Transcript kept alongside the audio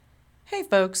Hey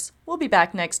folks, we'll be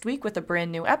back next week with a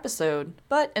brand new episode,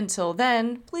 but until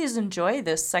then, please enjoy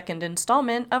this second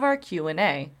installment of our Q&A.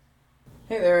 Hey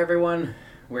there, everyone.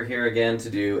 We're here again to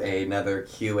do another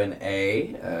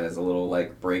Q&A as a little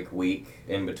break week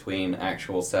in between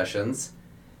actual sessions.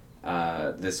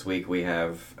 This week we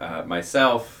have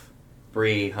myself,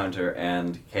 Bree, Hunter,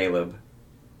 and Caleb.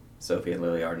 Sophie and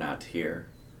Lily are not here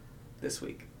this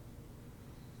week.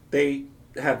 They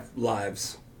have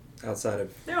lives outside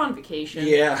of... They're on vacation.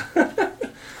 Yeah.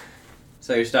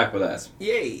 So you're stuck with us.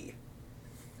 Yay.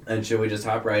 And should we just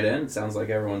hop right in? It sounds like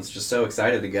everyone's just so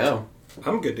excited to go.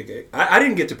 I'm good to go. I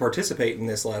didn't get to participate in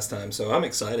this last time, so I'm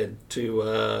excited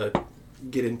to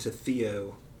get into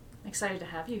Theo. Excited to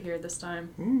have you here this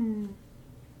time.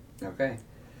 Okay.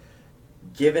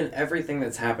 Given everything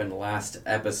that's happened last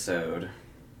episode,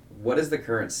 what is the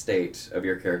current state of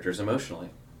your characters emotionally?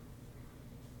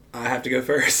 I have to go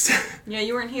first. Yeah,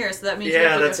 you weren't here, so that means you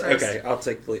have to go first. Okay. I'll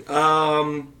take the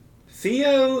lead.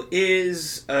 Theo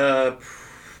is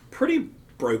pretty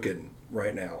broken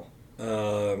right now.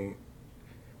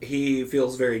 He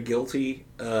feels very guilty,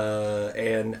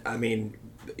 and I mean,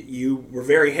 you were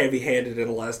very heavy-handed in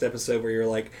the last episode where you're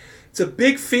like, it's a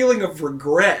big feeling of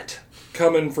regret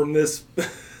coming from this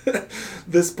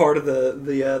this part of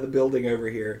the building over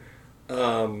here.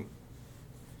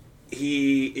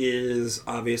 He is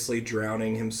obviously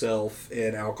drowning himself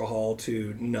in alcohol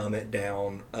to numb it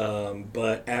down,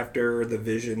 but after the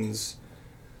visions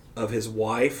of his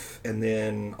wife and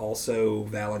then also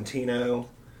Valentino,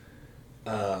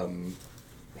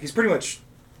 he's pretty much,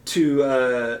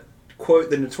 to quote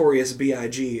the notorious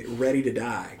B.I.G., ready to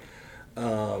die.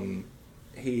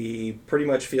 He pretty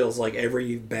much feels like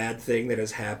every bad thing that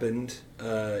has happened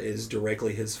is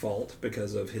directly his fault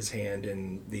because of his hand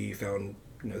in the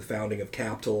founding of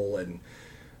Capital, and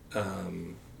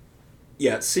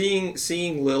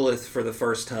seeing Lilith for the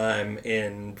first time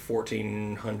in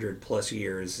 1400 plus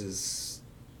years is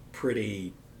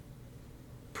pretty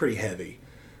heavy.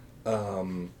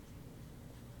 So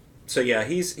yeah,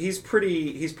 he's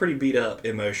pretty beat up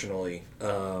emotionally,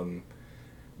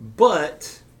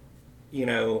 but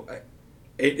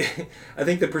I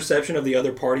think the perception of the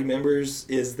other party members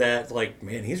is that,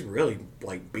 man, he's really,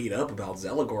 beat up about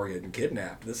Zelagor getting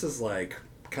kidnapped. This is,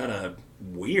 kind of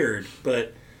weird,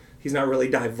 but he's not really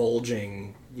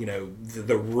divulging,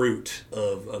 the root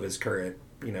of his current,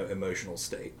 emotional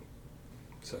state.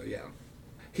 So, yeah.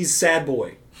 He's sad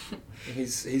boy.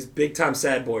 He's big-time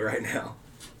sad boy right now.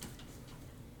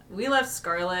 We left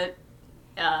Scarlet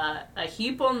a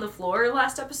heap on the floor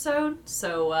last episode,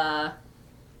 so,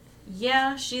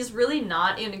 yeah, she's really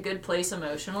not in a good place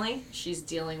emotionally. She's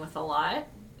dealing with a lot.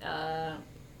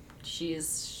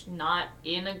 She's not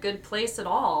in a good place at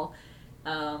all.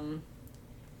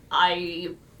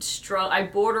 I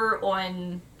border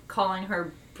on calling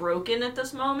her broken at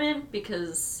this moment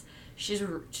because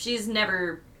she's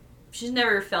never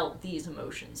felt these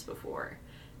emotions before.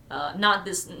 Not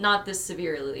this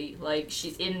severely.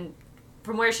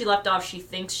 From where she left off, she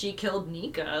thinks she killed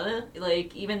Nika.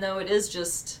 Even though it is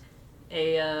just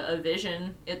a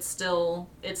vision, it's still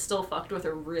fucked with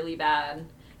her really bad.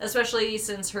 Especially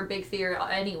since her big fear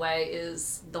anyway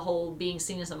is the whole being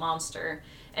seen as a monster.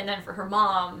 And then for her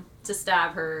mom to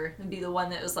stab her and be the one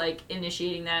that was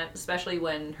initiating that, especially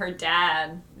when her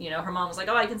dad, her mom was like,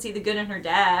 oh, I can see the good in her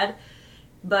dad.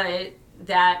 But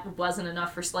that wasn't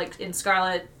enough for, in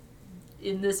Scarlet,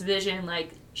 in this vision,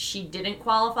 she didn't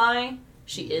qualify.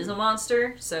 She is a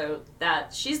monster, so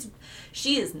that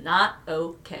she is not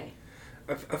okay.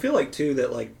 I feel too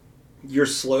that you're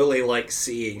slowly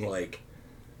seeing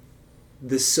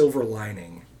the silver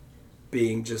lining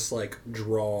being just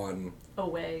drawn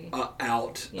away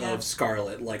out of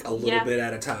Scarlet a little bit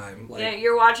at a time.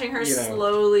 You're watching her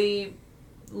slowly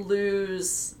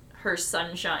lose her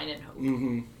sunshine and hope.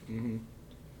 Mm-hmm.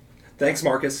 Thanks,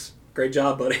 Marcus. Great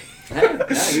job, buddy. Hey,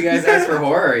 you guys asked for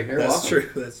horror. You're welcome.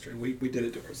 That's true. We did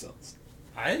it to ourselves.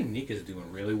 I think Nika's doing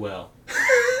really well.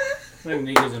 I think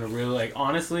Nika's in a really,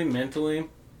 honestly, mentally,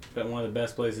 been one of the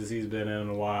best places he's been in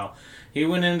a while. He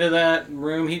went into that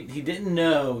room, he didn't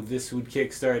know this would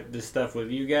kickstart this stuff with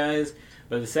you guys,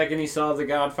 but the second he saw the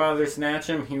Godfather snatch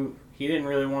him, he didn't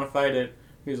really want to fight it.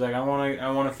 He was like, I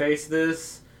want to face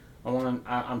this.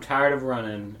 I'm tired of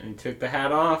running. And he took the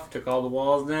hat off, took all the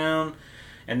walls down,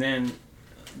 and then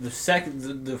the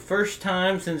first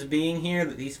time since being here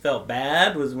that he's felt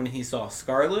bad was when he saw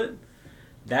Scarlet.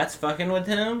 That's fucking with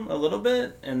him a little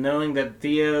bit, and knowing that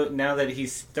Theo, now that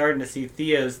he's starting to see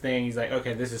Theo's thing, he's like,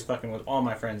 okay, this is fucking with all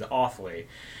my friends awfully,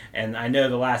 and I know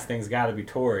the last thing's got to be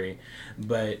Tori,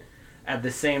 but at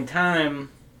the same time,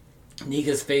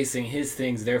 Nika's facing his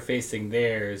things, they're facing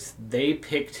theirs. They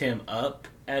picked him up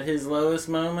at his lowest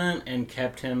moment and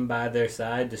kept him by their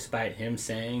side despite him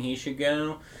saying he should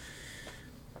go.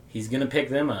 He's gonna pick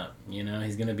them up, you know.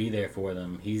 He's gonna be there for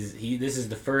them. This is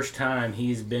the first time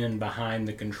he's been behind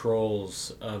the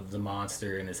controls of the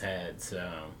monster in his head,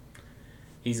 so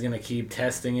he's gonna keep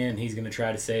testing it and he's gonna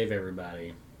try to save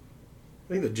everybody.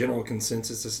 I think the general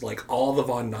consensus is like all the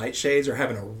Von Nightshades are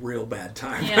having a real bad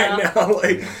time Yeah. right now,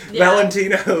 like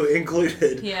Valentino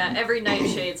included. Yeah, every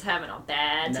Nightshade's having a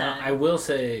bad Now, time. I will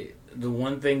say, the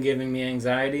one thing giving me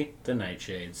anxiety, the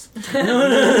Nightshades.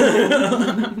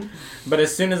 But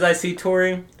as soon as I see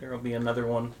Tori, there will be another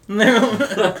one.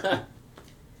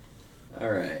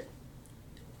 Alright.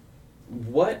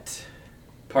 What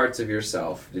parts of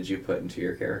yourself did you put into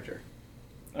your character?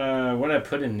 What I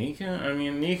put in Nika? I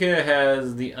mean, Nika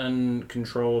has the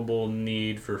uncontrollable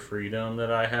need for freedom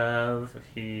that I have.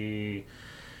 He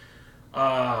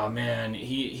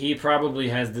probably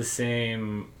has the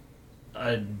same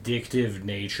addictive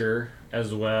nature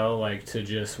as well, like to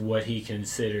just what he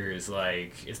considers,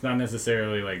 like, it's not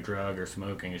necessarily like drug or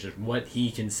smoking, it's just what he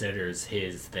considers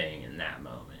his thing in that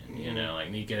moment, you know,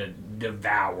 like Nika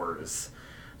devours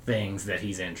things that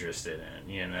he's interested in,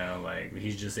 you know, like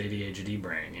he's just ADHD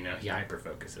brain, you know, he hyper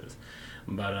focuses.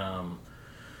 But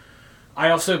I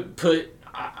also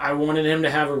I wanted him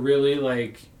to have a really,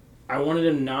 like, I wanted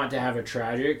him not to have a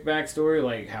tragic backstory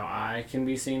like how I can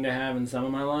be seen to have in some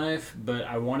of my life, but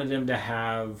I wanted him to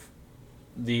have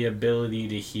the ability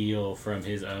to heal from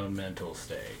his own mental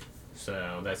state.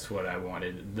 So that's what I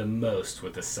wanted the most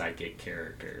with a psychic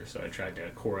character. So I tried to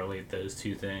correlate those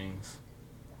two things.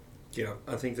 Yeah,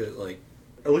 I think that, like,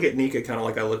 I look at Nika kind of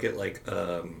like I look at, like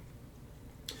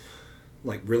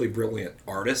really brilliant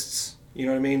artists. You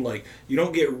know what I mean? Like, you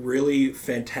don't get really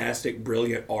fantastic,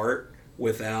 brilliant art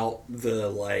without the,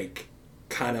 like,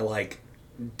 kind of, like,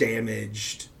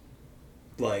 damaged,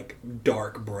 like,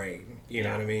 dark brain. You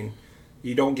know what I mean?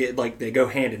 You don't get, like, they go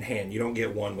hand in hand. You don't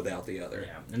get one without the other.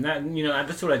 Yeah, and that, you know,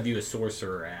 that's what I view a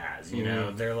sorcerer as, you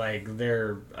know? They're, like,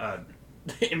 they're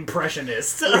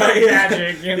impressionists of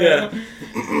magic, you know?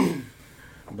 Yeah.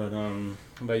 But, how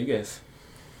about you guys?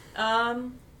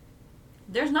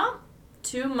 There's not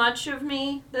too much of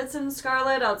me that's in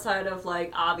Scarlet outside of,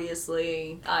 like,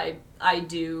 obviously I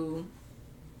do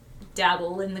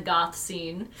dabble in the goth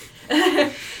scene.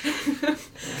 I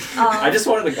just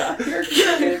wanted a goth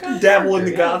character. Dabble in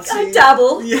the goth scene. I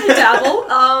dabble.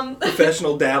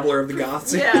 Professional dabbler of the goth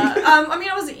scene. Yeah. I mean,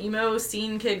 I was an emo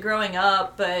scene kid growing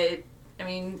up, but I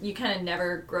mean, you kind of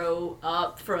never grow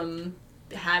up from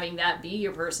having that be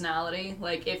your personality.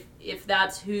 Like, if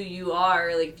that's who you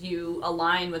are, like, if you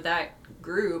align with that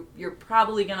group, you're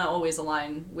probably gonna always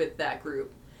align with that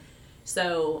group.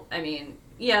 So, I mean,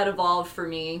 yeah, it evolved for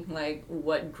me, like,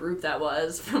 what group that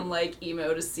was, from, like,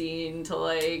 emo to scene to,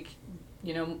 like,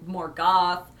 you know, more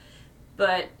goth.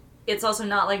 But it's also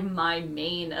not, like, my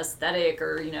main aesthetic,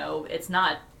 or, you know, it's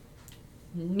not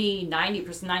me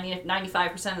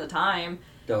 95% of the time.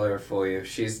 Don't let her fool you.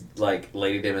 She's like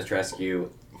Lady Dimitrescu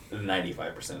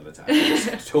 95% of the time.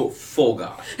 Just full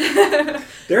goth.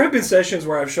 There have been sessions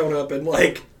where I've shown up and,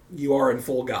 like, you are in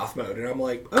full goth mode, and I'm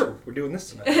like, oh, we're doing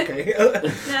this tonight, okay.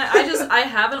 Yeah, I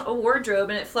have a wardrobe,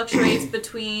 and it fluctuates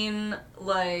between,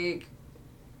 like,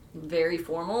 very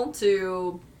formal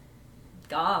to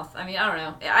goth. I mean, I don't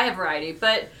know. I have variety,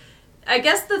 but I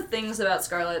guess the things about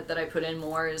Scarlet that I put in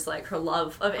more is, like, her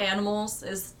love of animals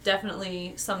is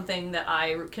definitely something that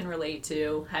I can relate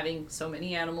to, having so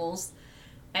many animals.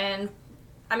 And,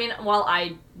 I mean, while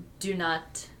I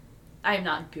am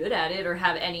not good at it or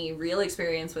have any real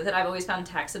experience with it, I've always found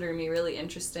taxidermy really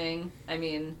interesting. I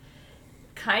mean,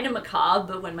 kind of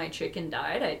macabre, but when my chicken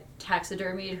died, I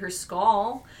taxidermied her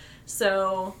skull.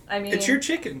 So, I mean... It's your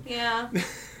chicken. Yeah.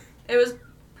 It was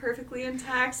perfectly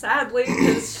intact, sadly,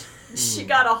 because she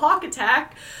got a hawk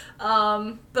attack.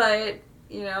 But,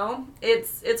 you know,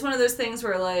 it's one of those things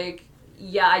where, like,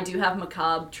 yeah, I do have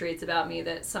macabre traits about me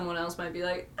that someone else might be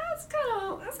like, that's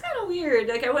kind of weird.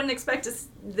 Like, I wouldn't expect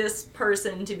this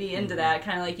person to be into that.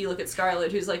 Kind of like you look at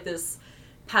Scarlet, who's like this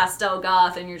pastel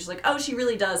goth, and you're just like, oh, she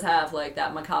really does have, like,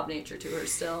 that macabre nature to her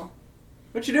still.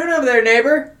 What you doing over there,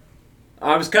 neighbor?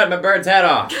 Oh, I'm just cutting my bird's head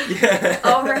off.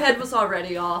 Oh, her head was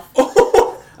already off.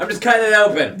 I'm just cutting it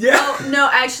open. Yeah. Oh, no,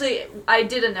 actually, I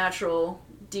did a natural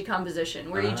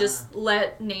decomposition where you just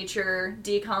let nature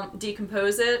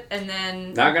decompose it, and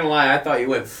then... Not gonna lie, I thought you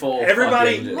went full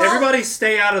Everybody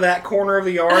stay out of that corner of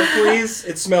the yard, please.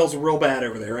 It smells real bad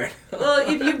over there, right? Well,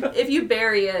 if you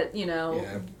bury it, you know,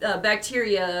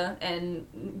 bacteria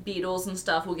and beetles and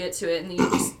stuff will get to it, and you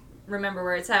just remember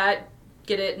where it's at.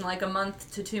 get it in like a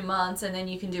month to 2 months, and then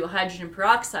you can do a hydrogen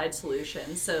peroxide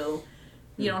solution, so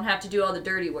you don't have to do all the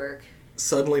dirty work.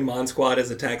 Suddenly, Mon Squad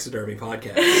is a taxidermy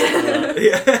podcast.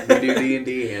 Yeah. We do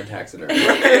D&D and taxidermy.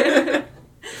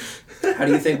 How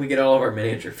do you think we get all of our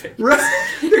miniature figures?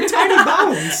 They're tiny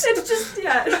bones. It's just,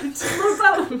 it's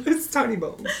little bones. It's tiny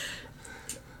bones.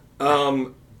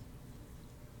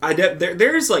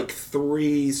 There's like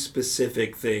 3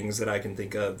 specific things that I can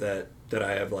think of that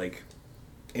I have like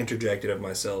interjected of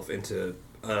myself into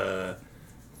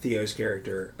Theo's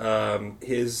character.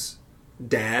 His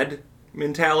dad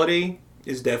mentality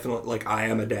is definitely like, I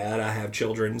am a dad, I have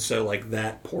children, so like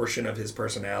that portion of his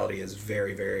personality is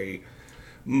very, very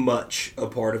much a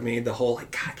part of me. The whole like,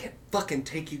 God, I can't fucking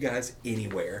take you guys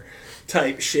anywhere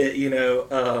type shit,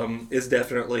 is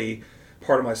definitely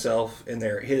part of myself in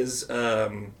there. His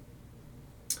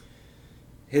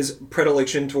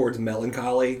predilection towards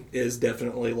melancholy is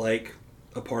definitely like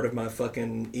a part of my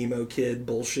fucking emo kid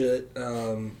bullshit.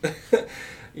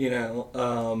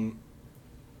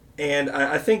 And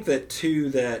I think that too,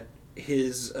 that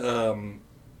his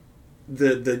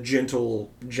the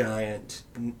gentle giant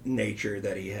nature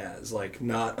that he has, like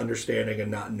not understanding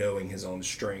and not knowing his own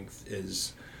strength,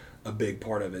 is a big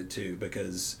part of it too,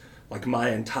 because like my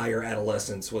entire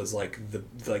adolescence was like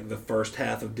the first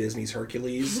half of Disney's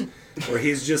Hercules, where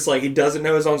he's just like, he doesn't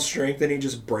know his own strength and he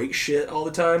just breaks shit all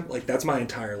the time. Like that's my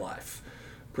entire life,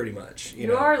 pretty much. You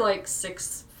know? are like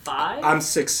 6'5"? I'm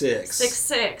 6'6".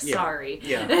 6'6", yeah. Sorry.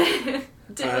 Yeah.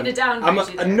 Didn't mean to downgrade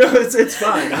you there. No, it's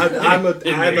fine.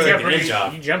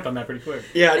 You jumped on that pretty quick.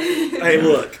 Yeah. Hey,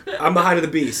 look, I'm the height of the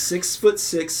beast. 6'6",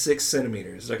 6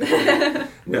 centimeters. Okay.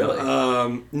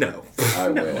 No. No. I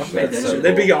wish.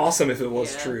 That'd be awesome if it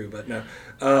was true, but no.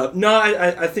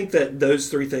 I think that those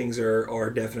 3 things are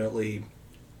definitely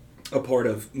a part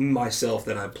of myself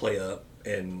that I play up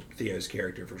in Theo's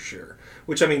character for sure.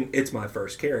 Which, I mean, it's my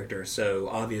first character, so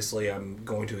obviously I'm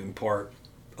going to impart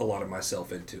a lot of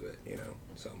myself into it,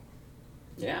 so.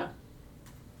 Yeah.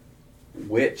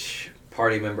 Which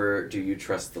party member do you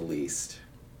trust the least?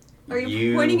 Are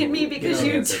you pointing at me because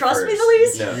you trust me the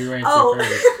least? least? No. You answer I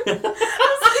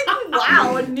was like,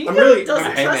 wow, Nika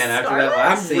doesn't hey trust man, after Scarlet? that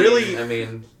last scene, I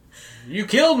mean... You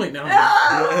killed me! No.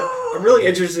 I'm really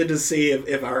interested to see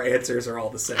if our answers are all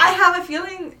the same. I have a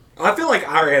feeling... I feel like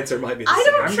our answer might be the same. I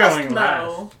don't I'm trust going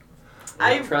Mo.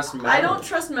 I trust Mo. I don't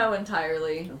trust Mo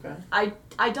entirely. Okay.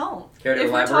 I don't. Care to if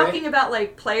elaborate? we're talking about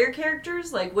like player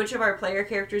characters, like which of our player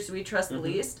characters do we trust the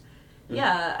least? Mm-hmm.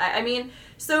 Yeah, I mean,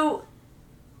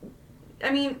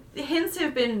 hints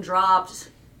have been dropped,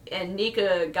 and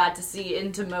Nika got to see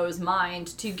into Mo's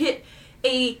mind to get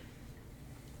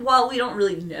while we don't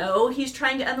really know he's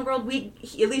trying to end the world,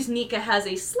 at least Nika has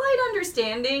a slight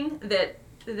understanding that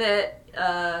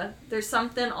there's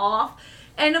something off.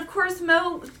 And of course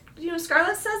Mo,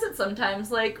 Scarlet says it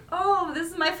sometimes, like, oh,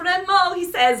 this is my friend Mo, he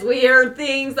says weird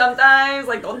things sometimes,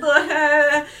 like,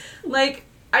 like,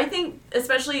 I think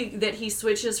especially that he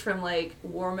switches from like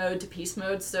war mode to peace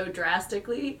mode so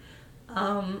drastically.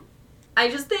 I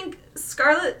just think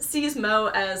Scarlet sees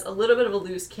Mo as a little bit of a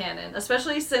loose cannon,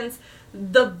 especially since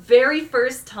the very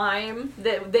first time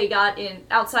that they got in,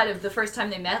 outside of the first time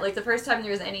they met, like the first time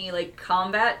there was any like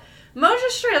combat, Mo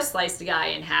just straight up sliced a guy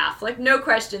in half, like no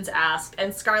questions asked,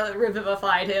 and Scarlet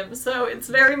revivified him, so it's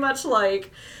very much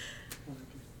like,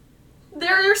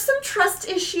 there are some trust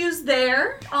issues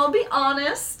there, I'll be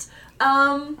honest.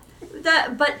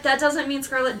 But that doesn't mean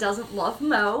Scarlet doesn't love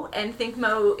Mo and think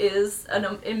Mo is an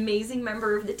amazing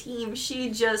member of the team. She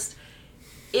just,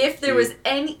 if there was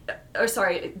any,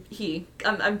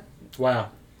 I'm Wow.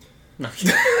 No, I'm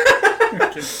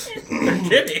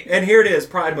kidding. And here it is,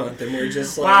 Pride Month, and we're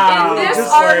just like... Wow. In this,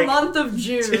 just our like, month of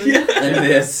June. In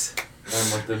this,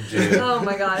 our month of June. Oh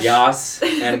my gosh. Yas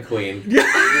and Queen.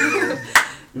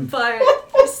 But,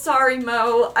 sorry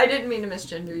Mo, I didn't mean to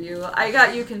misgender you. I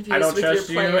got you confused I don't with your trust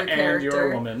you, player and character.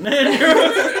 you're a woman. No,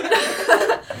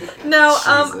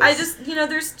 Jesus. I just,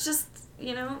 there's just,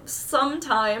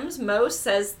 sometimes Mo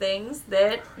says things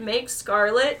that make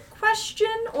Scarlet question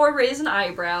or raise an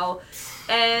eyebrow.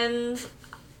 And,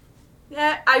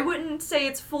 yeah, I wouldn't say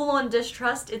it's full-on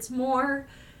distrust. It's more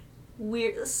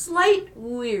slight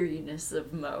weariness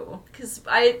of Mo. Because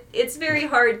it's very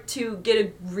hard to get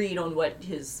a read on what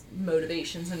his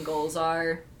motivations and goals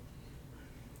are.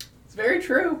 It's very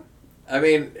true. I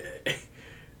mean,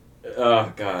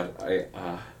 oh God,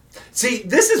 See,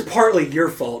 this is partly your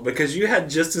fault, because you had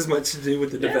just as much to do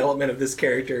with the development of this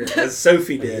character as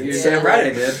Sophie did. You're So, damn right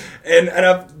I did. And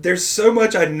there's so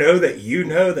much I know that you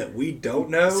know that we don't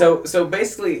know. So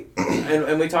basically,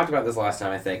 and we talked about this last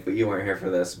time, I think, but you weren't here for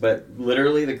this, but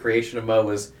literally the creation of Mo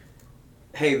was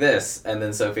hey this, and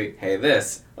then Sophie, hey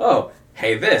this, oh,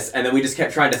 hey this, and then we just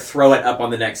kept trying to throw it up on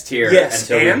the next tier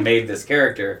until we made this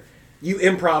character. You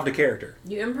improv'd a character.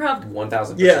 You improv'd.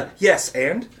 1,000%. Yeah. Yes,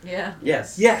 and? Yeah.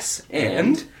 Yes. Yes,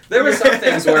 And? There were some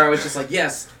things where I was just like,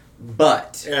 yes,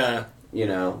 but. Yeah. You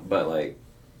know, but like,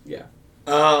 yeah.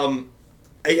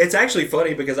 It's actually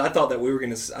funny because I thought that we were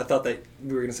gonna say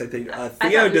that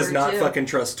Theo does not fucking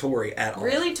trust Tori at all.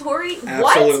 Really, Tori?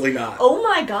 Absolutely not. Oh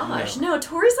my gosh! No,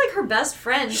 Tori's like her best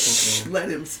friend. Let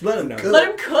him No. cook. Let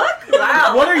him cook?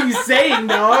 Wow. What are you saying,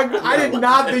 dog? I did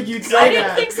not think you'd say I didn't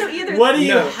that. think so either. What do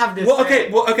you No. have to Well,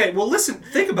 say? okay. Well, listen.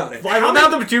 Think about it. Like,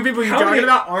 about the two people you're how talking many-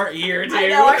 about aren't here, too. I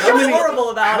know. I feel many- horrible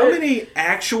about How it. many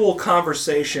actual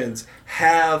conversations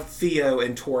have Theo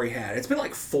and Tori had? It's been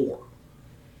like 4.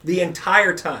 The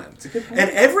entire time. And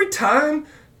every time,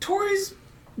 Tori's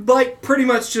like pretty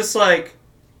much just like,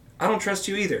 I don't trust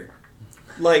you either.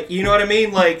 Like, you know what I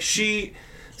mean? Like she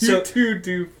You two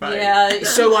do fight. Yeah.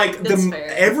 so like that's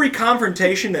fair. every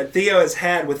confrontation that Theo has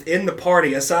had within the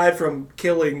party, aside from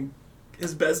killing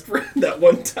his best friend that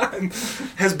one time,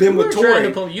 has been You with were trying Tori.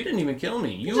 to pull. You didn't even kill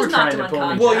me. You just were trying knocked to him pull me.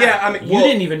 unconscious. Well, down. yeah, I mean, you well-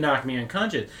 didn't even knock me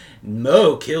unconscious.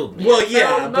 Mo killed me. Well,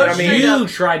 yeah, No, but I most mean, straight You up.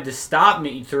 tried to stop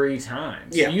me 3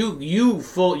 times. Yeah. You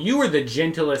were the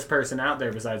gentlest person out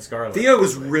there besides Scarlet. Theo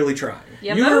was really trying.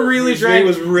 Yeah, You Mo- were really He trying.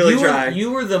 was really you were- trying.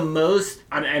 You were the most,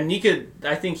 and Nika.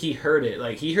 I think he heard it.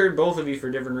 Like he heard both of you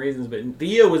for different reasons, but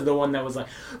Theo was the one that was like,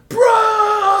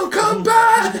 "Bro, come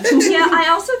back!" Yeah, I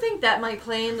also think that might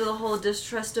play into the whole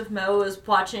distrust of Mo is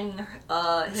watching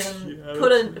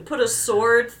him put a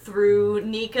sword through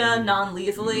Nika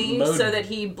non-lethally Mo- so that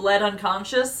he bled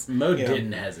unconscious. Mo Yeah.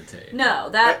 didn't hesitate. No,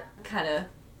 that kind of.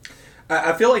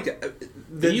 I feel like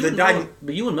But you and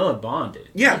Mo had bonded.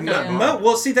 Yeah, Yeah. Mo.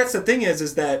 Well, see, that's the thing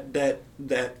is that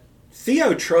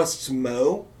Theo trusts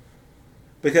Mo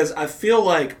because I feel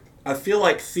like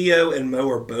Theo and Mo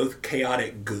are both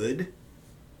chaotic good.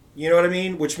 You know what I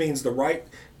mean? Which means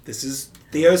this is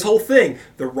Theo's whole thing.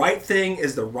 The right thing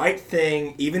is the right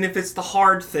thing, even if it's the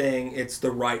hard thing. It's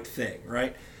the right thing,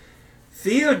 right?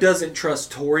 Theo doesn't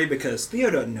trust Tori because Theo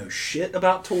doesn't know shit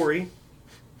about Tori.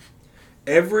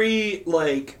 Every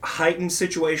heightened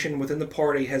situation within the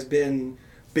party has been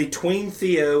between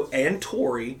Theo and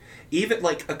Tori. Even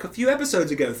a few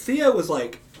episodes ago, Theo was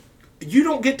like, "You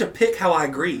don't get to pick how I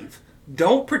grieve.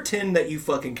 Don't pretend that you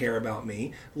fucking care about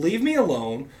me. Leave me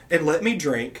alone and let me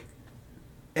drink,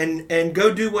 and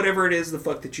go do whatever it is the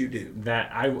fuck that you do." That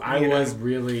I was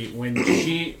really when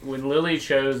Lily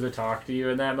chose to talk to you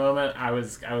in that moment, I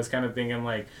was kind of thinking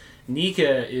like,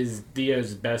 Nika is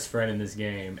Theo's best friend in this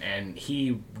game, and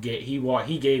he gave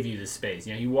you the space.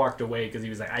 You know, he walked away because he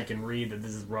was like, I can read that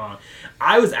this is wrong.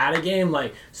 I was at a game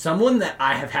like someone that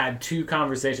I have had 2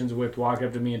 conversations with walked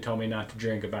up to me and told me not to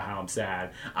drink about how I'm sad.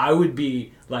 I would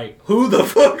be like, who the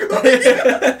fuck are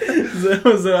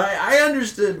you? so I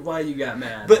understood why you got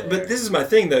mad. But there. this is my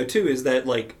thing though too, is that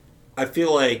I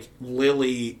feel like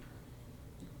Lily.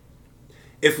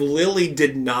 If Lily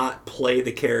did not play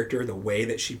the character the way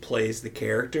that she plays the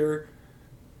character,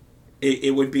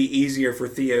 it would be easier for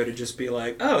Theo to just be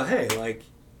like, "Oh, hey,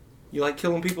 you like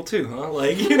killing people too, huh?"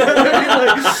 You know what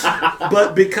I mean?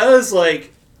 But because,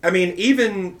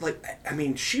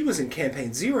 she was in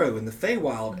Campaign 0 in the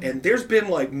Feywild, and there's been,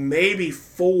 maybe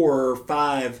 4 or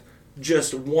 5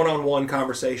 just one-on-one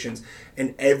conversations,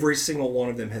 and every single one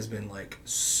of them has been,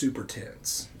 super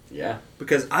tense. Yeah.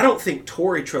 Because I don't think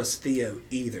Tori trusts Theo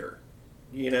either.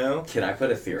 You know? Can I put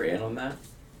a theory in on that?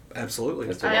 Absolutely.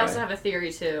 As to I why? also have a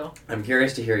theory too. I'm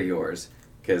curious to hear yours,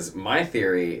 because my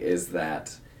theory is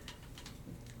that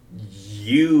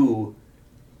you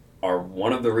are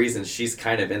one of the reasons she's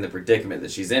kind of in the predicament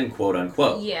that she's in, quote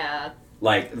unquote. Yeah.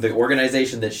 The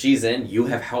organization that she's in, you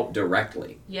have helped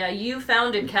directly. Yeah, you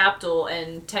founded Capital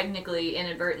and technically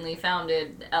inadvertently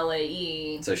founded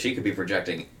LAE. So she could be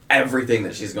projecting everything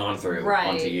that she's gone through Right,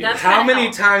 onto you. that's- How many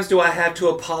How? times do I have to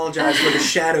apologize for the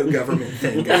shadow government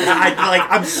thing?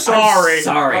 I'm sorry. I'm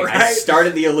sorry. all I right?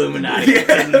 started the Illuminati. I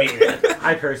didn't mean it.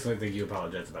 I personally think you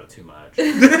apologize about it too much.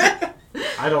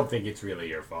 I don't think it's really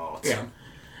your fault. Yeah.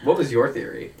 What was your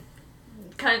theory?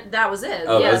 That was it.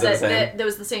 Oh, yeah, was it the same? that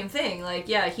was the same thing.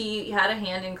 He had a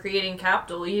hand in creating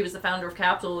Capital. He was the founder of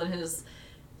Capital in his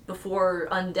before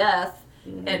undeath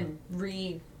and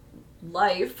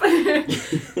life,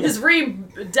 his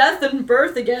death and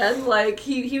birth again.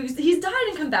 He's died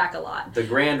and come back a lot. The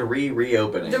grand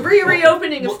reopening. The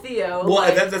reopening of Theo.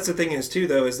 Well, that's the thing is too,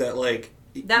 though, is that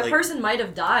that person might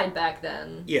have died back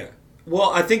then. Yeah. Well,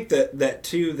 I think that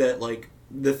too, that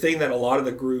the thing that a lot of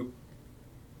the group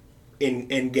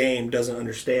in game doesn't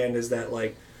understand is that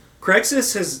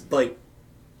Crexus has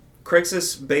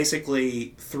Crixus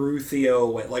basically threw Theo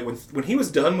away. Like, when he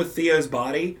was done with Theo's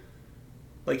body,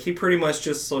 like, he pretty much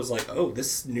just was like, oh,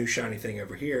 this new shiny thing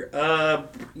over here.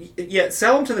 Yeah,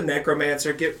 sell him to the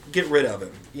necromancer. Get rid of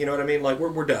him. You know what I mean? Like,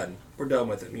 we're done. We're done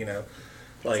with him, you know?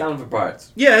 Like, Sell him for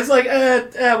parts. yeah, it's like,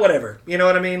 whatever. You know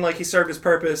what I mean? Like, he served his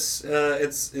purpose.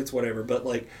 It's whatever. But,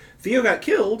 like, Theo got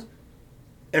killed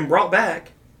and brought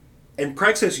back, and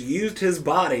Crixus used his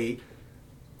body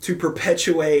to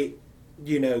perpetuate,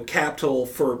 you know, Capital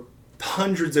for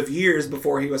hundreds of years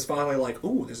before he was finally like,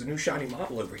 ooh, there's a new shiny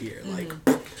model over here. Like,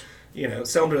 you know,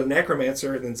 sell him to the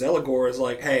necromancer, and then Zelagor is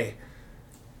like, hey,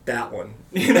 that one.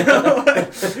 You know?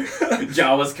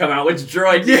 Jawas come out, which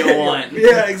droid do you want?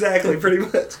 Yeah, exactly, pretty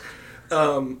much.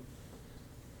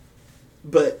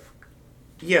 But,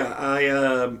 yeah,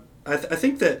 I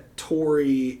think that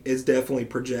Tori is definitely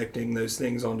projecting those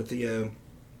things onto Theo.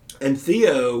 And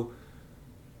Theo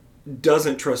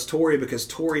doesn't trust Tori because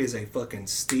Tori is a fucking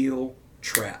steel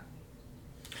trap.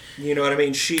 You know what I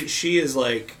mean? She is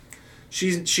like,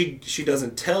 she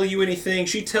doesn't tell you anything.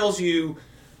 She tells you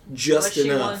just what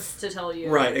enough. she wants to tell you.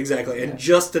 Right, exactly. And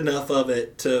just enough of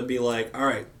it to be like, all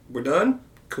right, we're done?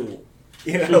 Cool.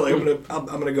 You know, like, I'm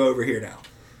gonna go over here now.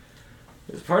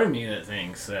 There's part of me that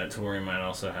thinks that Tori might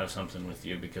also have something with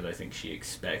you because I think she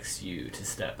expects you to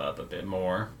step up a bit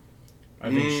more. I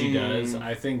think she does.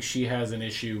 I think she has an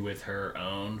issue with her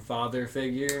own father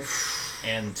figure.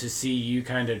 And to see you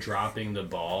kind of dropping the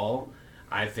ball,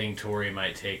 I think Tori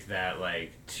might take that,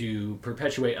 like, to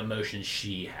perpetuate emotions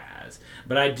she has.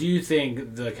 But I do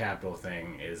think the Capital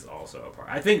thing is also a part.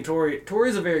 I think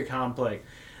Tori's a very complex...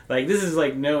 Like, this is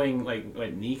like knowing, like,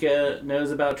 what Nika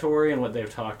knows about Tori and what we've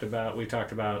talked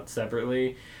about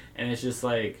separately. And it's just,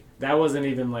 like, that wasn't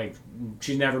even, like,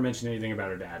 she's never mentioned anything about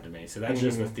her dad to me. So that's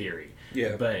just a theory.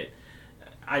 Yeah. But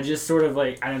I just sort of,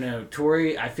 like, I don't know,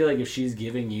 Tori, I feel like if she's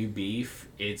giving you beef,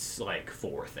 it's, like,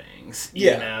 4 things.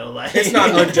 Yeah. You know? Like, It's not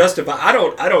unjustified.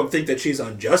 I don't think that she's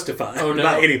unjustified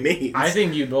by any means. I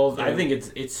think you both, I think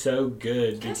it's so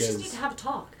good You guys because... just need to have a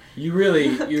talk. You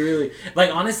really,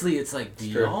 like, honestly, it's like, do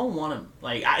y'all want to,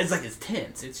 like, it's like, it's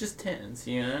tense. It's just tense,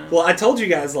 you know? Well, I told you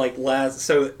guys, like,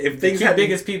 so if things the 2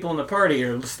 biggest people in the party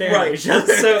are staring at each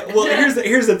other. So, well,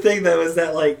 here's the thing, though, is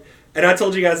that, like, and I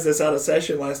told you guys this out of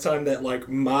session last time, that, like,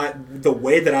 the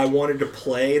way that I wanted to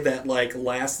play that, like,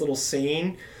 last little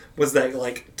scene was that,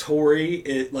 like, Tori,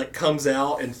 it, like, comes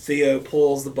out and Theo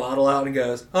pulls the bottle out and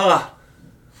goes,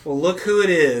 well, look who it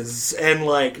is, and,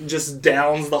 like, just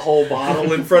downs the whole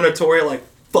bottle in front of Tori, like,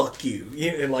 fuck you,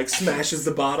 and, like, smashes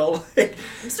the bottle. I'm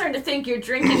starting to think you're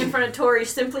drinking in front of Tori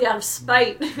simply out of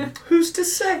spite. Who's to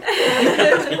say?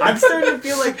 I'm starting to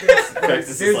feel like there's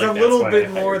like, a little bit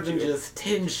more than just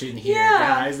tension here,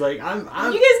 guys. Like, you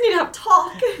guys need to have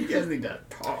talk. You guys need to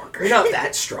talk. You're not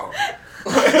that strong.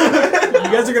 You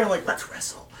guys are gonna, like, let's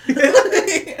wrestle.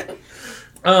 The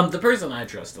person I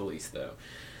trust the least, though.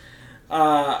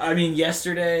 I mean,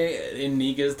 yesterday in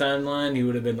Nika's timeline, he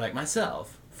would have been like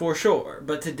myself, for sure.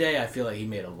 But today, I feel like he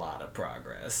made a lot of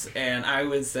progress. And I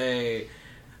would say,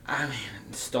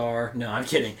 Star. No, I'm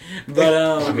kidding. But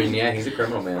I mean, yeah, he's a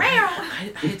criminal, man.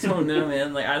 I don't know,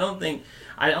 man. Like, I don't think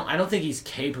he's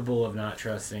capable of not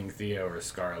trusting Theo or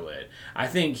Scarlet. I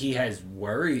think he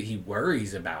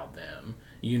worries about them.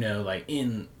 You know,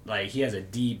 he has a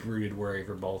deep-rooted worry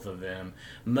for both of them.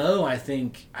 Mo, I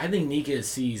think Nika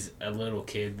sees a little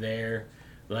kid there.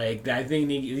 Like, I think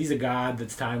he's a god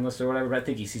that's timeless or whatever, but I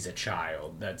think he sees a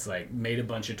child that's, like, made a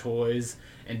bunch of toys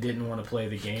and didn't want to play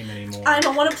the game anymore. I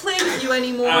don't want to play with you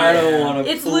anymore. I don't want to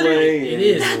play. It's literally... It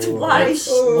is. That's why this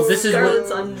is Scarlet's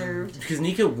unnerved. Because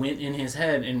Nika went in his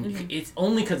head, and it's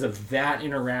only because of that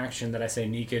interaction that I say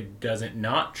Nika doesn't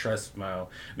not trust Mo,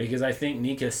 because I think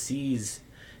Nika sees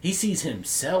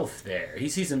himself there. He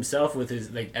sees himself with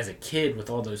his, like, as a kid with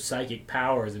all those psychic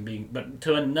powers and but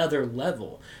to another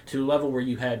level, to a level where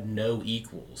you had no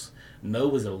equals. Mo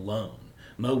was alone.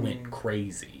 Mo went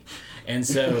crazy. And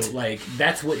so, like,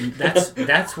 that's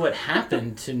what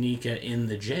happened to Nika in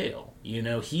the jail. You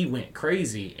know, he went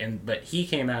crazy, but he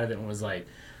came out of it and was like,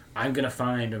 I'm going to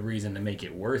find a reason to make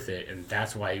it worth it, and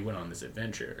that's why he went on this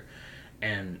adventure.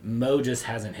 And Mo just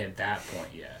hasn't hit that point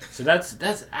yet. So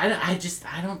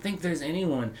I don't think there's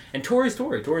anyone. And Tori's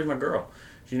my girl.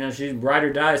 You know, she's ride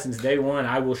or die since day one.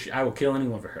 I will kill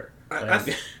anyone for her. I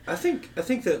think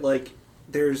that, like,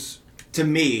 there's, to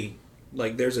me,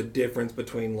 like, there's a difference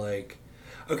between, like,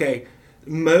 okay,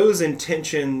 Mo's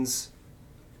intentions.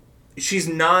 She's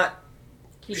not.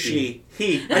 He.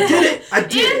 I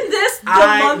did it.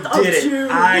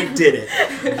 I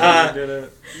did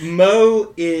it.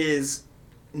 Mo is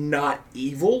not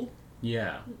evil.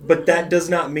 Yeah. But that does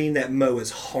not mean that Mo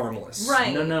is harmless.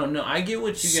 Right. No. I get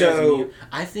what you guys So- mean.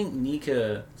 I think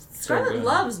Nika... Scarlett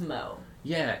loves Mo.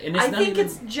 Yeah, and it's I not think even...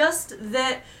 it's just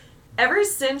that ever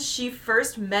since she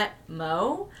first met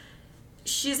Mo,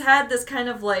 she's had this kind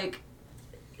of like...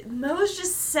 Mo's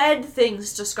just said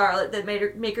things to Scarlett that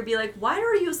make her be like, why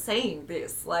are you saying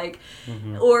this? Like,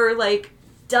 or like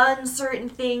done certain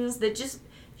things that just...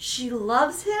 She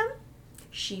loves him.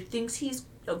 She thinks he's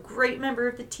a great member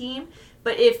of the team.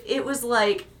 But if it was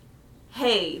like,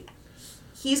 hey...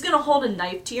 he's going to hold a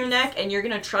knife to your neck and you're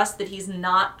going to trust that he's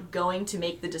not going to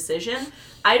make the decision.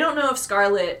 I don't know if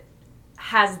Scarlett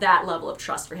has that level of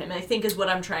trust for him, I think is what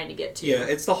I'm trying to get to. Yeah,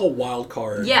 it's the whole wild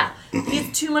card. Yeah.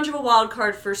 He's too much of a wild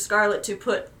card for Scarlett to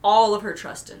put all of her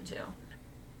trust into.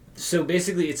 So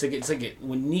basically, it's like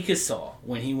when Nika saw,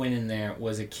 when he went in there,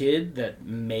 was a kid that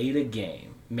made a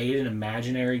game, made an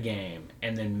imaginary game,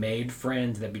 and then made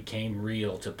friends that became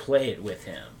real to play it with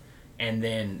him. And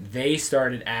then they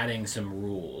started adding some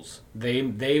rules.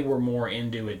 They were more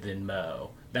into it than Mo.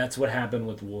 That's what happened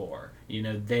with War. You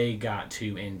know, they got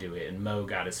too into it, and Mo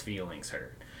got his feelings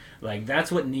hurt. Like,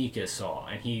 that's what Nika saw,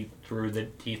 and he threw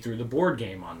the board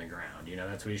game on the ground. You know,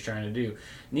 that's what he's trying to do.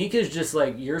 Nika's just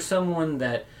like, you're someone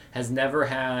that has never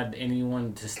had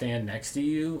anyone to stand next to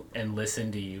you and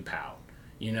listen to you pout.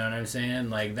 You know what I'm saying?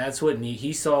 Like, that's what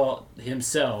he saw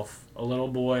himself, a little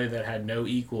boy that had no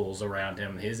equals around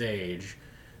him his age,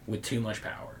 with too much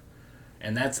power.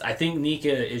 And I think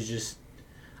Nika is just...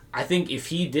 I think if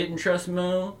he didn't trust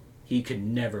Mo, he could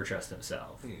never trust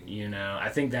himself. You know? I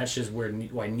think that's just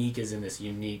why Nika's in this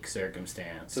unique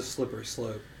circumstance. It's a slippery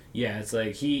slope. Yeah, it's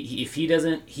like,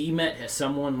 he met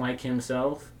someone like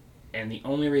himself, and the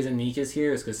only reason Nika's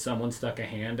here is because someone stuck a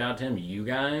hand out to him, you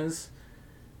guys...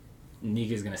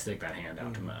 Nika's gonna stick that hand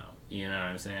out to Mo. You know what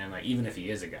I'm saying? Like, even if he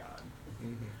is a god.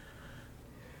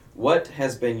 What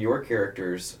has been your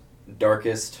character's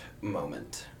darkest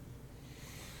moment?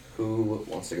 Who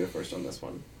wants to go first on this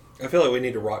one? I feel like we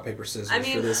need to rock, paper, scissors I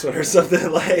mean, for this one or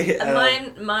something like...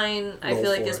 Mine, I roll feel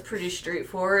like for is it. pretty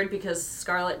straightforward because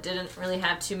Scarlett didn't really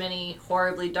have too many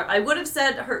horribly dark... I would have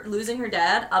said her losing her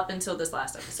dad up until this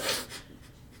last episode.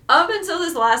 Up until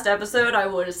this last episode, I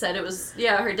would have said it was,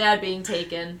 her dad being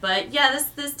taken. But yeah,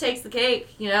 this takes the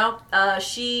cake, you know?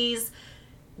 She's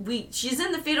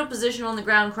in the fetal position on the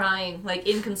ground crying, like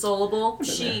inconsolable.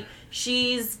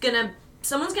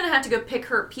 Someone's gonna have to go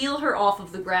peel her off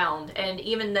of the ground. And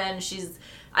even then, she's,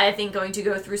 I think, going to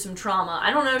go through some trauma.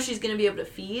 I don't know if she's gonna be able to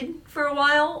feed for a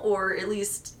while, or at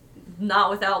least not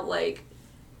without, like,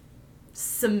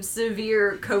 some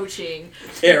severe coaching.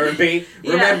 Aaron B.,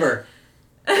 remember...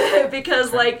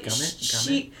 because like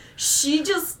Gummit. she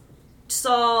just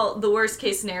saw the worst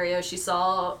case scenario. She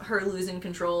saw her losing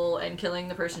control and killing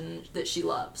the person that she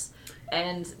loves,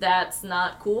 and that's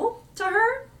not cool to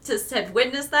her to have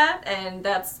witnessed that. And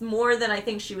that's more than I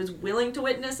think she was willing to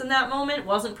witness in that moment.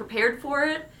 Wasn't prepared for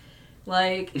it.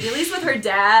 Like, at least with her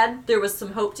dad, there was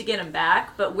some hope to get him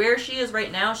back. But where she is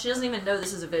right now, she doesn't even know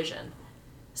this is a vision,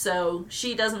 so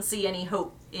she doesn't see any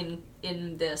hope in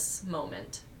this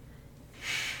moment.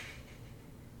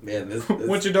 Man, this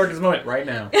What's your darkest moment right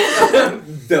now?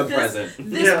 the present.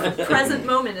 This present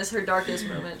moment is her darkest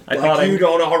moment. I Like thought you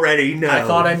don't already know. I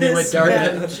thought I knew what This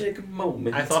darkness. magic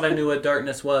moment. I thought I knew what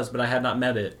darkness was, but I had not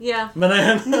met it. Yeah, But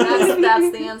I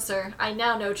that's the answer. I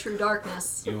now know true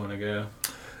darkness. You want to go?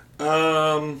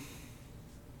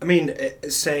 I mean,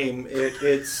 same.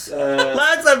 It's...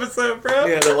 Last episode, bro.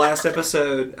 Yeah, the last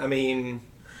episode, I mean,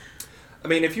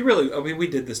 if you really... we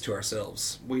did this to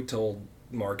ourselves. We told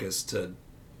Marcus to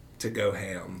go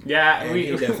ham. Yeah, And we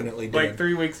he definitely did. Like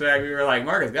 3 weeks back, we were like,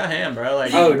 "Marcus, got ham, bro."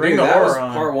 Like, Oh, bring dude, the that horror was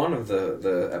on. part one of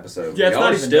the episode. Yeah, it's Y'all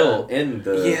not are even still done. in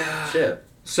the ship.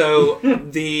 So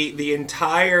the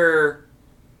entire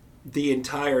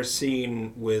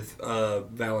scene with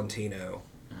Valentino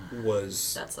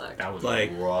was That sucked. That was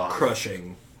like rough.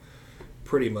 crushing,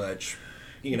 pretty much,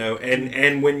 you know.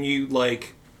 And when you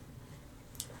like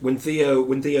when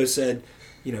Theo said,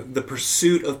 you know, the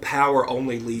pursuit of power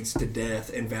only leads to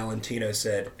death, and Valentino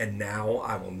said, and now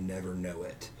I will never know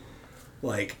it.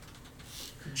 Like,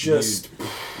 just Dude,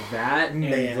 that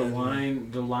Man.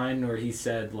 and the line where he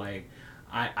said like,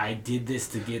 I did this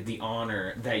to get the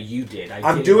honor that you did.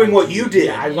 I'm did doing like what you did.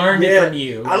 Yeah, I learned it Yeah. from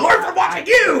you. I learned from watching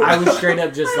you. I was straight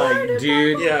up just like,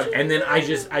 dude. Yeah. And then I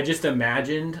just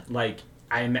imagined like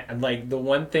I'm like the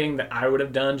one thing that I would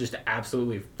have done just to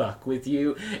absolutely fuck with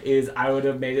you is I would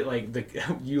have made it like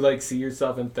you like see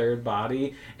yourself in third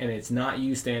body and it's not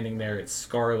you standing there, it's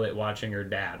Scarlett watching her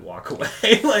dad walk away.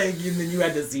 Like then you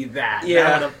had to see that.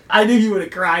 Yeah, I knew you would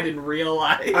have cried in real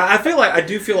life. I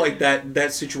do feel like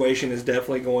that situation is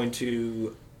definitely going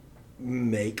to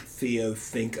make Theo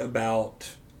think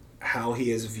about how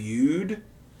he is viewed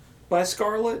by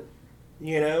Scarlett.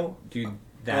 You know, dude.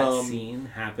 That scene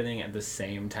happening at the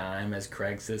same time as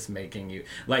Craigslist making you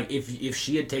like if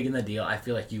she had taken the deal, I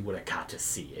feel like you would have got to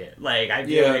see it. Like I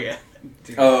feel like,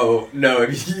 dude. Oh no!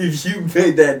 If you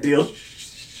made that deal,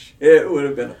 it would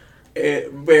have been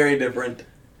very different.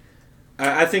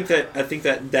 I think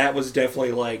that was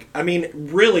definitely like, I mean,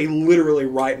 really, literally,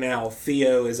 right now,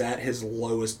 Theo is at his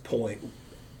lowest point,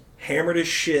 hammered as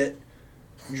shit.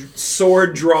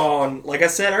 Sword drawn, like I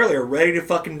said earlier, ready to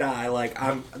fucking die. Like,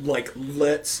 I'm like,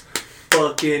 let's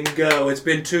fucking go. It's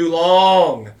been too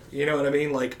long. You know what I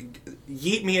mean? Like,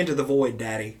 yeet me into the void,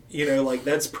 daddy. You know, like,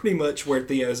 that's pretty much where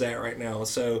Theo's at right now.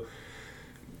 So,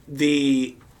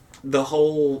 the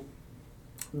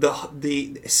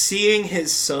seeing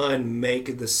his son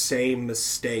make the same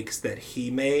mistakes that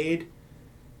he made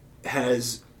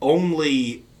has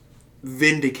only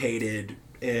vindicated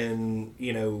and,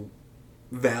 you know,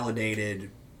 validated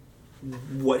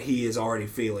what he is already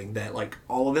feeling, that like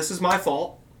all of this is my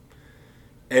fault,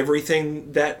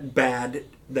 everything that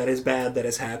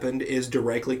has happened is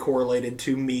directly correlated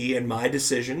to me and my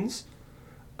decisions.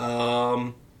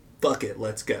 Fuck it,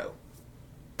 let's go.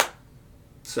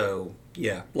 So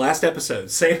yeah, last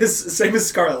episode, same as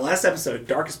Scarlet, last episode,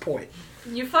 darkest point.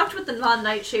 You fucked with the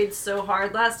non-nightshades so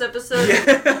hard last episode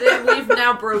that we've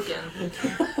now broken.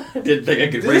 Didn't think I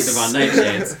could break them on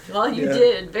nightshades. Well, you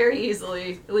did very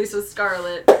easily, at least with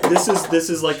Scarlet. This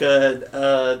is like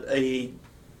a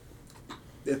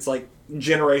it's like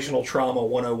generational trauma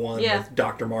 101 with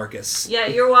Dr. Marcus. Yeah,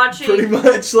 you're watching pretty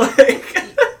much like.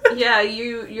 Yeah,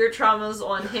 your trauma's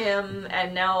on him,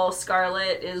 and now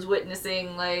Scarlet is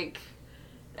witnessing like.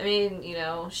 I mean, you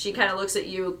know, she kind of looks at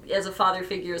you as a father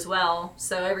figure as well.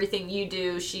 So everything you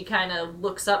do, she kind of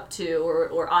looks up to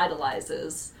or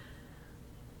idolizes.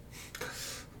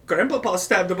 Grandpapa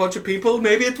stabbed a bunch of people.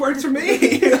 Maybe it works for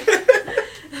me.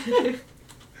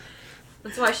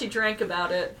 That's why she drank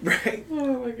about it. Right.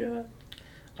 Oh my god.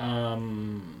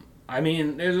 I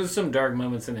mean, there's some dark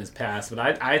moments in his past,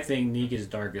 but I think Nika's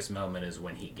darkest moment is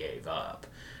when he gave up.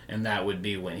 And that would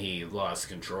be when he lost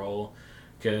control.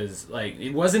 Because, like,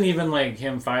 it wasn't even, like,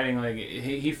 him fighting. Like,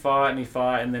 he fought,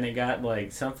 and then it got,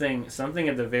 like, something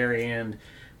at the very end.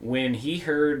 When he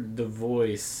heard the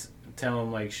voice tell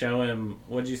him, like, show him,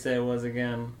 what'd you say it was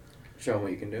again? Show him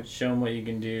what you can do. Show him what you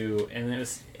can do. And it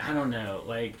was, I don't know,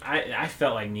 like, I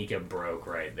felt like Nika broke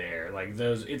right there. Like,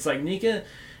 it's like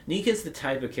Nika's the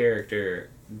type of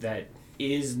character that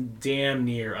is damn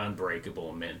near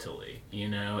unbreakable mentally. You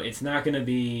know, it's not going to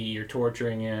be you're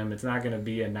torturing him. It's not going to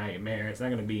be a nightmare. It's not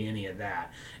going to be any of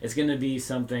that. It's going to be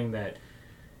something that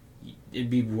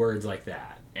it'd be words like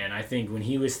that. And I think when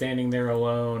he was standing there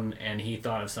alone and he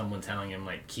thought of someone telling him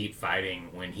like keep fighting,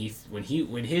 when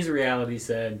his reality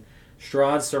said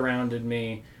Strahd's surrounded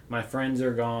me, my friends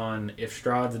are gone. If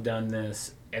Strahd's done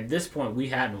this, at this point we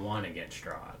hadn't won against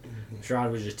Strahd. Mm-hmm.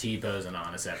 Strahd was just T-posing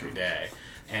on us every day.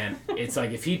 And it's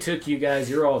like, if he took you guys,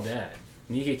 you're all dead.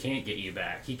 Nika can't get you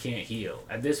back. He can't heal.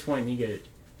 At this point, Nika...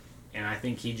 And I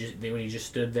think when he just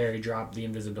stood there, he dropped the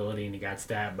invisibility and he got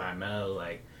stabbed by Mo.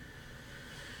 Like,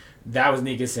 that was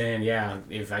Nika saying, yeah,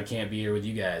 if I can't be here with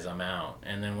you guys, I'm out.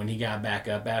 And then when he got back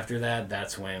up after that,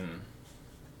 that's when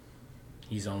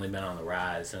he's only been on the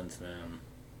rise since then.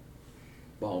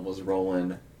 Ball was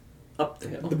rolling up the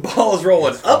hill. The ball is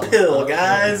rolling uphill,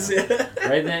 guys.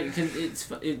 Right then,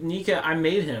 because Nika. I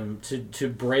made him to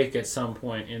break at some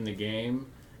point in the game,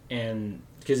 and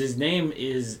because his name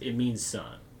means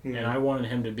sun, and I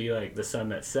wanted him to be like the sun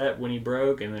that set when he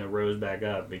broke, and then it rose back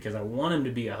up because I want him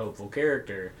to be a hopeful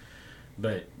character,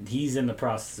 but he's in the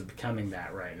process of becoming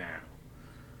that right now.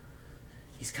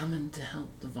 He's coming to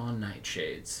help the Von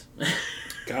Nightshades.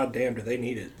 God damn, do they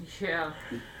need it? Yeah.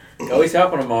 Oh, he's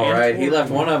helping them all right. He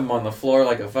left one of them on the floor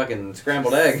like a fucking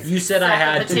scrambled egg. You said I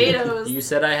had potatoes. to. You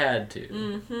said I had to.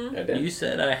 Mm-hmm. I did. You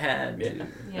said I had to.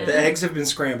 Yeah. The eggs have been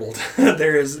scrambled.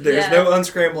 There's no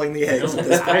unscrambling the eggs at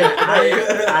this point.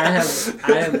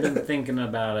 I have been thinking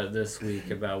about it this week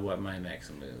about what my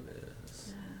next move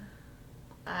is.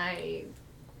 I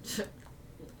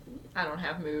don't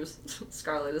have moves.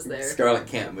 Scarlet is there. Scarlet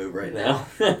can't move right now.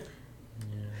 Yeah,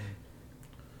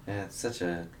 it's such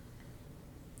a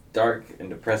dark and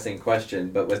depressing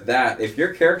question, but with that, if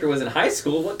your character was in high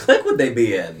school, what clique would they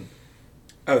be in?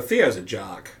 Oh, Theo's a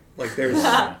jock. Like there's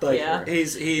like Yeah.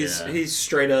 he's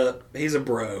straight up. He's a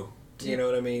bro. You know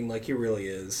what I mean? Like he really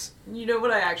is. You know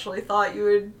what I actually thought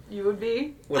you would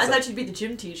be? What's I that? thought you'd be the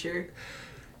gym teacher.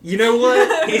 You know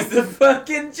what? He's the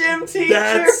fucking gym teacher.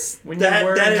 that is Comes in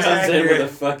accurate. with a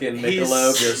fucking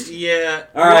Michelob. Just, Yeah.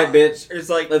 all right, bitch. It's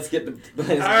like Let's get to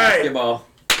play right. basketball.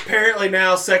 apparently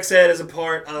now sex ed is a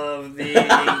part of the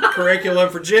curriculum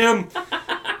for gym.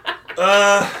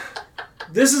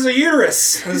 This is a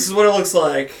uterus. This is what it looks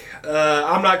like.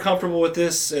 I'm not comfortable with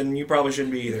this, and you probably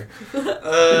shouldn't be either.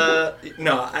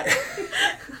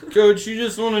 Coach, you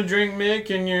just want to drink Mick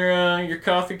in your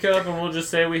coffee cup, and we'll just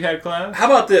say we had class? How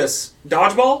about this?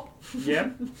 Dodgeball? Yeah.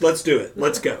 Let's do it.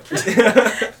 Let's go. That's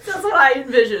what I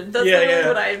envisioned. That's Yeah, literally yeah.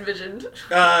 what I envisioned.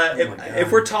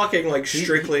 If we're talking like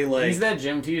strictly like He's that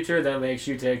gym teacher that makes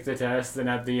you take the test, and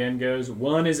at the end goes,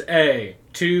 1 is A,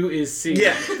 2 is C.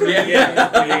 yeah.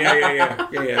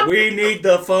 We need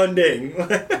the funding.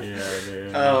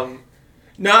 Yeah.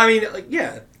 No, I mean, like,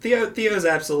 yeah, Theo's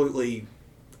absolutely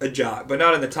a jock, but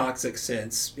not in the toxic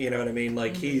sense. You know what I mean?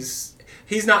 Like he's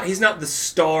not the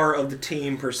star of the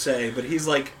team per se, but he's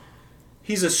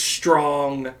a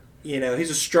strong, he's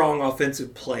a strong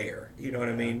offensive player. You know what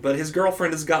I mean? But his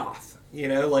girlfriend is goth.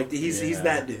 Like he's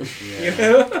that dude.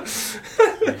 Yeah.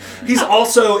 He's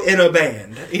also in a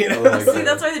band. See,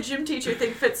 that's why the gym teacher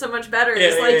thing fits so much better. Yeah,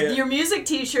 It's like your music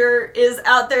teacher is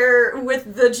out there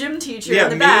with the gym teacher in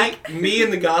the back. Me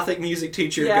and the gothic music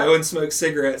teacher Yeah. go and smoke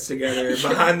cigarettes together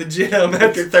behind the gym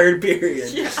after third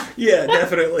period. Yeah,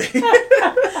 definitely.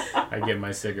 I get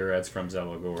my cigarettes from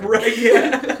Zelagor. Right,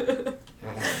 yeah.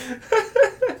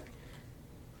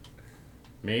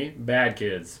 Me? Bad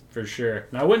kids, for sure.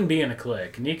 And I wouldn't be in a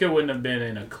clique. Nico wouldn't have been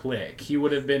in a clique. He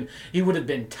would have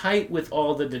been tight with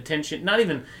all the detention. Not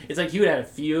even, it's like he would have had a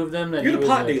few of them. That You're he the was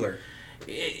pot like, dealer.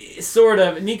 Sort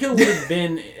of. Nico would have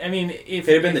been, I mean, if...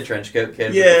 He'd have been the trench coat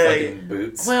kid Yeah. with the fucking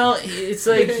boots. Well, it's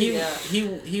like Yeah.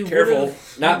 he Careful.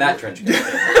 would've- Not that trench coat.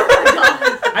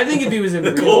 I think if he was in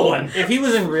The real cool one. If he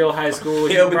was in real high school,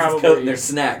 He he opens his coat and probably... there's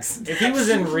snacks. If he was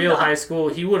in real high school,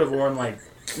 he would have worn like...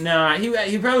 Nah,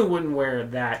 he probably wouldn't wear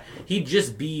that. He'd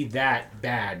just be that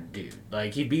bad dude.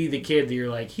 Like, he'd be the kid that you're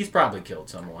like, he's probably killed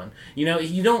someone. You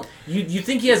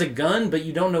think he has a gun, but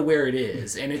you don't know where it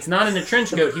is. And it's not in a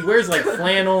trench coat. He wears, like,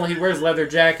 flannel. He wears leather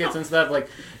jackets and stuff. Like,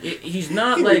 he's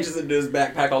not, He like... reaches into his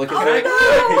backpack, all the kids Oh, are like,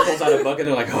 no! he pulls out a bucket,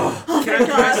 they're like, oh.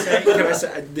 Can I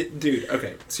say, dude,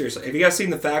 okay, seriously, have you guys seen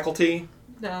The Faculty?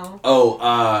 No.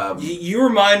 Oh, You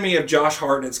remind me of Josh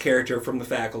Hartnett's character from The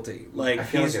Faculty. Like, I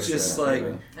feel he's like I've just seen that like...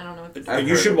 movie. I don't know what this I've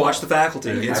You heard should of watch that. The Faculty.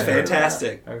 It's I've heard of that.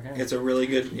 fantastic. Okay. It's a really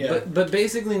good... Yeah. But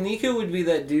basically, Nico would be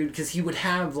that dude because he would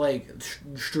have like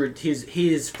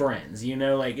his friends,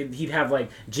 like he'd have like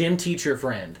gym teacher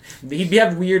friend. He'd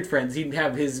have weird friends. He'd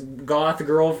have his goth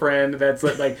girlfriend that's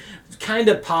like kind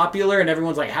of popular, and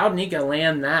everyone's like, "How'd Nico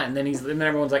land that?" And then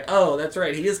everyone's like, "Oh, that's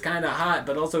right. He is kind of hot,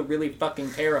 but also really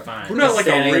fucking terrifying." We're not like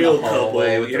a Standing in real the couple,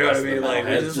 hallway with you the know what I rest of mean? the Like, we're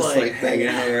metalheads just like hanging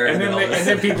there. And then, all this. and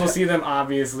then people see them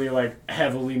obviously like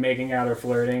heavily making out or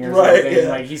flirting or Right, something. yeah. And,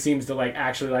 like he seems to like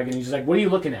actually like, and he's just like, "What are you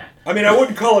looking at?" I mean, I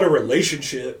wouldn't call it a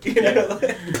relationship, you know?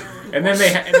 And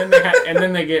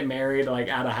then they get married like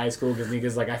out of high school because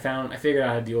Nico's like, I figured out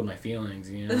how to deal with my feelings.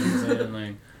 You know what I'm saying?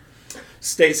 Like,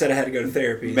 State said I had to go to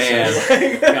therapy. Man, so,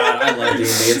 like- God, I love D&D.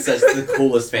 It's such the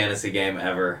coolest fantasy game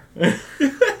ever.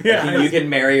 yeah, You can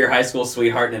marry your high school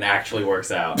sweetheart and it actually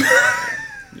works out.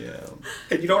 yeah.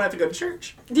 And you don't have to go to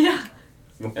church. Yeah.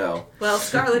 No. Well,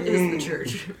 Scarlet is the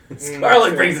church.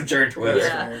 Scarlet brings the church with her.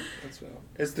 Yeah.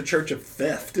 It's the church of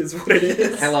theft, is what it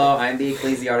is. Hello, I'm the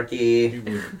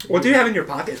ecclesiarchy. What do you have in your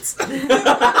pockets?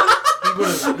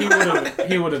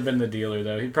 He would have been the dealer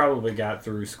though. He probably got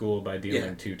through school by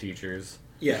dealing 2 teachers.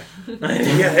 Yeah,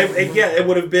 it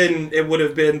would have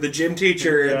been the gym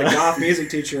teacher and the goth music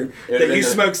teacher that you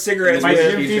smoke cigarettes My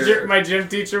with. gym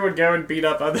teacher would go and beat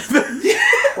up other.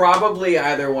 Probably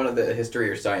either one of the history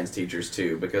or science teachers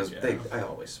too, because I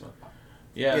always smoke pot.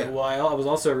 Yeah, well, I was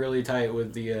also really tight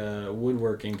with the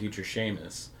woodworking teacher,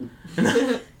 Seamus.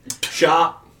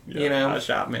 Shop,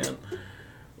 shop man.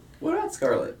 What about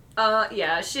Scarlet?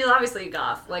 Yeah, she's obviously a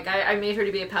goth. Like, I made her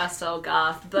to be a pastel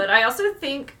goth, but I also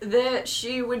think that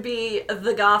she would be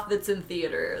the goth that's in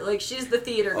theater. Like, she's the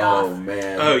theater goth. Oh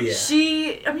man. Oh yeah.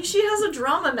 She has a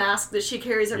drama mask that she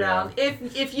carries around.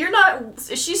 If you're not,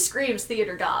 she screams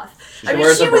theater goth. She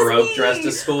wears a was Baroque me. dress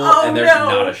to school, Oh, and there's no.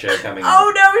 not a show coming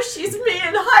Oh no, she's me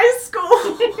in high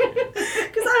school.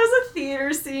 Because I was a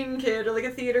theater scene kid, or like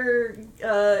a theater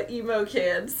emo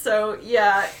kid. So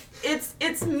yeah,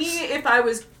 it's me if I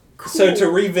was cool. So to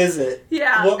revisit,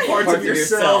 Yeah. what parts of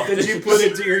yourself did you put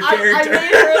into your I character?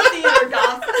 made her a theater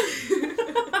goth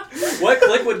What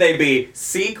clique would they be?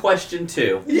 C question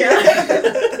 2. Yeah.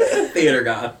 Theater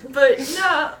goth. But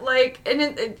no, like, and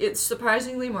it's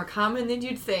surprisingly more common than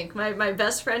you'd think. My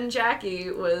best friend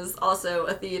Jackie was also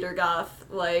a theater goth.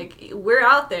 Like, we're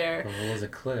out there. Well, it was a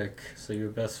clique, so your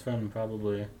best friend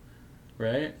probably,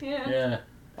 right? Yeah.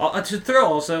 Yeah. To throw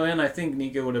also in, I think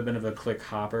Nico would have been of a clique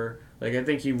hopper. Like, I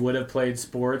think he would have played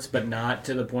sports, but not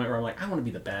to the point where I'm like, I want to be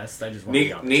the best. I just want to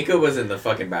be on the Nico was in the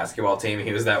fucking basketball team.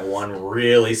 He was that one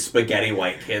really spaghetti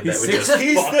white kid that would just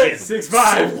he's the fucking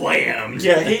 6'5". slammed.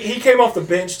 Yeah, he came off the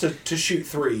bench to shoot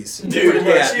threes. Dude,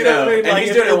 Pretty you know what I mean? And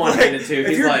he's doing it one-handed, too. If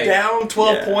He's you're like, down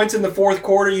 12 yeah. points in the fourth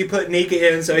quarter, you put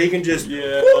Nika in so he can just...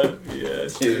 Yeah,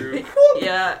 it's true.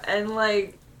 Yeah, and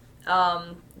like,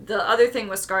 the other thing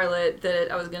with Scarlett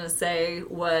that I was gonna say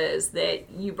was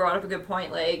that you brought up a good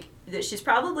point, like, that she's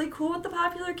probably cool with the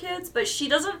popular kids, but she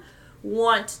doesn't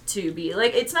want to be.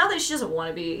 Like, it's not that she doesn't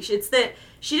want to be, it's that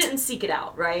she didn't seek it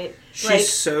out, right? She's like,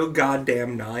 so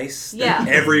goddamn nice. Yeah.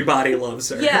 That everybody loves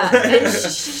her. yeah, and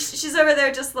she's over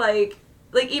there just like,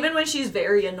 even when she's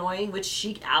very annoying, which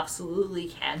she absolutely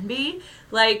can be,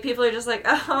 like, people are just like,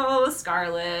 oh,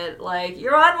 Scarlett, like,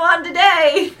 you're on one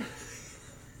today!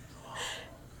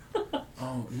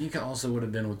 Oh, Nika also would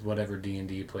have been with whatever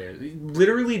D&D player.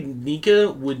 Literally,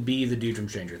 Nika would be the dude from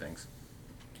Stranger Things.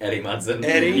 Eddie Munson.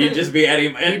 Eddie? You'd just be Eddie.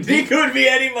 Nico would be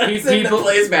Eddie Munson that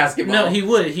plays basketball. No, he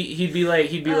would. He'd be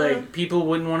like, people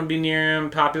wouldn't want to be near him.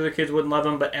 Popular kids wouldn't love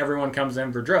him, but everyone comes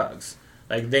in for drugs.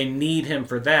 Like, they need him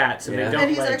for that, so Yeah. they don't. And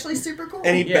he's like, actually super cool.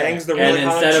 And he Yeah. bangs the And really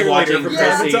hot instead of watching cheerleader from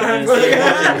Chrissy, time to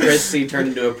time. Chrissy turn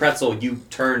into a pretzel, you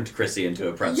turned Chrissy into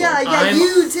a pretzel.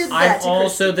 you did I'm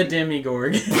also the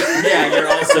demigorg. Yeah, you're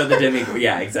also the demigod.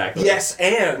 Yeah, exactly. Yes,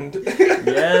 and...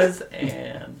 Yes,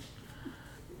 and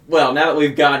Well, now that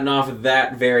we've gotten off of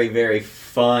that very, very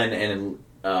fun and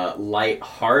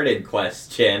light-hearted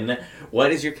question,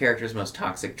 what is your character's most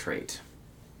toxic trait?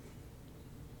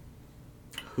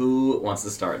 Who wants to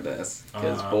start this?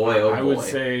 Because boy, oh boy. I would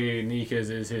say Nika's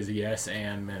is his yes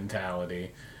and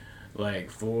mentality.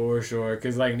 Like, for sure.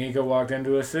 Because, like, Nika walked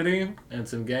into a city and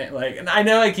some and I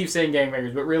know I keep saying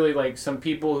gangbangers, but really, like, some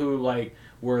people who, like,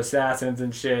 were assassins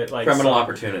and shit. Like, Criminal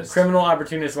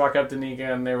opportunists walk up to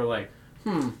Nika and they were like,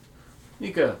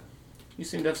 Nika, you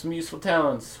seem to have some useful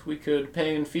talents. We could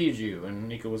pay and feed you. And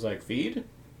Nika was like, feed?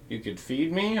 You could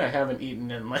feed me? I haven't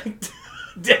eaten in, like...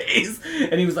 days.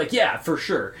 And he was like, yeah, for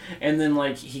sure. And then,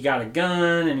 like, he got a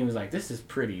gun and he was like, this is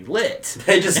pretty lit.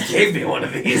 They just gave me one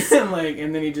of these.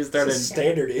 and then he just started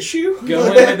standard issue?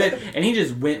 going with it. And he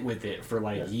just went with it for,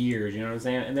 like, years, you know what I'm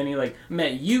saying? And then he, like,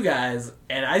 met you guys,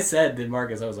 and I said to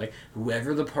Marcus, I was like,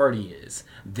 whoever the party is,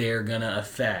 they're gonna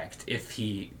affect if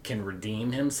he can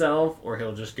redeem himself or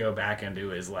he'll just go back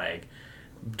into his, like,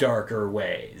 darker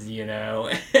ways, you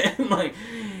know? And, like...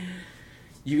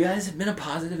 You guys have been a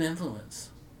positive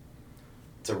influence.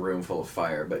 It's a room full of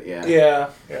fire, but yeah.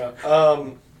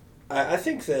 Yeah. I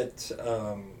think that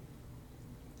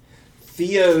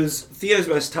Theo's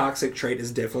most toxic trait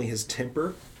is definitely his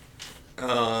temper.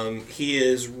 He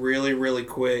is really, really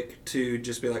quick to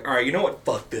just be like, all right, you know what?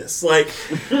 Fuck this. Like,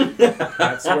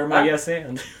 that's where my yes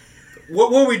and.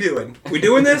 What are we doing? We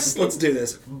doing this? Let's do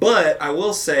this. But I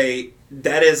will say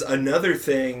that is another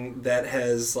thing that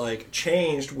has, like,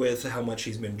 changed with how much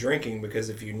he's been drinking, because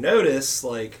if you notice,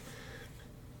 like,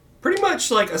 pretty much,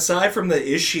 like, aside from the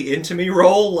is she into me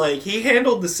role, like, he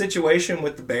handled the situation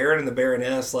with the Baron and the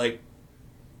Baroness, like,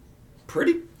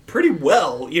 pretty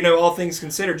well, you know, all things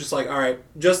considered. Just like, all right,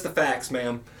 just the facts,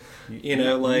 ma'am. You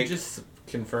know, like... You just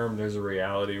confirmed there's a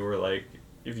reality where, like,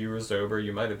 if you were sober,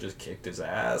 you might have just kicked his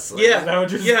ass. Like, yeah,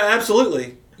 yeah,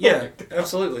 absolutely. Yeah,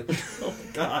 absolutely. Oh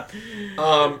my god.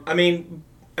 I mean,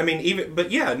 even, but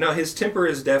yeah, no, his temper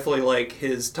is definitely, like,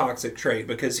 his toxic trait,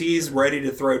 because he's ready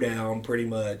to throw down pretty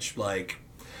much, like,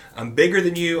 I'm bigger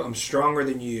than you, I'm stronger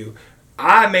than you.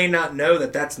 I may not know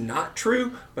that that's not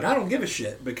true, but I don't give a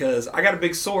shit, because I got a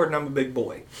big sword and I'm a big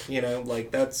boy. You know,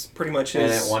 like, that's pretty much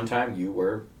his... And at one time, you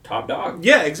were top dog.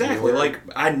 Yeah, exactly. Like,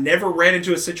 I never ran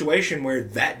into a situation where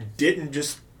that didn't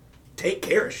just take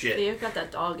care of shit. You've got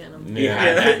that dog in him. Yeah,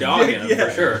 had that dog in him,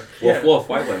 for sure. Wolf, wolf,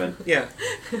 white women. Yeah.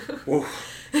 Where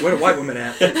are white women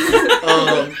at?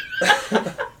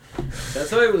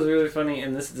 That's why it was really funny,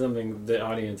 and this is something the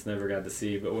audience never got to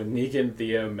see, but when Nika and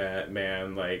Theo met,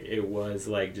 man, like, it was,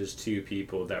 like, just two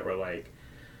people that were, like,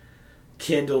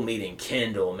 Kindle meeting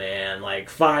Kindle, man. Like,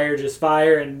 fire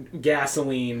and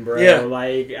gasoline, bro. Yeah.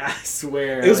 Like, I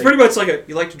swear. It was like, pretty much like a,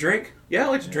 you like to drink? Yeah, I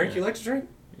like to drink. Yeah. You like to drink?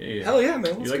 Yeah. Hell yeah,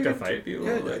 man. You like to fight people?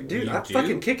 Yeah, Like, dude, you I do?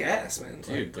 fucking kick ass, man.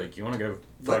 Dude, like, you want to go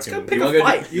Let's go fucking... pick You a wanna go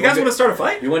fight. do- You you guys wanna want to start a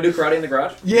fight? You want to do karate in the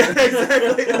garage? Yeah,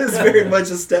 exactly. It was very much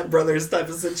a stepbrothers type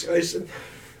of situation.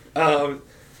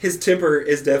 His temper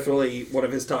is definitely one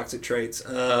of his toxic traits.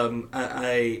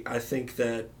 I think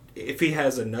that if he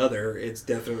has another, it's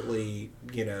definitely,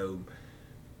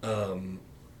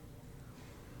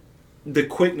 the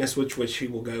quickness with which he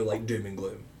will go like doom and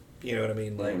gloom. You know what I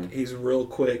mean? Like he's real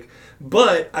quick.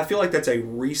 But I feel like that's a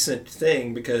recent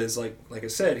thing because like I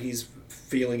said, he's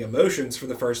feeling emotions for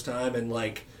the first time in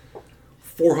like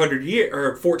 400 years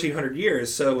or 1400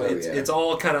 years. So it's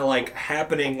all kind of like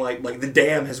happening like the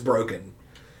dam has broken.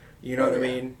 You know what I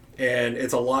mean? And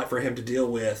it's a lot for him to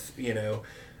deal with,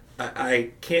 I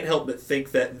can't help but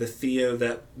think that the Theo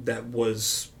that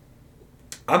was,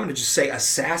 I'm going to just say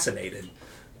assassinated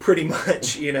pretty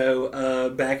much,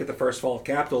 back at the first fall of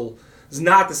Capital is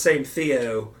not the same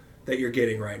Theo that you're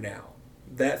getting right now.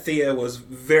 That Theo was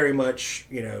very much,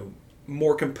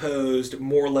 more composed,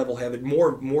 more level-headed,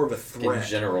 more of a threat. In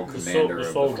general commander of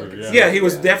the soldier, fucking Yeah, he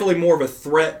was definitely more of a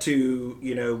threat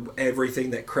to, everything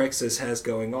that Crexus has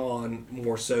going on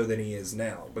more so than he is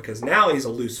now. Because now he's a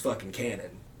loose fucking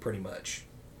cannon, pretty much.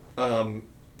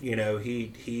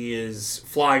 He is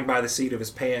flying by the seat of his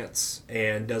pants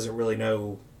and doesn't really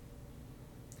know...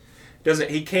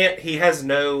 He has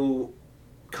no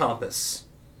compass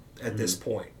at this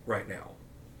point right now,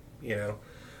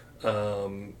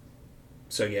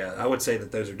 So yeah, I would say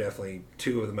that those are definitely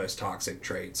two of the most toxic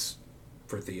traits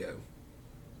for Theo.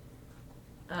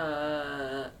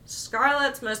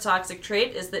 Scarlett's most toxic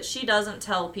trait is that she doesn't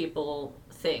tell people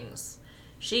things.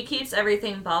 She keeps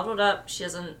everything bottled up. She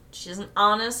isn't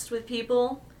honest with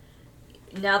people.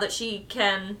 Now that she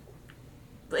can,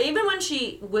 even when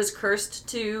she was cursed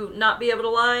to not be able to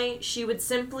lie, she would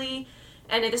simply,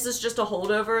 and this is just a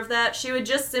holdover of that, she would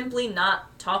just simply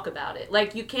not talk about it.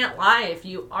 Like, you can't lie if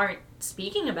you aren't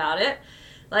speaking about it.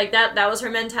 Like, that was her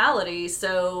mentality.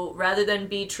 So rather than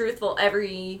be truthful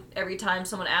every time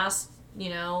someone asked,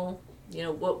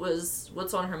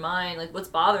 what's on her mind, like what's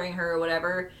bothering her or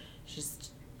whatever, she's,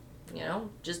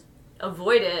 just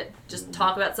avoid it. Just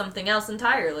talk about something else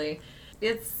entirely.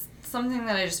 It's something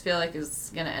that I just feel like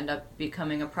is going to end up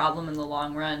becoming a problem in the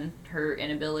long run. Her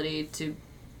inability to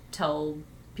tell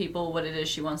people what it is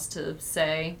she wants to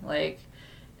say. Like,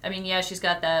 I mean, yeah, she's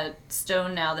got that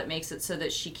stone now that makes it so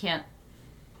that she can't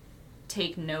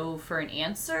take no for an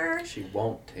answer. She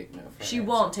won't take no for an answer. She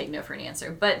won't take no for an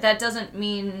answer. But that doesn't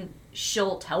mean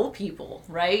she'll tell people,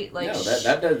 right? Like, no,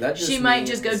 that just she might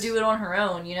just go do it on her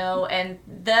own, And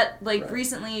that, like, Right.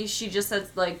 recently she just said,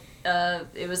 like,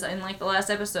 it was in, like, the last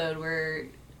episode where,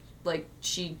 like,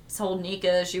 she told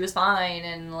Nika she was fine,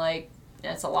 and, like,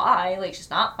 it's a lie. Like, she's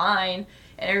not fine.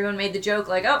 And everyone made the joke,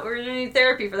 like, oh, we're gonna need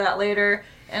therapy for that later.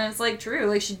 And it's, like, true.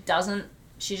 Like, she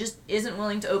just isn't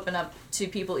willing to open up to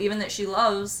people, even that she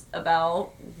loves,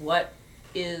 about what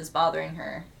is bothering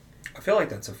her. I feel like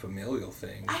that's a familial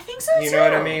thing. I think so, too. You know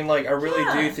what I mean? Like, I really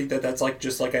Yeah. do think that that's like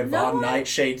just like a Von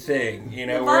Nightshade thing,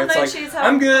 Von where it's Nightshade's like, have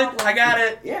I'm a good, problem. I got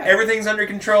it, Yeah. everything's under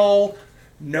control,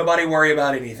 nobody worry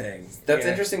about anything. That's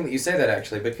interesting that you say that,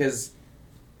 actually, because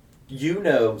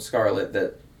Scarlett,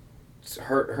 that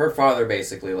her father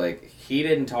basically, like, he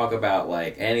didn't talk about,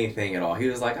 like, anything at all. He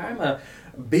was like, I'm a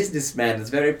businessman that's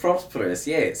very prosperous,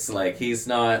 yes. Like, he's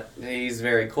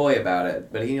very coy about it,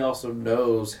 but he also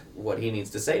knows what he needs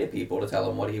to say to people to tell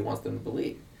them what he wants them to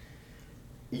believe.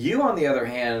 You, on the other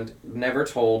hand, never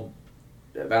told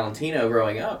Valentino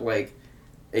growing up, like,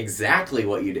 exactly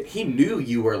what you did. He knew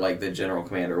you were, like, the general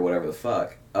commander or whatever the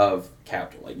fuck of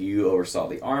Capital. Like, you oversaw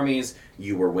the armies,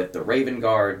 you were with the Raven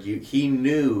Guard, he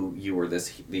knew you were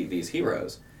these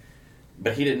heroes.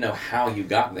 But he didn't know how you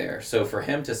got there. So for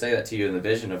him to say that to you in the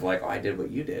vision of, like, oh, I did what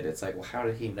you did, it's like, well, how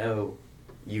did he know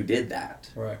you did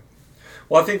that? Right.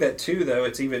 Well, I think that, too, though,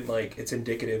 it's even, like, it's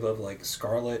indicative of, like,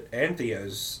 Scarlett and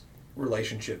Theo's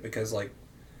relationship, because, like,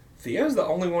 Theo's the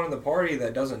only one in the party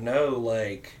that doesn't know,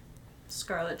 like,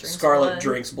 Scarlett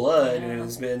drinks blood, Yeah. and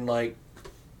has been, like,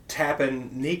 tapping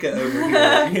Nika over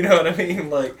here. You know what I mean?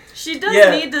 Like, she does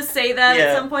need to say that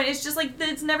at some point. It's just like,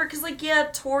 it's never, because, like, yeah,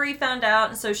 Tori found out,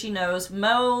 and so she knows.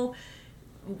 Mo,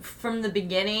 from the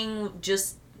beginning,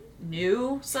 just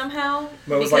knew somehow.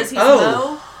 Mo was because like, he's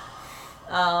oh.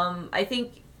 Mo. I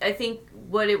think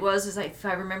what it was is, if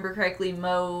I remember correctly,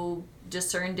 Mo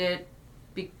discerned it.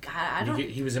 I don't.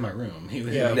 He was in my room.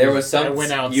 Yeah. There was some. I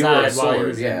went outside You were a while he sword,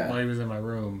 was yeah. while he was in my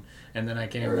room, and then I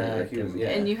came Or back. he was- and, yeah.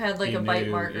 And you had like He a bite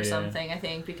knew, mark or yeah. something, I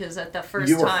think, because at the first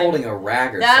You were time holding a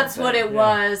rag or that's something. what it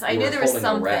was. I You knew were there was holding a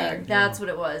something. rag. That's what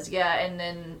it was. Yeah, and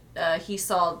then he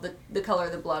saw the color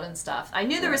of the blood and stuff. I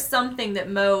knew there was something that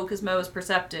Mo, because Mo is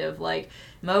perceptive. Like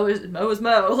Mo is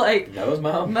Mo. Like Nose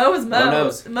mom? Mo is Mo. Mo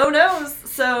knows. Mo knows.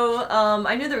 So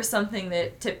I knew there was something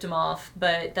that tipped him off,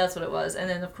 but that's what it was. And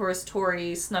then of course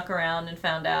Tori snuck around and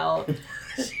found out.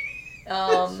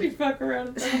 She fuck around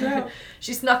and found out.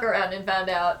 She snuck around and found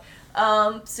out.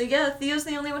 So yeah, Theo's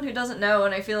the only one who doesn't know,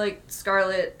 and I feel like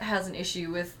Scarlett has an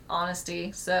issue with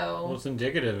honesty, so... Well, it's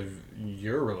indicative of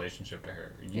your relationship to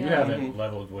her. You Yeah. haven't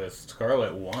leveled with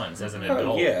Scarlett once as an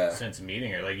adult yeah. since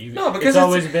meeting her. Like you, No, because it's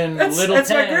always been that's little. my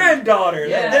Tam. granddaughter.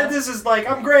 Yeah. This is like,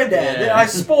 I'm granddad. Yeah. I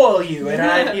spoil you, and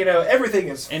everything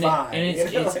is And, fine.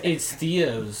 it's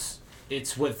Theo's.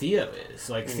 It's what Theo is.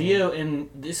 Like Theo, and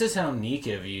this is how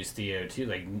Nika views Theo too.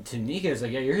 Like to Nika, it's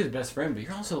like, yeah, you're his best friend, but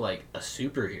you're also like a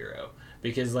superhero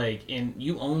because like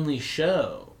you only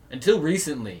show until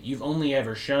recently. You've only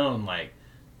ever shown like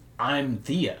I'm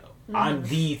Theo. I'm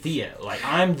the Theo. Like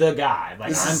I'm the guy.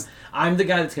 Like I'm the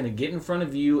guy that's gonna get in front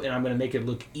of you and I'm gonna make it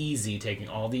look easy taking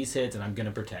all these hits and I'm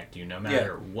gonna protect you no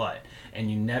matter what. And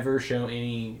you never show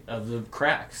any of the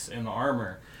cracks in the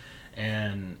armor,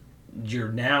 and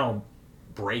you're now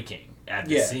breaking at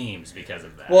the seams because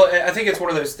of that. Well, I think it's one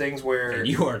of those things where... And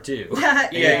you are too. Yeah.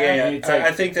 It's like-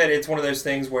 I think that it's one of those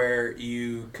things where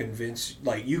you convince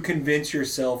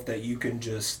yourself that you can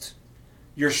just...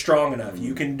 You're strong enough.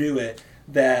 You can do it.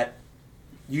 That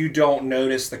you don't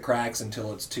notice the cracks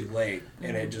until it's too late.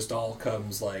 And it just all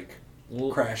comes like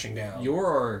crashing down. Your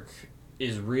arc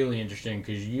is really interesting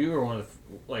because you are one of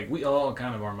the... Like, we all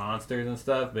kind of are monsters and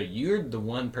stuff, but you're the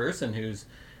one person who's...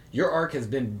 Your arc has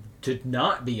been to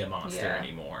not be a monster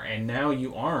anymore, and now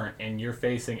you aren't, and you're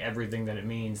facing everything that it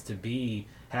means to be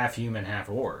half human, half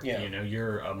orc. Yeah. You know,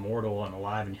 you're immortal and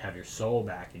alive, and you have your soul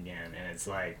back again, and it's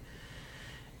like,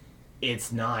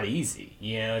 it's not easy.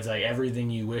 You know, it's like everything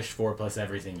you wished for plus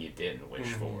everything you didn't wish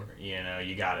for. You know,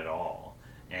 you got it all.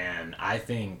 And I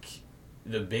think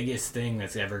the biggest thing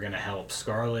that's ever going to help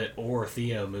Scarlett or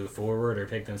Theo move forward or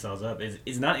pick themselves up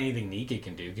is not anything Nika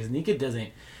can do, because Nika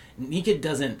doesn't,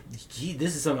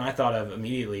 this is something I thought of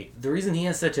immediately. The reason he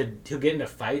has he'll get into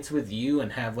fights with you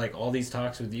and have like all these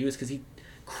talks with you is because he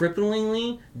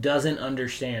cripplingly doesn't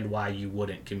understand why you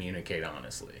wouldn't communicate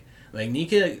honestly. Like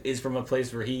Nika is from a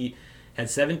place where he had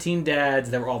 17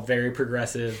 dads that were all very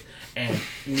progressive, and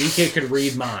Nika could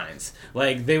read minds.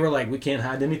 Like, they were like, we can't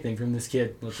hide anything from this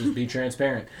kid. Let's just be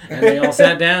transparent. And they all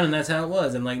sat down, and that's how it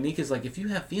was. And, like, Nika's like, if you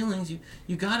have feelings,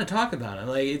 you gotta talk about it.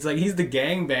 Like, it's like he's the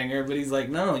gangbanger, but he's like,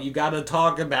 no, you gotta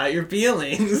talk about your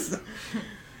feelings.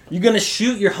 You're gonna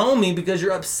shoot your homie because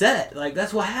you're upset. Like,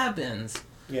 that's what happens.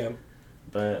 Yeah.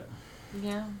 But...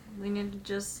 Yeah, we need to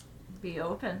just be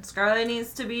open. Scarlett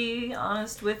needs to be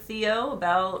honest with Theo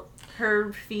about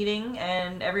her feeding,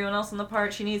 and everyone else on the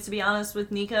part, she needs to be honest with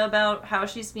Nika about how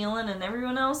she's feeling, and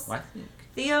everyone else, I think...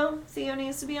 Theo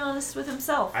needs to be honest with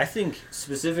himself. I think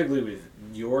specifically with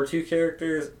your two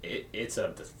characters, it's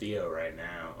up to Theo right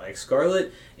now. Like,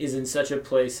 Scarlett is in such a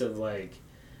place of, like,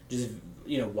 just,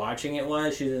 you know, watching it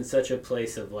wise, she's in such a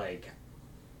place of, like,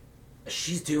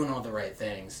 she's doing all the right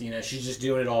things. You know, she's just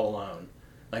doing it all alone.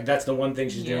 Like, that's the one thing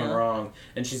she's doing wrong,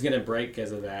 and she's going to break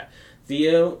because of that.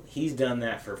 Theo, he's done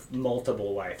that for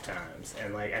multiple lifetimes,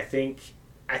 and, like, I think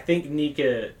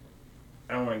Nika,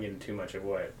 I don't want to get into too much of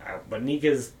but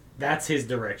Nika's, that's his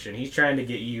direction. He's trying to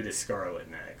get you to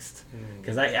Scarlet next.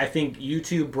 Because I think you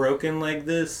two broken like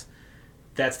this,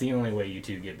 that's the only way you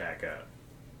two get back up.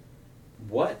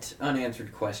 What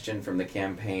unanswered question from the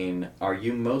campaign are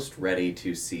you most ready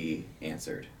to see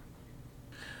answered?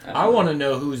 I want to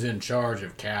know who's in charge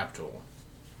of Capital.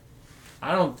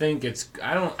 I'm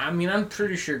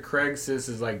pretty sure Craig Sis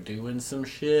is, like, doing some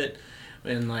shit.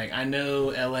 And, like, I know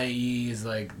LAE is,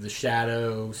 like, the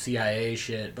shadow CIA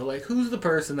shit. But, like, who's the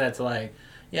person that's, like,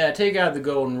 yeah, take out the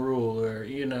golden rule, or,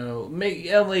 you know,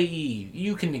 make LAE,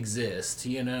 you can exist,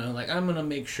 you know? Like, I'm going to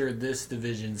make sure this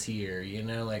division's here, you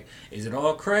know? Like, is it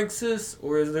all Craig Sis,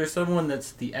 or is there someone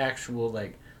that's the actual,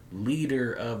 like,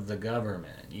 leader of the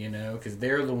government, you know? Because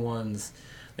they're the ones...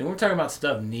 When we're talking about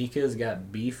stuff Nika's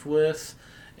got beef with,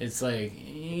 it's like,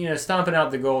 you know, stomping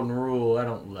out the golden rule, I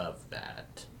don't love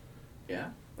that. Yeah,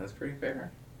 that's pretty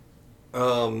fair.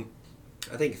 I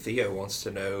think Theo wants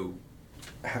to know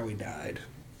how he died.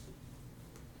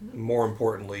 More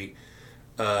importantly,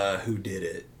 who did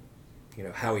it. You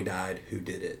know, how he died, who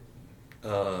did it.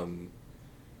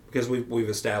 Because we've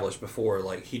established before,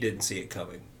 like, he didn't see it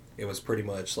coming. It was pretty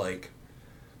much like,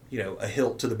 you know, a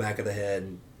hilt to the back of the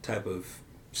head type of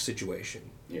situation.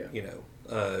 Yeah. You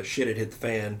know, shit had hit the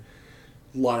fan.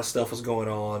 A lot of stuff was going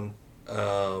on.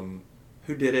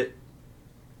 Who did it?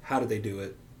 How did they do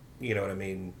it? You know what I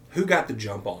mean? Who got the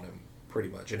jump on him, pretty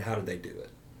much, and how did they do it?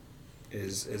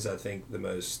 Is I think the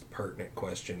most pertinent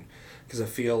question, because I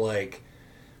feel like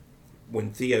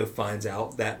when Theo finds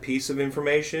out that piece of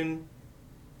information,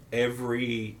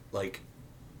 every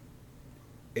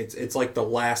it's like the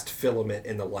last filament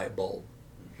in the light bulb.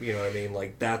 You know what I mean?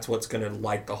 Like that's what's gonna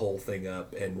light the whole thing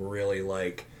up and really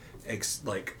like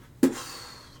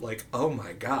oh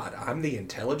my god, I'm the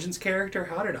intelligence character.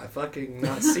 How did I fucking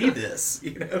not see this?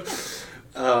 You know.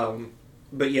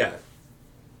 But yeah,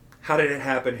 how did it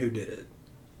happen? Who did it?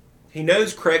 He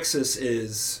knows Crexus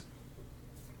is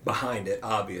behind it,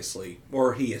 obviously,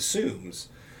 or he assumes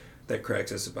that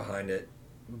Crexus is behind it.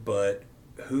 But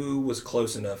who was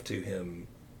close enough to him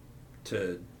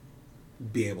to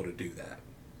be able to do that?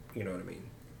 You know what I mean?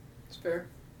 It's fair.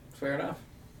 It's fair enough.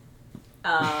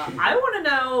 I want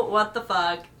to know what the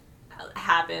fuck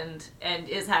happened and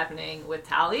is happening with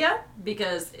Talia,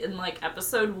 because in like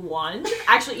episode 1,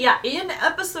 actually, yeah, in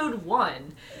episode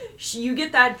 1, you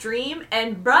get that dream,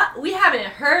 and bruh, we haven't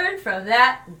heard from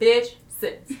that bitch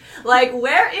since. Like,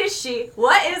 where is she?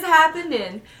 What is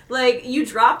happening? Like, you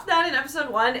dropped that in episode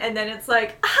 1, and then it's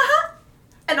like,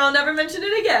 and I'll never mention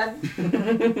it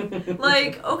again.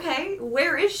 Like, okay,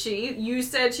 where is she? You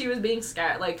said she was being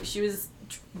scared, like, she was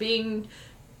being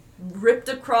ripped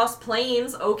across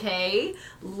planes, okay?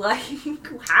 Like,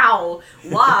 how?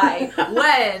 Why?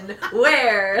 When?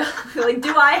 Where? Like,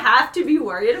 do I have to be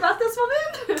worried about this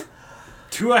woman?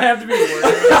 Do I have to be worried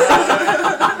about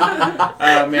that?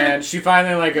 Oh man, she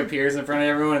finally like appears in front of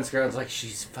everyone and Scarlett's like,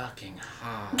 she's fucking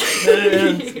hot.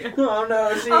 Oh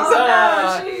no, she's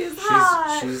hot. No, she's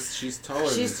hot. She's taller than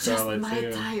She's just Scarlett my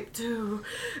too. type too.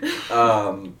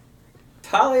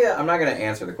 Talia, I'm not going to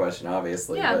answer the question,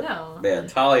 obviously. Yeah, but, no. Man,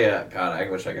 Talia, God, I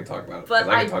wish I could talk about it. But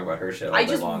Because I could talk about her shit all I day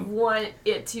just long. want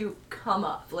it to come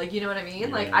up. Like, you know what I mean? Yeah.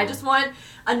 Like, I just want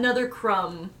another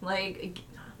crumb. Like,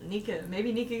 Nika.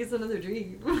 Maybe Nika gets another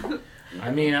dream.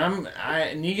 I mean,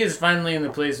 Nika's finally in the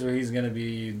place where he's gonna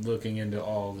be looking into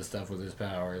all the stuff with his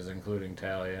powers, including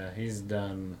Talia. He's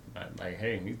done,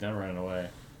 he's done running away.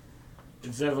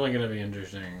 It's definitely gonna be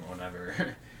interesting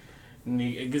whenever.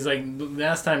 Because, like,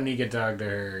 last time Nika talked to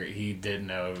her, he didn't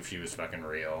know if she was fucking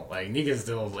real. Like, Nika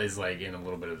still is, like, in a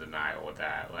little bit of denial with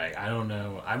that. Like, I don't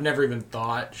know. I've never even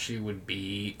thought she would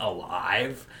be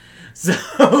alive. So,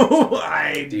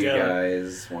 Do you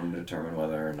guys want to determine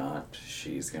whether or not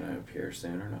she's going to appear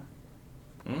soon or not?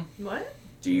 What?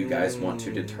 Do you guys want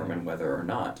to determine whether or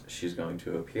not she's going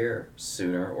to appear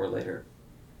sooner or later?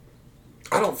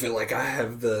 I don't feel like I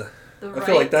have the. Right. I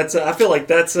feel like that's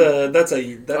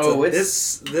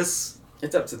this.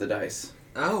 It's up to the dice.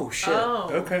 Oh shit. Oh.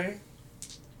 Okay.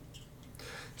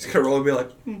 Just gonna roll and be like,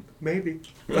 maybe.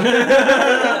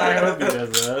 I hope he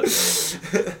does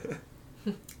that.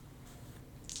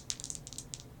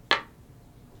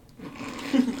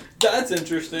 That's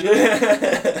interesting.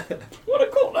 What a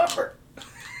cool number.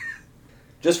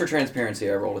 Just for transparency,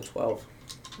 I rolled a 12.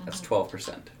 That's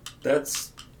 12%.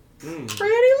 That's Pretty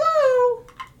low.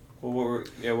 Well,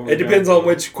 it depends on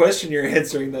which question you're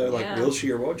answering, though. Like, Yeah. will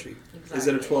she or won't she? Exactly. Is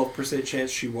it a 12%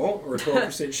 chance she won't, or a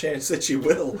 12% chance that she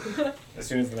will? As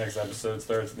soon as the next episode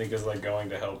starts, Nika's like going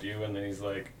to help you, and then he's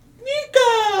like,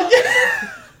 Nika!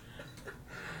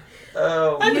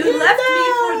 Oh, You left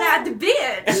me for that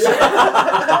bitch!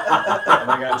 oh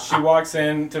my god. She walks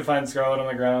in to find Scarlett on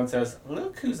the ground and says,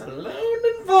 look who's alone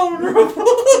and vulnerable.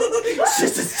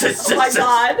 Oh my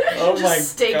god. Oh Just my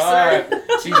stakes god. her.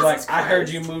 She's like, I heard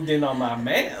you moved in on my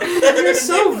man. You're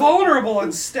so vulnerable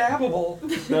and stabbable.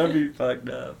 That'd be fucked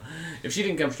up. If she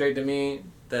didn't come straight to me,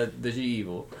 that she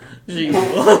evil. She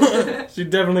evil. She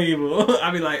definitely evil.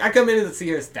 I'd be like, I come in to see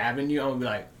her stabbing you, I'm gonna be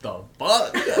like, the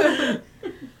fuck?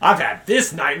 I've had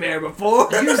this nightmare before.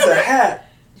 Use the hat.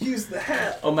 Use the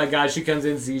hat. Oh my god, she comes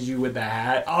in and sees you with the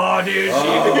hat. Oh, dude, she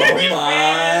Oh would be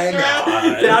my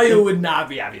God. Talia would not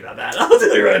be happy about that. I'll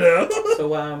tell you right now.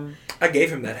 So, I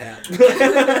gave him that hat.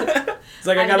 It's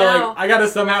like I know. I gotta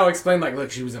somehow explain, like,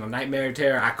 look, she was in a nightmare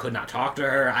terror. I could not talk to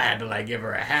her. I had to like give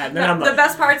her a hat. And then I'm The like,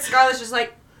 best part, Scarlett's just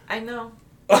like, I know.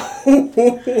 you're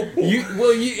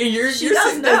She you're does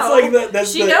sitting, know. That's like the,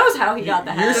 that's She the, knows how he got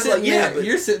the You're hat. sitting, yeah, there, but-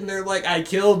 you're sitting there like, I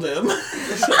killed him. And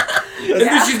Yeah.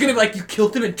 then she's gonna be like, you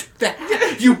killed him and took the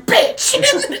hat, you bitch!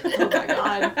 Oh my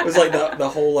god. It was like the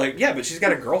whole like, yeah, but she's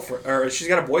got a girlfriend, or she's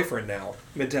got a boyfriend now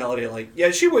mentality. Like,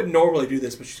 yeah, she wouldn't normally do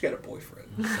this, but she's got a boyfriend.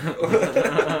 That's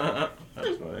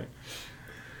funny.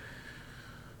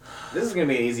 this is going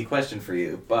to be an easy question for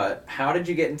you, but how did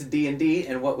you get into D&D,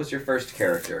 and what was your first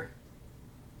character?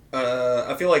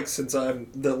 I feel like since I'm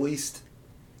the least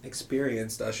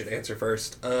experienced, I should answer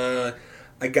first.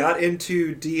 I got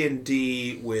into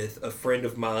D&D with a friend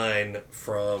of mine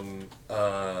from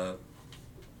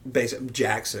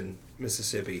Jackson,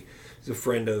 Mississippi. He's a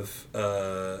friend of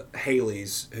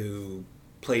Haley's who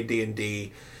played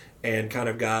D&D and kind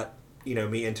of got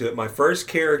me into it. My first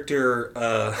character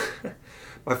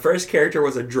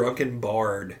was a drunken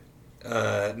bard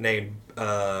named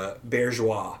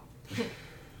Bourgeois.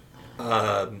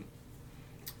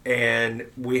 And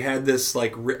we had this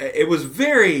it was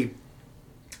very.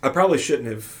 I probably shouldn't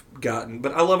have gotten,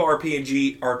 but I love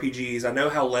RPGs. I know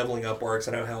how leveling up works.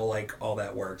 I know how all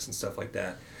that works and stuff like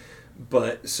that.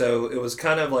 But so it was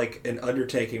kind of like an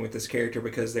undertaking with this character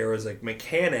because there was a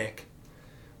mechanic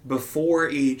before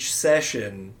each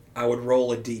session. I would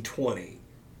roll a d20.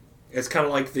 It's kind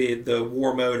of like the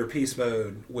war mode or peace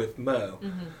mode with Mo,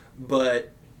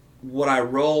 but what I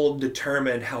rolled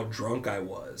determined how drunk I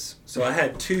was. So I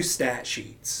had 2 stat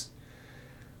sheets.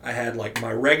 I had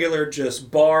my regular just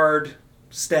bard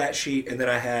stat sheet, and then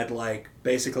I had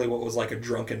basically what was a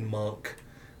drunken monk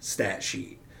stat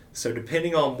sheet. So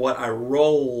depending on what I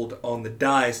rolled on the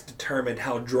dice determined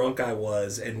how drunk I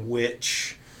was and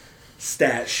which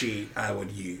stat sheet I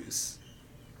would use.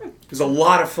 It was a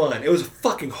lot of fun. It was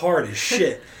fucking hard as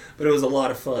shit, but it was a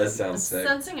lot of fun. That sounds sick.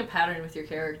 Sensing a pattern with your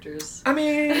characters. I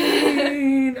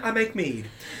mean, I make mead.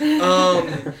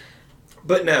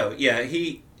 But no, yeah,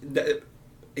 it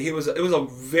was a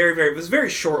very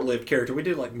short-lived character. We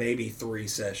did maybe 3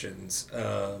 sessions.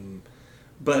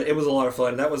 But it was a lot of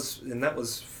fun. That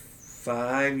was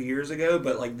 5 years ago,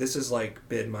 but this has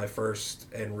been my first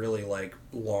and really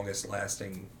longest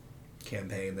lasting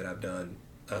campaign that I've done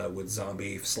with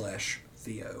Zombie /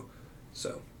 Theo.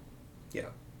 So, yeah.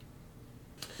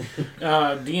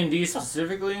 D&D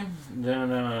specifically,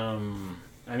 then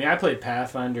I played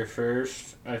Pathfinder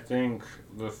first. I think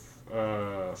the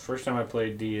first time I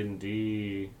played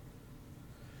D&D,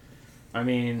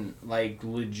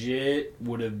 legit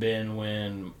would have been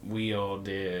when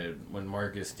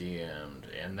Marcus DM'd,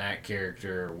 and that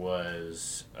character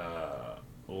was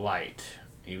Light.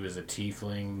 He was a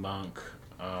tiefling monk,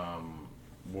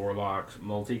 warlock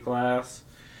multi-class,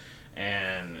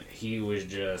 and he was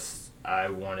just, I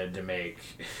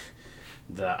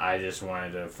just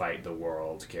wanted to fight the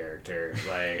world character.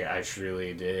 I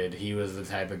truly did. He was the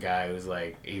type of guy who was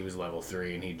he was level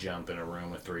 3 and he'd jump in a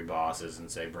room with 3 bosses and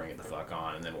say, bring it the fuck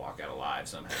on, and then walk out alive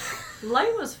somehow.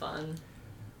 Light was fun.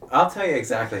 I'll tell you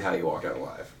exactly how you walk out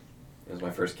alive. It was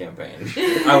my first campaign.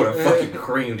 I would have fucking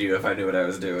creamed you if I knew what I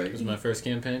was doing. It was my first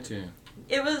campaign too.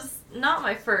 It was not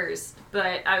my first,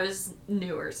 but I was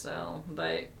newer still.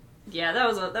 But yeah, that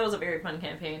was a very fun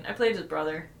campaign. I played his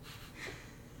brother.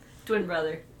 Twin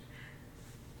brother.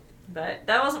 But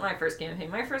that wasn't my first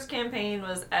campaign. My first campaign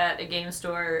was at a game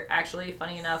store, actually,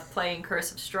 funny enough, playing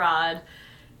Curse of Strahd,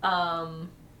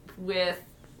 with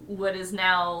what is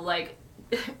now,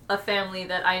 a family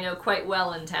that I know quite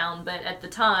well in town, but at the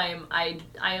time, I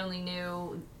only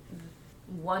knew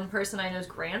one person I know's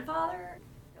grandfather.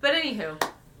 But anywho,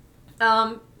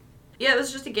 it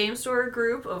was just a game store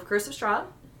group of Curse of Strahd.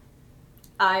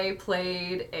 I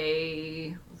played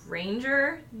a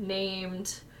ranger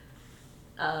named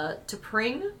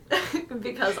T'Pring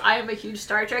because I am a huge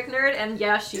Star Trek nerd, and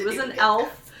yeah, she was an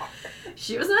elf.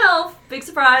 She was an elf. Big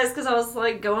surprise, because I was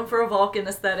going for a Vulcan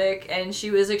aesthetic, and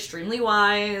she was extremely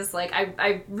wise.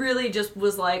 I really just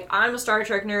was I'm a Star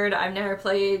Trek nerd. I've never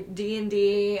played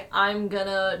D&D. I'm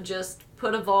gonna just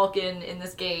put a Vulcan in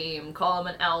this game, call him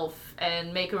an elf,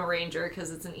 and make him a ranger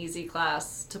because it's an easy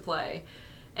class to play.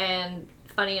 And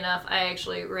funny enough, I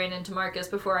actually ran into Marcus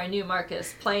before I knew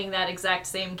Marcus, playing that exact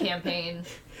same campaign.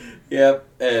 Yep,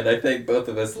 and I think both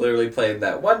of us literally played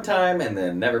that one time and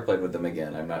then never played with them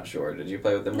again. I'm not sure. Did you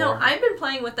play with them more? No, I've been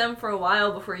playing with them for a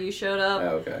while before you showed up.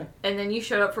 Oh, okay. And then you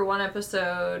showed up for one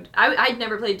episode. I'd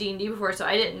never played D&D before, so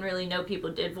I didn't really know people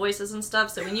did voices and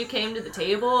stuff. So when you came to the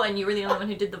table and you were the only one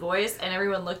who did the voice and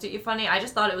everyone looked at you funny, I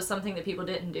just thought it was something that people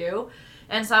didn't do.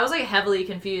 And so I was heavily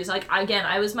confused. Again,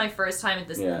 I was my first time at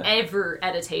this ever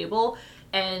at a table,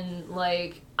 and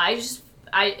it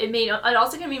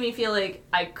also kind of made me feel like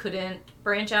I couldn't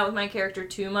branch out with my character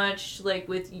too much. I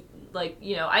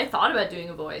thought about doing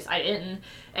a voice, I didn't,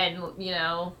 and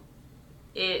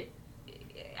I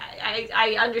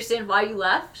understand why you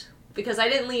left, because I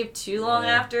didn't leave too long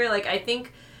after. I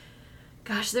think.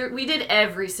 Gosh, we did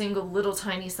every single little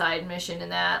tiny side mission in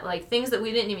that. Things that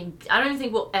we didn't even... I don't even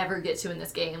think we'll ever get to in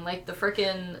this game. The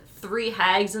frickin' 3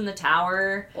 hags in the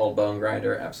tower. Old Bone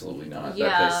Grinder? Absolutely not. Yeah.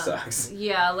 That place sucks.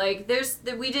 Yeah, we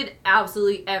did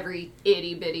absolutely every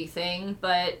itty-bitty thing,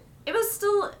 but it was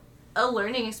still a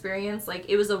learning experience. Like,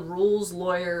 it was a rules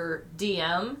lawyer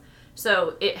DM,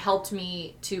 so it helped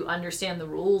me to understand the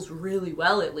rules really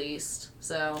well, at least.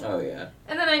 So. Oh yeah.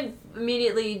 And then I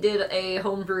immediately did a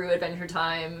homebrew Adventure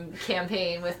Time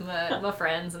campaign with my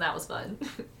friends, and that was fun.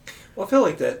 Well, I feel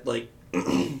like that, like,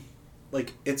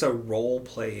 like it's a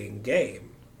role-playing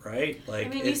game, right? Like, I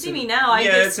mean, you see me now.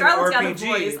 Scarlett's got a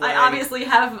voice. Like, I obviously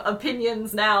have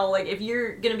opinions now. Like, if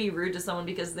you're gonna be rude to someone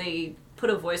because they put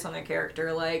a voice on their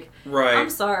character, like, right. I'm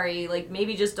sorry. Like,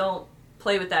 maybe just don't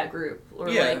play with that group, or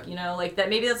like, you know, like that.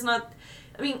 Maybe that's not.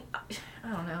 I mean, I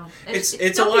don't know. It's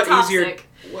don't a lot be toxic. easier.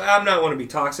 Well, I'm not want to be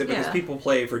toxic because Yeah. people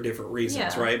play for different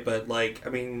reasons, Yeah. right? But like, I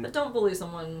mean, But don't bully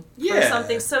someone for Yeah.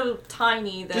 something so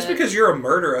tiny that just because you're a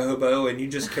murder hobo and you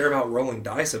just care about rolling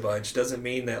dice a bunch doesn't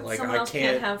mean that like someone I else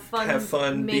can't have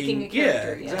fun making being a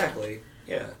character. Yeah, exactly.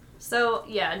 Yeah. So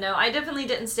yeah, no, I definitely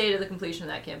didn't stay to the completion of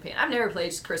that campaign. I've never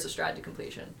played Curse of Strahd to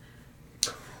completion.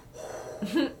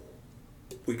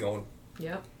 We going,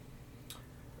 Yep.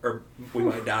 or we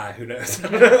might die. Who knows?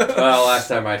 Well, last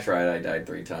time I tried, I died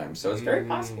 3 times, so it's very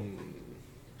possible.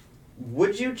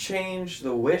 Would you change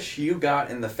the wish you got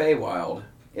in the Feywild?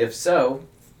 If so,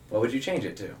 what would you change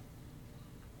it to?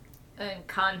 In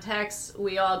context,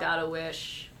 we all got a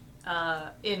wish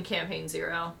in Campaign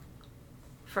 0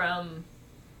 from...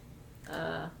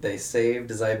 They saved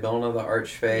Zybilna the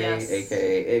Archfey, Yes.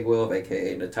 a.k.a. Egwilv,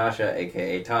 a.k.a. Natasha,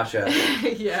 a.k.a.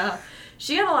 Tasha. yeah.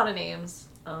 She had a lot of names.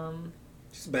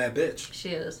 She's a bad bitch. She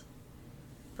is.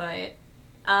 But,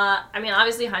 I mean,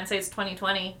 obviously hindsight's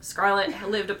 2020. Scarlett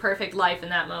lived a perfect life in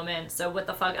that moment, so what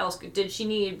the fuck else did she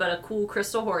need but a cool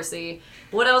crystal horsey?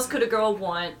 What else could a girl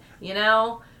want, you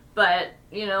know? But,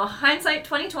 you know, hindsight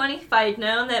 2020, if I'd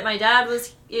known that my dad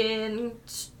was in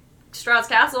Strahd's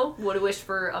Castle, would have wished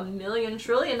for a million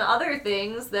trillion other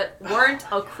things that weren't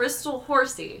a crystal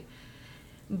horsey.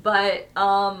 But,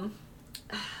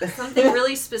 something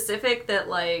really specific that,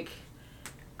 like,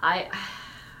 I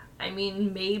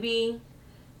mean, maybe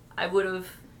I would have,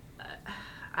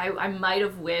 I might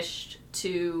have wished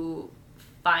to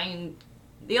find,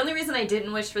 the only reason I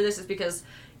didn't wish for this is because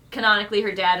canonically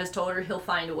her dad has told her he'll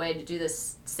find a way to do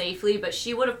this safely, but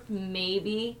she would have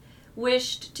maybe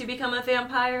wished to become a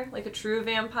vampire, like a true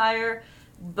vampire,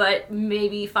 but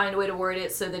maybe find a way to word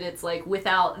it so that it's like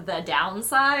without the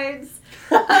downsides.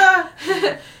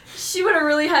 She would have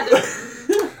really had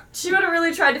to. She would have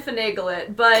really tried to finagle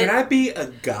it, but Can I be a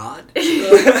god?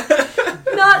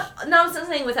 not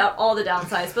saying without all the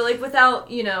downsides, but like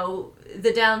without, you know,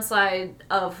 the downside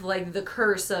of like the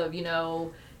curse of, you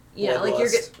know, yeah, like you're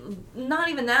not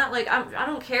even that. Like I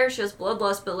don't care if she has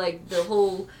bloodlust, but like the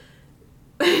whole.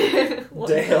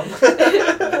 Damn.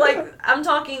 Like I'm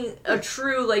talking a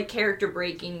true like character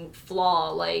breaking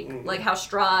flaw, like how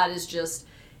Strahd is just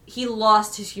he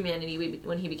lost his humanity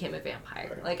when he became a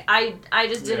vampire. Like I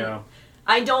just didn't. Yeah.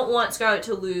 I don't want Scarlett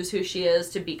to lose who she is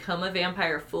to become a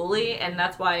vampire fully, and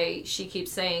that's why she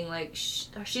keeps saying like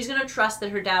she's gonna trust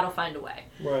that her dad will find a way.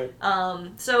 Right.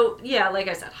 So yeah, like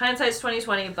I said, hindsight's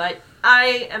 2020, but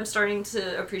I am starting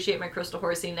to appreciate my crystal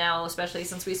horsey now, especially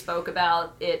since we spoke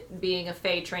about it being a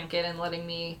fey trinket and letting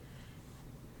me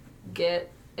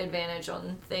get advantage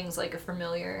on things like a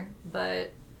familiar.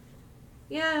 But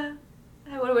yeah,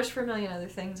 I would have wished for a million other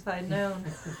things if I'd known.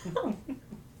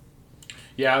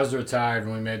 Yeah, I was retired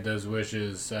when we made those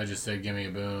wishes. I just said, give me a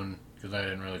boon, because I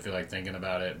didn't really feel like thinking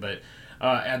about it. But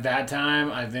at that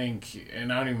time, I think,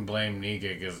 and I don't even blame Nika,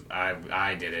 because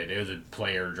I did it. It was a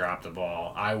player dropped the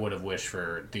ball. I would have wished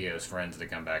for Theo's friends to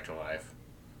come back to life.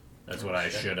 That's what I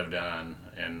should have done,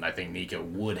 and I think Nika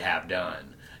would have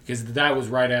done. Because that was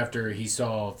right after he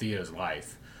saw Theo's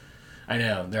life. I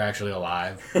know, they're actually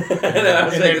alive. And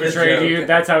they betrayed you.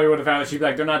 That's how he would have found it. She'd be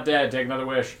like, they're not dead, take another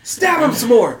wish. Stab him some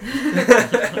more!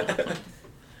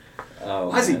 Oh,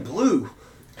 Why is he man. blue?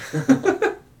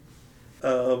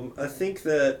 I think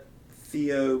that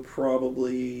Theo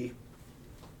probably...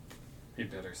 He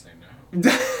better say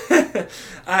no.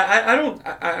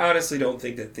 I honestly don't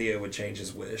think that Theo would change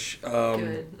his wish.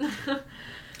 Good.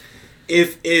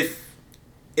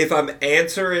 If I'm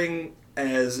answering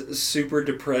as super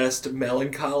depressed,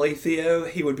 melancholy Theo,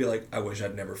 he would be like, I wish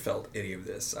I'd never felt any of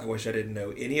this. I wish I didn't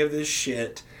know any of this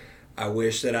shit. I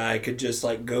wish that I could just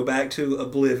like go back to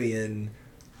oblivion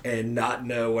and not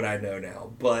know what I know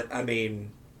now. But I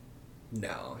mean,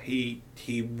 no, he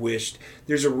wished.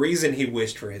 There's a reason he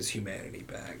wished for his humanity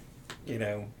back. You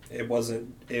know, it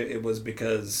wasn't. It was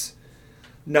because,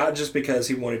 not just because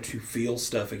he wanted to feel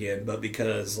stuff again, but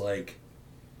because like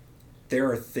there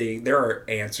are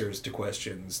answers to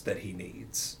questions that he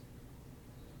needs,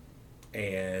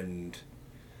 and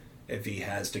if he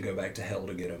has to go back to hell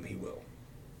to get them, he will.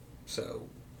 So,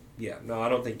 yeah, no, I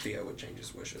don't think Theo would change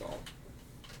his wish at all.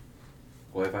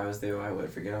 Well, if I was Theo, I would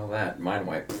forget all that. Mind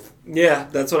wipe. Yeah,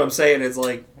 that's what I'm saying. It's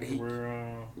like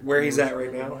where he's we're at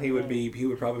right now, he would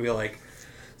probably be like,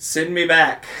 send me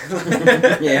back.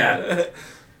 Yeah.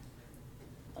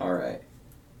 All right.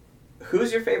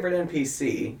 Who's your favorite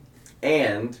NPC,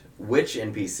 and which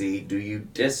NPC do you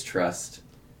distrust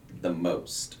the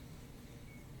most?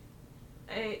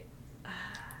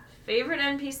 Favorite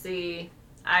NPC,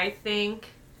 I think,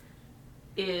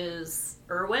 is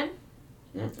Erwin.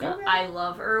 Okay. I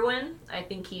love Erwin. I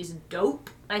think he's dope.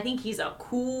 I think he's a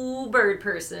cool bird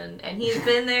person, and he's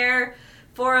been there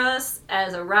for us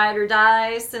as a ride or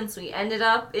die since we ended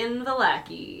up in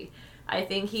Vallaki. I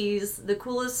think he's the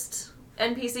coolest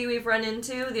NPC we've run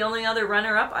into. The only other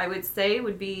runner-up I would say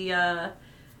would be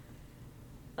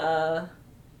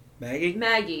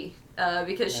Maggie.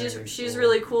 Because she's cool.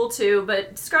 really cool too.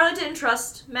 But Scarlett didn't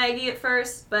trust Maggie at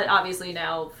first, but obviously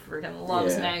now freaking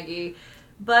loves Maggie.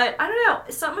 But I don't know,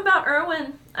 something about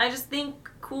Erwin. I just think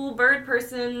cool bird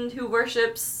person who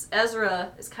worships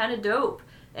Ezra is kind of dope.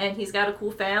 And he's got a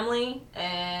cool family,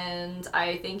 and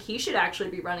I think he should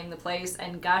actually be running the place,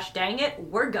 and gosh dang it,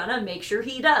 we're gonna make sure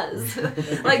he does.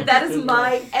 Like, that is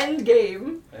my end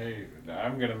game. Hey,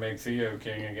 I'm gonna make Theo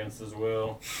king against his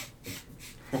will.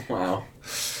 Wow.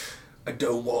 I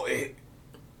don't want it.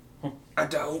 I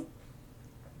don't.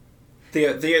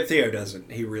 Theo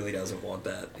doesn't. He really doesn't want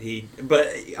that.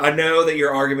 But I know that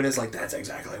your argument is like, that's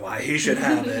exactly why he should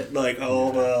have it. Like,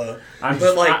 I'm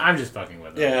just fucking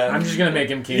with him. Yeah. I'm just gonna make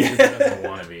him king because he doesn't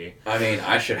want to be. I mean,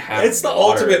 I should have. It's the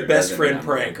water, ultimate best doesn't friend mean I'm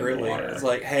prank, drinking really. water. It's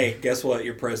like, hey, guess what?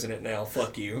 You're president now.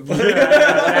 Fuck you.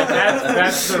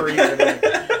 That's the reason.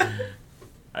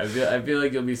 I feel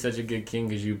like you'll be such a good king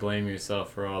because you blame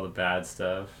yourself for all the bad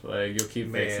stuff. Like, you'll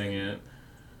keep fixing it.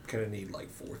 Gonna need like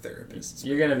 4 therapists.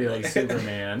 You're gonna be like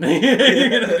Superman.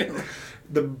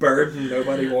 The burden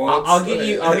nobody wants. I'll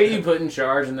get you put in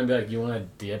charge, and then be like, "You want to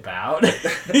dip out?"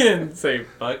 and say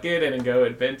 "fuck it" and go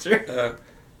adventure.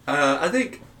 I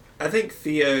think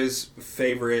Theo's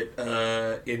favorite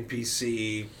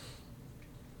NPC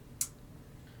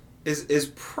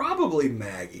is probably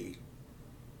Maggie.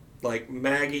 Like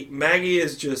Maggie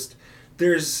is just,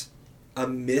 there's a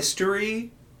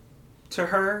mystery to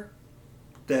her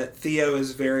that Theo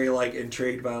is very like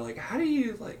intrigued by. Like, how do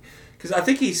you like? Because I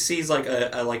think he sees like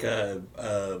a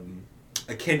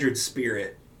kindred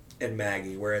spirit in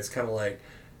Maggie, where it's kind of like,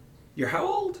 you're how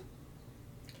old?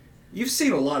 You've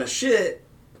seen a lot of shit,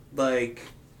 like,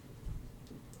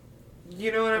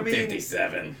 you know what I mean?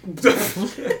 57.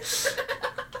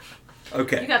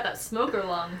 Okay. You got that smoker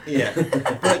lung. Yeah,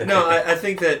 but no, I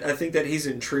think that he's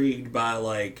intrigued by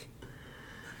like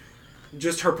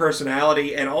just her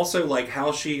personality, and also like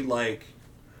how she like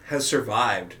has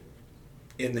survived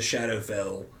in the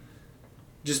Shadowfell.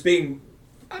 Just being,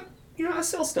 I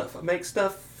sell stuff, I make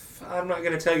stuff. I'm not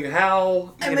gonna tell you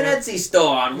how. I'm an Etsy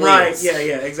store on wheels. Right?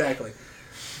 Yeah, exactly.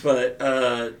 But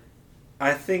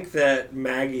I think that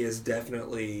Maggie is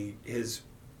definitely his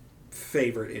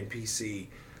favorite NPC.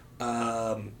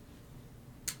 I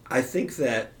think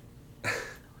that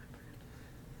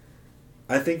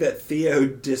Theo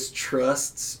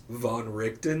distrusts Von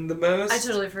Richten the most. I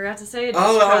totally forgot to say it.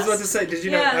 Oh, I was about to say, did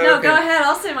you know? Yeah, Oh, okay. go ahead.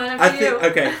 I'll say mine after you.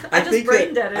 I just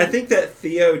brain deaded. I think that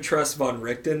Theo trusts Von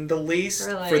Richten the least,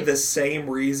 Really? for the same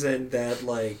reason that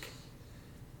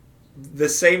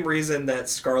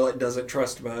Scarlett doesn't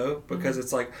trust Mo, because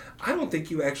it's like, I don't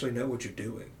think you actually know what you're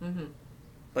doing. Mm-hmm.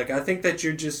 Like, I think that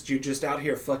you're just out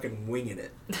here fucking winging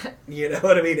it. You know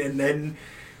what I mean? And then,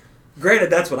 granted,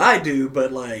 that's what I do,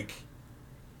 but like,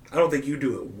 I don't think you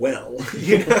do it well.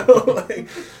 You know, like,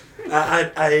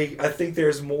 I think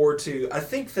there's more to. I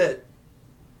think that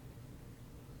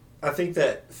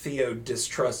Theo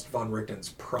distrusts Von Richten's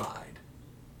pride,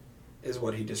 is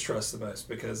what he distrusts the most,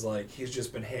 because like he's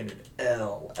just been handed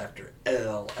L after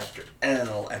L after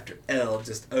L after L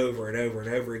just over and over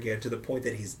and over again, to the point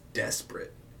that he's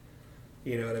desperate.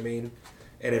 You know what I mean?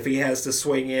 And if he has to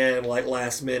swing in like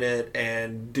last minute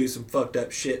and do some fucked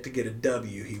up shit to get a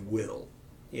W, he will.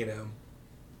 You know?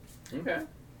 Okay.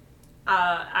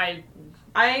 I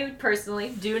personally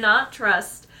do not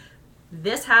trust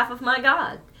this half of my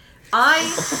god. Hot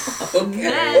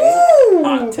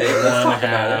take. Let's talk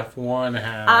about it. One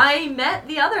half. I met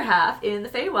the other half in the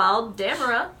Feywild,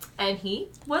 Damara, and he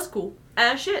was cool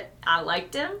as shit. I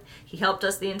liked him. He helped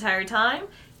us the entire time.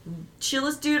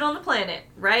 Chillest dude on the planet,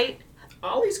 right?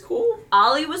 Ollie's cool.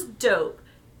 Ollie was dope.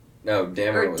 No,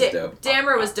 Damara was dope.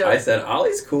 Damara was dope. I said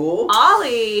Ollie's cool.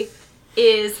 Ollie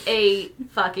is a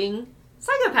fucking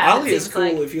Psychopath. Ali is cool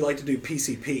like. if you like to do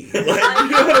PCP. Like, you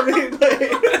know what I mean?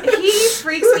 Like, He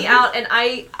freaks me out, and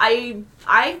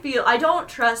I feel I don't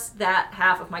trust that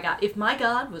half of my god. If my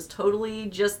god was totally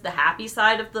just the happy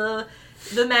side of the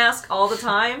mask all the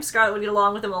time, Scarlet would get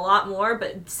along with him a lot more.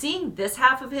 But seeing this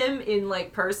half of him in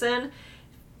like person,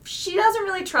 she doesn't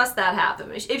really trust that half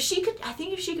of him. If she could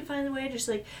find a way to just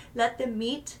like let them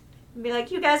meet. And be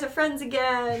like, you guys are friends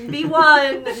again. Be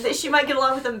one. She might get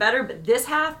along with him better, but this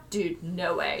half, dude,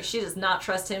 no way. She does not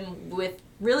trust him with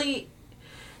really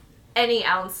any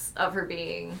ounce of her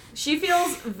being. She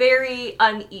feels very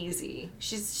uneasy.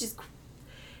 She's.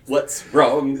 What's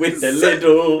wrong with the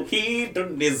little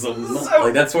hedonism?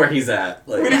 Like, that's where he's at.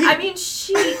 Like, I mean,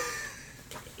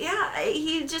 yeah,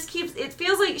 he just keeps. It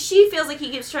feels like she feels like he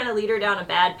keeps trying to lead her down a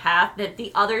bad path. That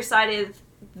the other side of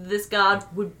this god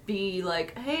would be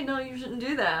like, hey, no, you shouldn't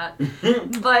do that.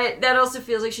 But that also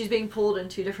feels like she's being pulled in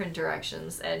two different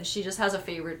directions, and she just has a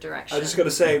favorite direction. I was just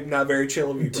gonna say, not very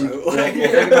chill of you, bro. well,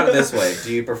 think about it this way.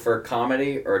 Do you prefer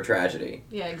comedy or tragedy?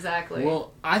 Yeah, exactly.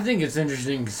 Well, I think it's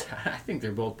interesting because I think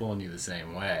they're both pulling you the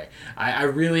same way. I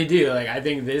really do. Like, I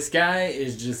think this guy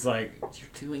is just like, you're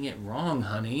doing it wrong,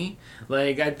 honey.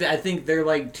 Like, I think they're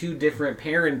like two different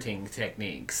parenting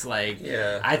techniques. Like,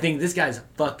 Yeah. I think this guy's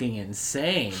fucking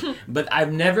insane. But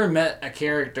I've never met a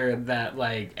character that,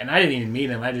 like, and I didn't even meet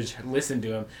him, I just listened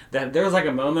to him, that there was like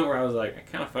a moment where I was like, I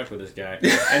kind of fuck with this guy.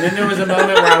 And then there was a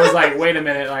moment where I was like, wait a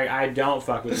minute, like, I don't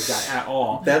fuck with this guy at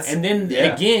all. And then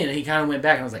again, he kind of went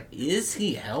back and I was like, is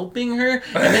he helping her? And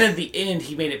then at the end,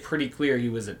 he made it pretty clear he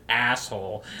was an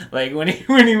asshole. Like, when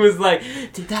he was like,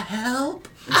 did that help?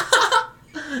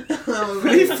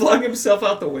 When he flung himself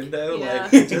out the window, Yeah.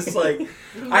 like, just like,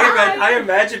 I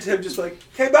imagined him just like,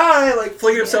 hey, bye, like,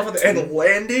 flinging himself out there and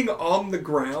landing on the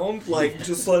ground, like,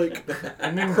 just like,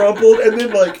 And then crumpled, and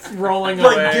then like, rolling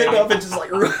like away. getting up and just like,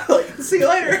 see you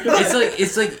later.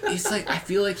 It's like I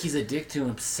feel like he's a dick to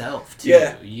himself too.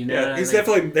 Yeah, You know, yeah. what I He's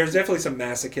mean? there's definitely some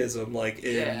masochism, like,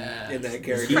 in that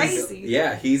character. Crazy.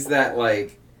 Yeah, he's that,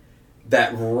 like,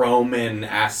 that Roman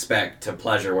aspect to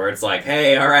pleasure where it's like,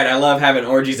 hey, all right, I love having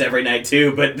orgies every night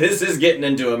too, but this is getting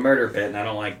into a murder pit, and I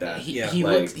don't like that. He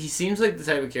like, he seems like the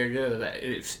type of character that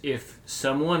if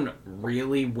someone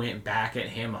really went back at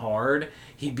him hard,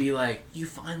 he'd be like, you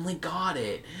finally got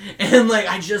it. And like,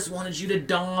 I just wanted you to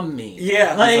dom me.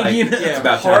 Yeah, Like, you know. it's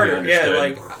about time you harder. Yeah,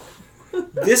 understood.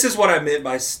 like, this is what I meant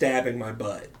by stabbing my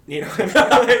butt. You know what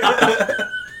I mean?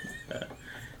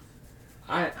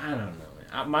 I don't know.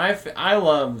 I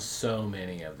love so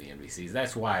many of the NPCs.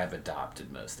 That's why I've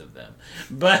adopted most of them.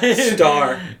 But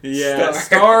Star. Yeah,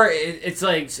 Star. It's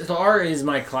like Star is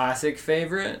my classic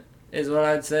favorite. Is what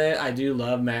I'd say. I do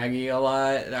love Maggie a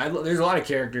lot. There's a lot of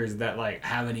characters that like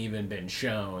haven't even been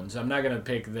shown, so I'm not gonna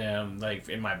pick them like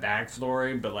in my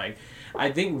backstory. But like,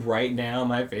 I think right now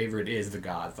my favorite is the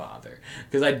Godfather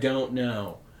because I don't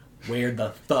know where the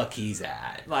fuck he's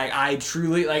at. Like, I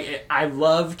truly, like, I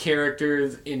love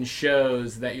characters in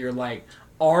shows that you're like,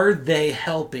 are they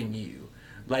helping you?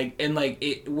 Like, and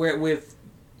like, where with,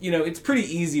 you know, it's pretty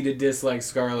easy to dislike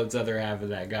Scarlett's other half of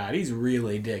that god. He's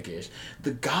really dickish.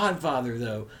 The Godfather,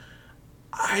 though,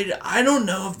 I don't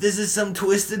know if this is some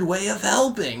twisted way of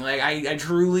helping. Like, I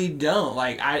truly don't.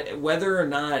 Like, whether or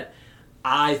not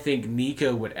I think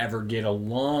Nico would ever get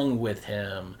along with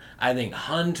him, I think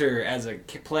Hunter as a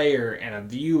player and a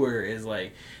viewer is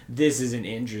like, this is an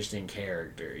interesting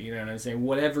character. You know what I'm saying?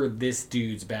 Whatever this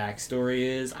dude's backstory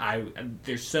is,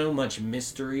 there's so much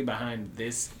mystery behind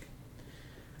this.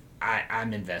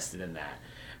 I'm invested in that.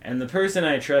 And the person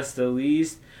I trust the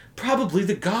least, probably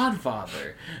the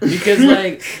Godfather, because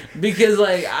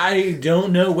I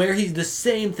don't know where he's. The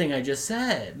same thing I just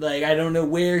said. Like, I don't know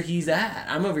where he's at.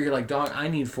 I'm over here like, dog, I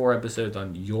need 4 episodes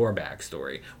on your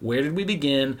backstory. Where did we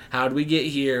begin? How did we get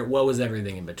here? What was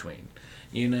everything in between?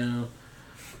 You know.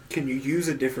 Can you use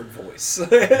a different voice?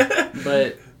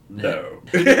 But no.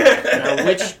 Now,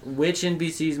 which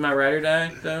NPC's my ride or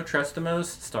die though? Trust the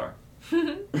most? Star.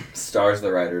 Star's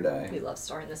the ride or die. We love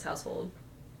Star in this household.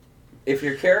 If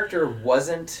your character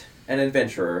wasn't an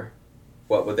adventurer,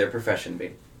 what would their profession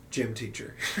be? Gym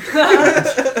teacher.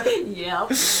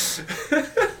 Yep.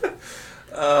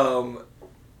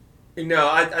 No,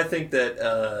 I think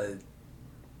that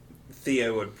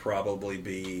Theo would probably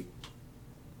be.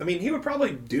 I mean, he would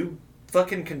probably do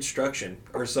fucking construction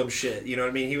or some shit. You know what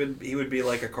I mean? He would be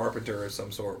like a carpenter of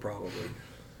some sort, probably.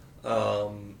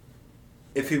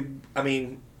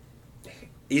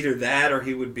 Either that or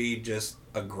he would be just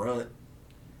a grunt.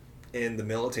 in the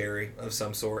military of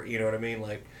some sort. You know what I mean?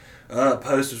 Like,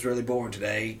 post was really boring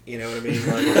today. You know what I mean?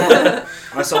 Like,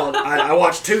 I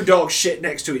watched 2 dogs shit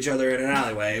next to each other in an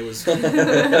alleyway. It was,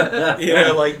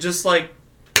 like, just like,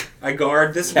 I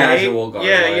guard this Casual gate. guard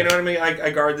Yeah, life. you know what I mean? I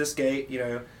guard this gate,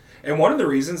 And one of the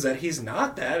reasons that he's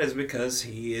not that is because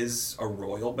he is a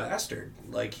royal bastard.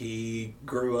 Like, he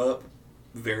grew up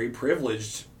very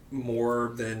privileged,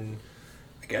 more than,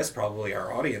 I guess, probably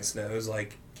our audience knows.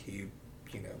 Like, he,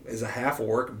 is a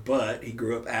half-orc, but he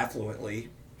grew up affluently,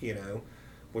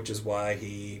 which is why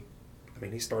he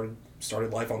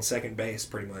started life on second base,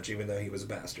 pretty much, even though he was a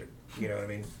bastard. You know what I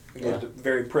mean? He lived a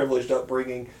very privileged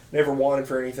upbringing, never wanted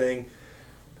for anything.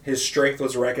 His strength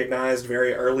was recognized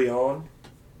very early on,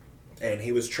 and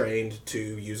he was trained to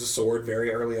use a sword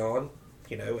very early on,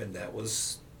 and that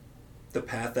was the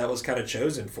path that was kind of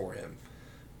chosen for him,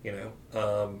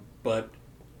 but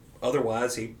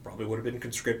otherwise he probably would have been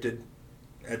conscripted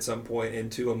at some point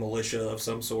into a militia of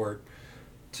some sort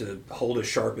to hold a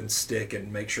sharpened stick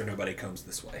and make sure nobody comes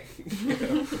this way.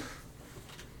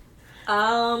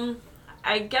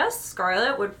 I guess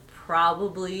Scarlet would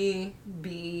probably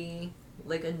be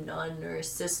like a nun or a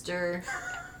sister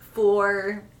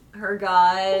for her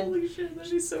god. Holy shit,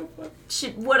 that'd be so fun.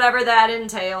 Whatever that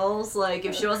entails. Like,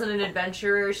 if she wasn't an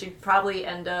adventurer, she'd probably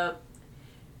end up...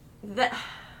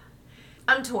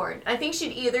 I'm torn. I think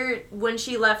she'd either, when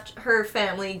she left her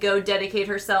family, go dedicate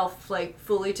herself, like,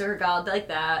 fully to her god like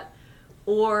that,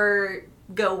 or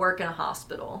go work in a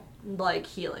hospital, like,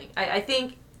 healing. I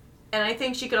think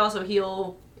she could also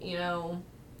heal,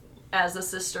 as a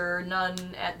sister nun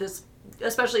at this,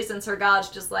 especially since her god's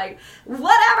just like,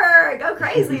 whatever, go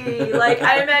crazy. Like,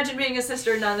 I imagine being a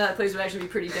sister nun in that place would actually be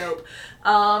pretty dope.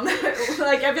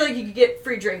 Like, I feel like you could get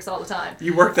free drinks all the time.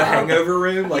 You work the hangover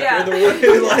room, like, yeah. you're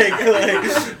the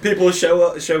one, like people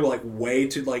show like way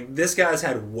too, like, this guy's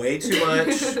had way too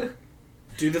much.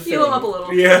 Do the thing. Heal him up a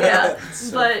little. Yeah.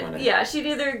 So but, funny. yeah, she'd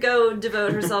either go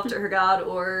devote herself to her god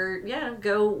or,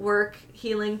 go work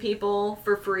healing people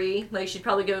for free. Like, she'd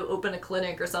probably go open a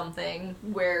clinic or something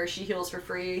where she heals for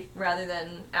free rather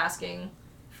than asking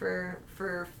for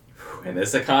In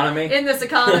this economy?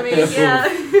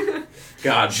 yeah.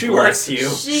 God She bless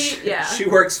works- you. She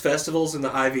works festivals in the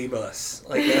IV bus.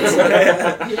 Like,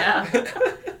 that's Yeah.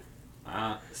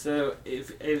 So,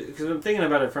 because I'm thinking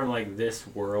about it from, like, this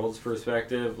world's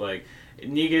perspective, like,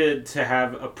 Niga, to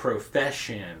have a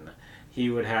profession, he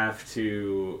would have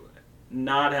to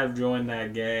not have joined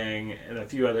that gang and a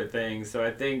few other things. So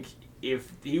I think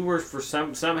if he were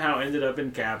somehow ended up in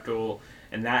Capital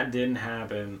and that didn't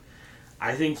happen,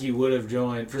 I think he would have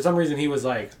joined. For some reason, he was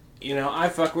like, I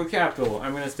fuck with Capital.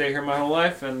 I'm going to stay here my whole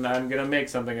life, and I'm going to make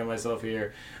something of myself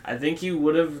here. I think he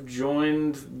would have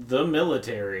joined the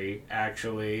military,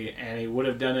 actually, and he would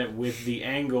have done it with the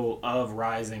angle of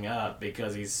rising up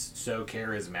because he's so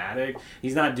charismatic.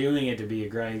 He's not doing it to be a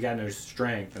grunt. He's got no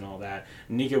strength and all that.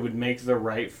 Nika would make the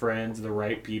right friends, the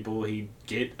right people. He'd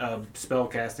get a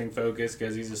spellcasting focus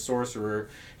because he's a sorcerer.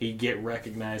 He'd get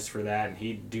recognized for that, and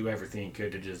he'd do everything he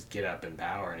could to just get up in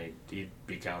power, and he'd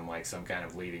become like some kind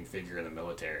of leading figure in the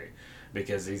military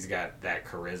because he's got that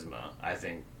charisma. I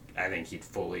think he'd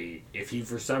fully, if he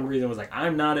for some reason was like,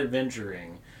 I'm not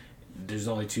adventuring, there's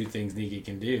only 2 things Nika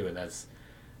can do, and that's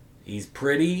he's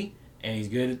pretty and he's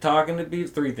good at talking to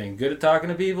people. 3 things: good at talking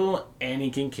to people, and he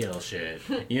can kill shit.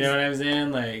 You know what I'm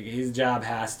saying? Like, his job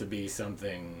has to be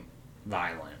something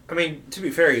violent. I mean, to be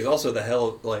fair, he's also a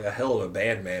hell of a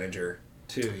band manager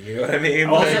too. You know what I mean?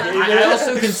 Also, Like, I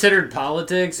also considered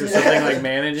politics or something like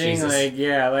managing. Jesus. Like,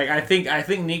 yeah, like I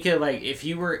think Nika, like, if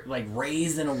you were like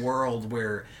raised in a world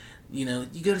where, you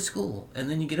go to school and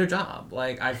then you get a job.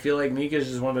 Like, I feel like Nika's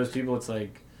just one of those people. It's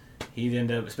like he'd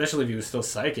end up, especially if he was still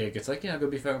psychic. It's like, yeah, I'll go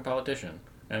be a fucking politician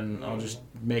and I'll just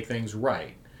make things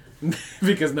right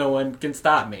because no one can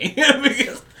stop me.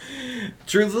 Because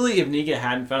truthfully, if Nika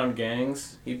hadn't found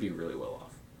gangs, he'd be really well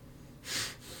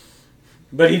off.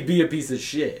 But he'd be a piece of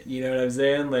shit. You know what I'm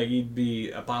saying? Like, he'd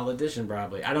be a politician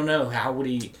probably. I don't know. How would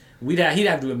he... He'd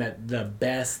have to have met the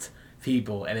best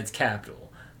people, and it's Capital.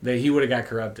 That he would have got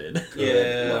corrupted.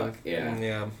 Yeah.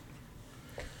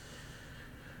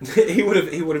 He would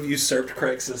have usurped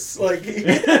Crixus. Like,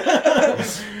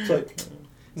 it's like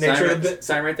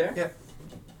Sign right there? Yeah.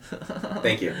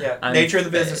 Thank you. Yeah. Nature of the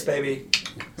business, baby.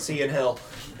 See you in hell.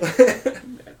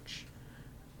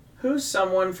 Who's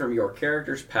someone from your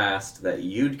character's past that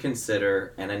you'd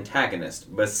consider an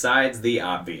antagonist besides the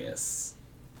obvious?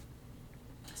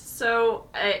 So,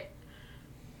 an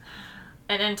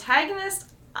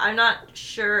antagonist, I'm not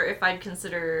sure if I'd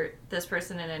consider this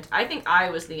person I think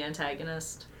I was the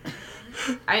antagonist.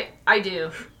 I do.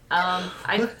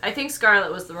 I think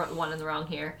Scarlet was the one in the wrong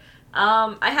here.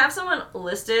 I have someone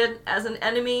listed as an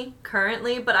enemy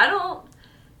currently, but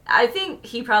I think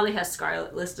he probably has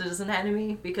Scarlet listed as an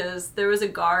enemy because there was a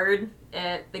guard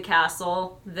at the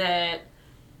castle that,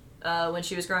 when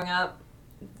she was growing up,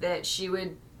 that she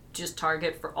would just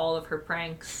target for all of her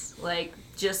pranks.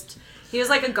 He was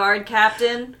like a guard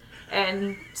captain,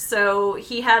 and so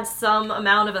he had some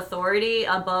amount of authority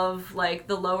above, like,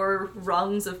 the lower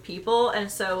rungs of people,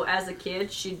 and so as a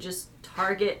kid, she'd just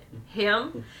target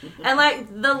him. And,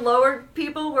 like, the lower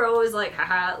people were always like,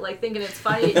 haha, like, thinking it's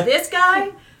funny. This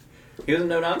guy... He was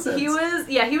no nonsense. He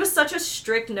was such a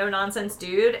strict no nonsense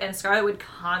dude, and Scarlet would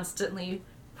constantly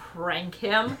prank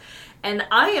him. And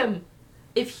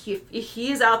if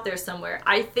he is out there somewhere,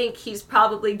 I think he's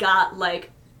probably got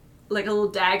like a little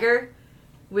dagger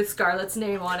with Scarlet's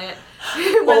name on it.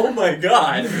 Oh my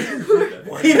god.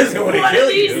 He doesn't want to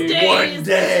kill you. One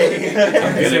day.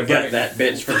 I'm gonna get that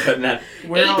bitch for putting that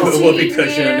whoopee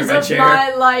cushion under my chair.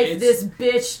 My life, this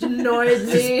bitch annoyed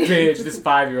me. This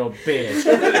 5-year-old bitch.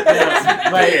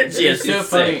 Bitch, yes, it's so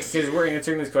funny because we're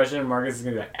answering this question and Marcus is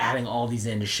gonna be like adding all these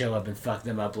in to show up and fuck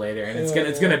them up later, and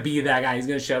it's gonna be that guy. He's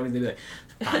gonna show up and he's gonna be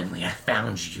like, finally, I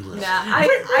found you. You've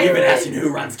been asking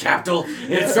who runs Capital.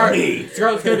 It's me.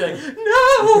 Scarlet's gonna be like,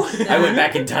 no. I went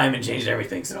back in time and changed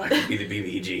everything so I could be the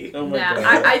BBG. Oh my god.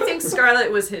 I think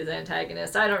Scarlet was his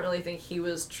antagonist. I don't really think he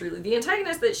was truly the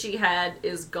antagonist that she had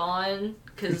is gone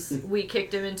because we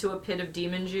kicked him into a pit of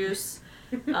demon juice.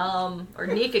 Or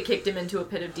Nika kicked him into a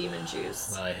pit of demon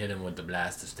juice. Well, I hit him with the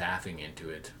blast of staffing into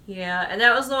it. Yeah, and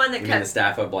that was the one that You mean the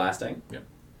staff of blasting? Yep.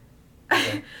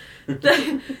 Okay.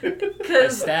 I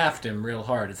staffed him real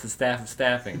hard. It's the staff of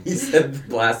staffing. You said the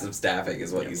blast of staffing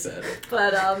is what you said.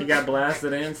 But he got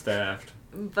blasted and staffed.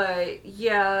 But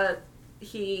yeah,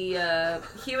 he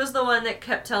was the one that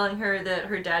kept telling her that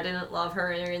her dad didn't love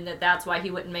her and that that's why he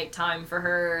wouldn't make time for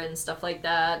her and stuff like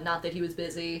that. Not that he was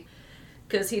busy,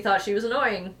 because he thought she was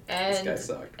annoying. And this guy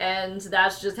sucked. And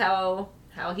that's just how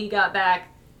he got back.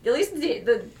 At least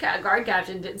the guard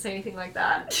captain didn't say anything like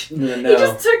that. No.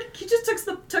 He just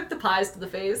took the pies to the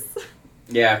face.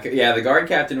 Yeah. The guard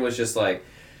captain was just like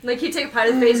he'd take a pie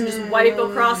to the face and just wipe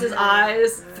across his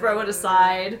eyes, throw it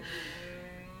aside.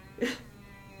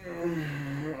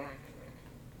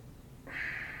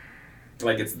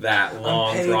 Like it's that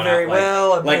long, I'm drawn very out.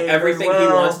 Well. I'm like paid everything very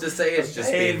well. he wants to say is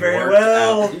just being very worked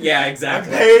well. out. Yeah,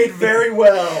 exactly. I'm paid very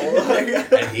well.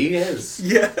 And he is.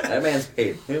 Yeah. That man's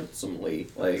paid handsomely.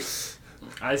 Like,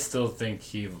 I still think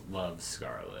he loves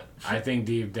Scarlet. I think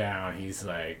deep down he's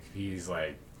like,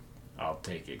 I'll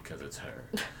take it because it's her.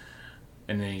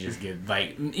 And then you just get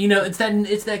it's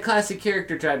that classic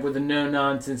character type with the no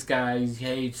nonsense guy. He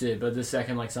hates it, but the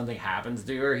second something happens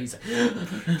to her, he's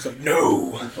like,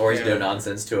 no. Or he's no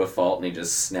nonsense to a fault, and he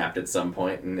just snapped at some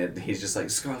point, and he's just like,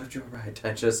 Scarlet, you're right.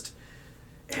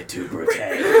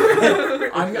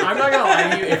 I'm not gonna lie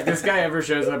to you. If this guy ever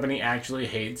shows up and he actually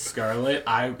hates Scarlet,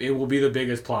 it will be the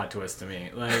biggest plot twist to me.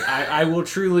 I will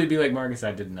truly be like, Marcus,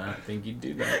 I did not think you'd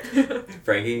do that.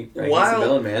 Frankie's the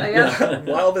villain, man.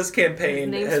 While this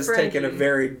campaign has taken a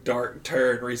very dark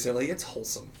turn recently, it's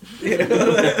wholesome. You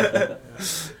know?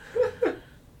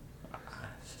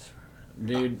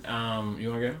 Dude, you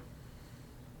wanna go?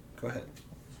 Go ahead.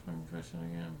 Question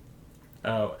again.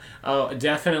 Oh,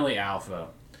 definitely Alpha,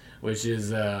 which is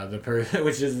the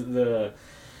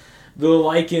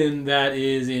Lycan that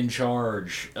is in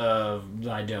charge of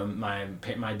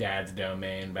my dad's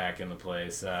domain back in the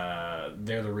place. They're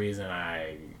the reason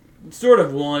I sort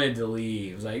of wanted to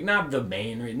leave. Like, not the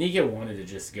main reason. Nika wanted to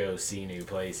just go see new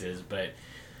places, but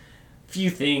few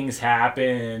things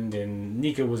happened, and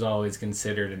Nika was always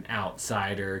considered an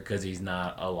outsider because he's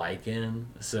not a Lycan,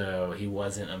 so he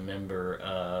wasn't a member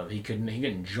of. He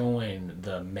couldn't join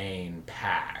the main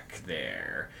pack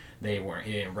there. He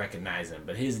didn't recognize him,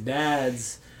 but his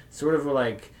dad's sort of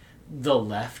like the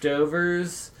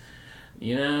leftovers.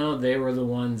 You know, they were the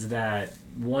ones that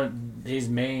his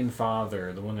main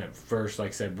father, the one that first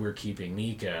said we're keeping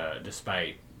Nika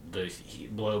despite the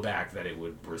blowback that it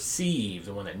would receive,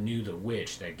 the one that knew the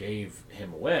witch that gave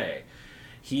him away,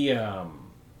 he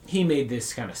made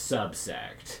this kind of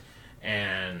subsect,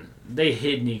 and they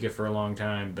hid Nika for a long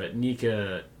time, but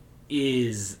Nika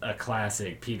is a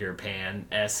classic Peter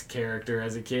Pan-esque character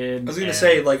as a kid. I was gonna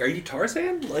say, are you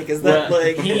Tarzan? Is that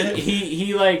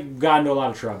he got into a lot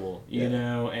of trouble, you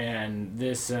know, and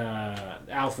this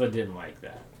Alpha didn't like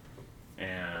that.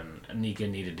 And Nika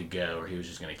needed to go, or he was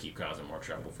just going to keep causing more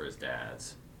trouble for his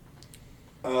dads.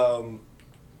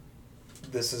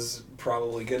 this is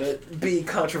probably gonna be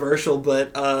controversial,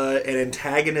 but an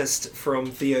antagonist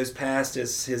from Theo's past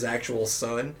is his actual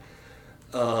son.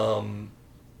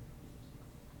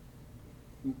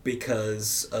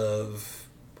 Because of,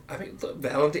 I mean, look,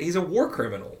 Valentine, he's a war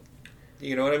criminal.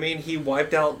 You know what I mean? He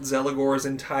wiped out Zelagor's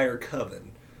entire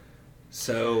coven.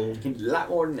 So A lot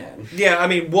more than that. yeah, I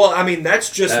mean,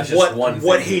 that's just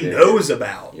what he knows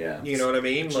about. Yeah. You know what I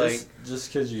mean? Just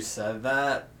because you said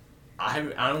that, I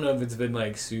don't know if it's been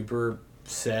like super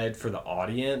said for the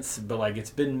audience, but like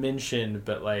it's been mentioned.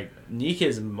 But like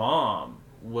Nika's mom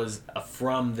was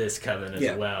from this coven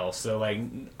as well, so like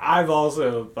I've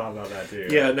also thought about that too.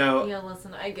 Yeah, no. Yeah,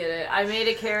 listen, I get it. I made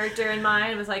a character in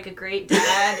mind with like a great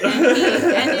dad, and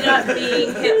he ended up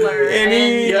being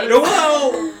Hitler.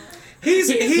 Well, he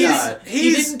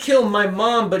didn't kill my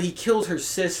mom, but he killed her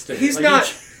sister. He's like,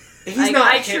 not. He's like, not.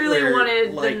 I truly Hitler,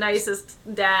 wanted like, the nicest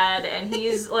dad, and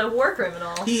he's a war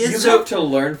criminal. He You is have to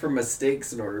learn from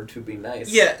mistakes in order to be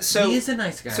nice. Yeah, so he is a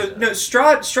nice guy. So though. no,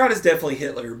 Strahd is definitely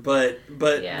Hitler, but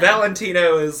Yeah.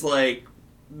 Valentino is like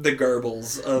the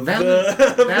Goebbels of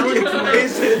Valentino.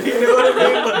 information. You know what I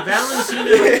mean?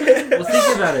 Valentino. Well,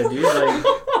 think about it, dude. Like,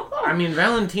 I mean,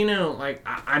 Valentino. Like,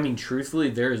 I mean, truthfully,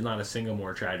 there is not a single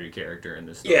more tragic character in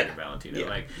this story than Valentino. Yeah.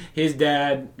 Like, his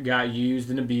dad got used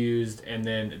and abused, and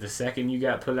then the second you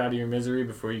got put out of your misery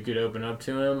before you could open up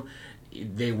to him,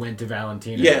 they went to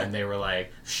Valentino and they were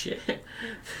like, "Shit,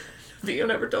 Theo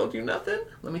never told you nothing.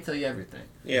 Let me tell you everything."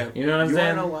 Yeah, You know what I'm You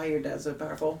saying? want to know why your dad's so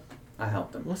powerful? I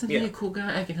helped him. Wasn't he a cool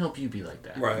guy? I can help you be like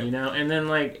that. Right. You know? And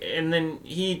then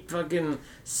he fucking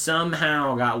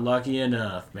somehow got lucky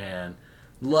enough, man.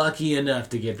 Lucky enough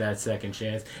to get that second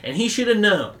chance. And he should have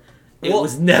known. It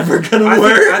was never gonna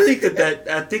work. I think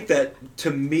that to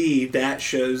me that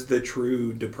shows the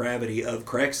true depravity of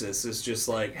Crexus. It's just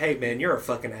like, hey man, you're a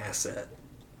fucking asset.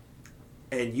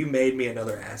 And you made me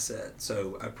another asset.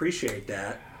 So I appreciate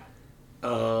that.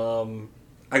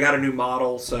 I got a new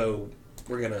model, so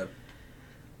we're gonna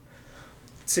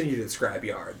send you to the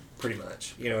scrapyard, pretty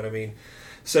much. You know what I mean?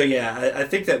 So yeah, I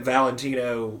think that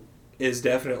Valentino is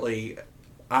definitely,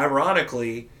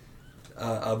 ironically,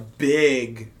 a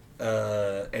big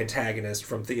antagonist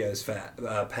from Theo's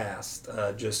past,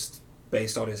 just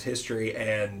based on his history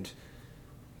and,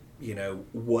 you know,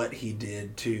 what he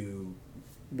did to...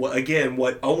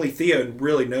 what only Theo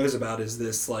really knows about is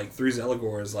this, like, through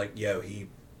Zelagor is like, yo, he,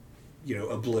 you know,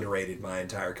 obliterated my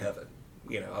entire coven.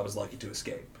 You know, I was lucky to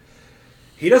escape.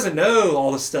 He doesn't know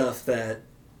all the stuff that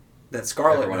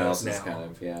Scarlet Everyone knows else is now. kind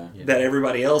of, That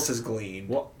everybody else has gleaned.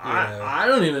 Well, you know. I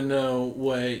don't even know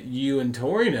what you and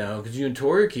Tori know, because you and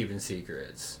Tori are keeping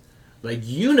secrets. Like,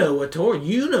 you know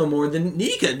more than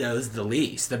Nika knows the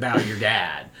least about your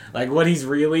dad. Like, what he's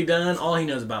really done, all he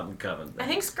knows about the coven. I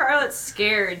think Scarlett's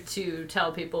scared to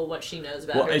tell people what she knows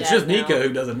about her it's dad just now. Nika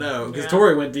who doesn't know, because Yeah.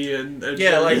 Tori went to you and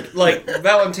Yeah, like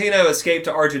Valentino escaped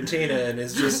to Argentina and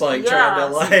is just like trying to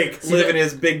like live in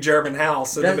his big German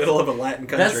house in the middle of a Latin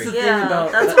country. That's the thing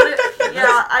about... That's what it...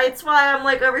 Yeah, it's why I'm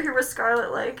like over here with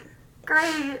Scarlett, like,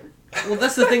 great. Well,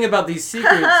 that's the thing about these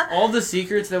secrets. All the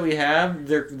secrets that we have,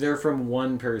 they're from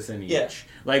one person each. Yeah.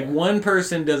 Like, one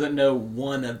person doesn't know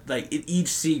one of, like, each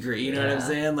secret, you know what I'm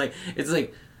saying? Like, it's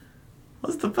like,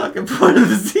 what's the fucking point of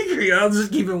the secret? I'll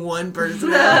just keep it one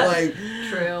person out. Like,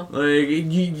 True. like,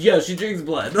 yo, she drinks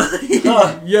blood.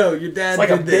 Yo, your dad It's like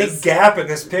a did this. big gap in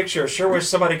this picture. Sure wish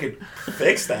somebody could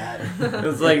fix that.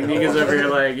 It's like, Nika's over here,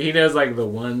 like, he knows, like, the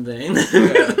one thing.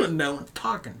 No one's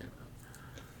talking to him.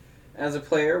 As a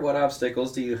player, what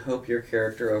obstacles do you hope your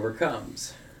character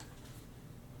overcomes?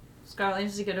 Scarlett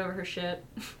needs to get over her shit.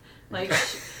 Like,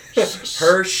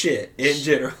 Her shit in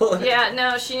general. yeah,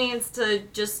 no, she needs to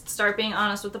just start being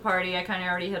honest with the party. I kind of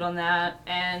already hit on that.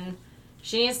 And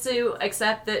she needs to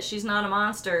accept that she's not a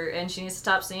monster, and she needs to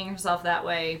stop seeing herself that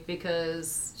way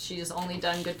because she's only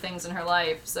done good things in her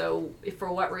life. So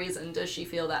for what reason does she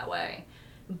feel that way?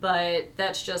 But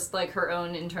that's just like her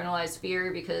own internalized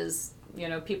fear because, you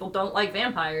know, people don't like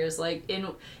vampires. Like, in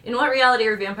what reality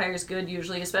are vampires good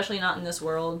usually, especially not in this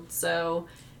world? So,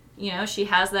 you know, she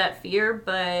has that fear,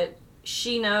 but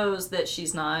she knows that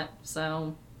she's not.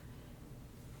 So,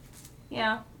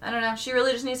 yeah, I don't know. She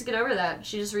really just needs to get over that.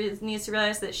 She just needs to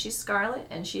realize that she's Scarlet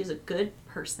and she's a good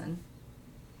person.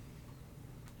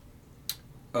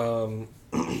 I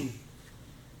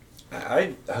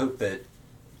hope that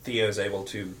Theo's able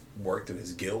to work through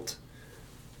his guilt,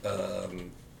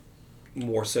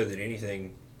 more so than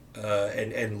anything,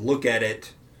 and look at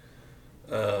it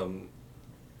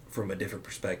from a different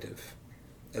perspective,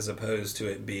 as opposed to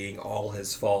it being all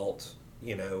his fault.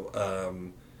 You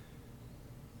know,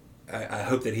 I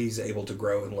hope that he's able to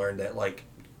grow and learn that, like,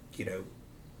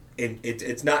 and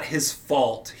it's not his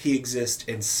fault. He exists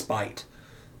in spite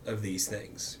of these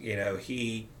things.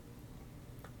 He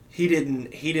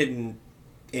didn't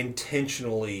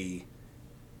intentionally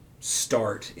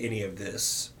start any of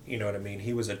this. You know what I mean?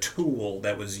 He was a tool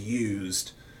that was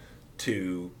used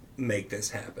to make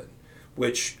this happen,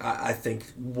 which I think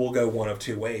will go one of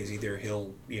two ways. Either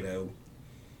he'll,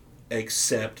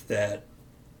 accept that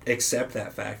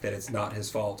fact that it's not his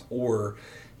fault, or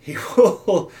he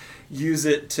will use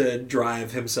it to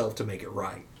drive himself to make it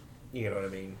right. You know what I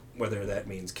mean? Whether that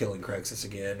means killing Crexus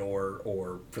again,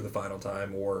 or for the final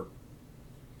time, or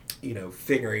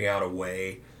figuring out a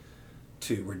way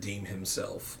to redeem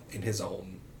himself in his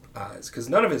own eyes. Because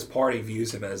none of his party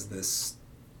views him as this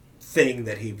thing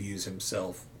that he views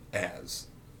himself as.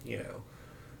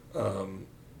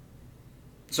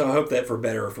 So I hope that for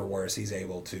better or for worse, he's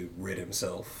able to rid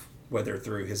himself, whether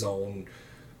through his own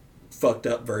fucked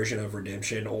up version of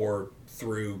redemption or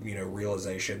through,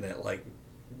 realization that, like,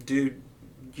 dude,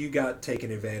 you got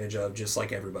taken advantage of just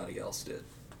like everybody else did.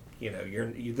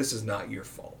 This is not your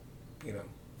fault.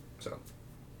 So.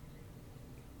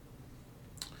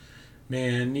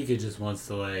 Man, Nika just wants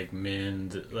to,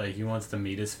 mend, he wants to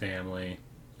meet his family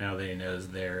now that he knows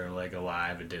they're,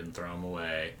 alive and didn't throw him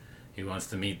away. He wants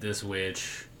to meet this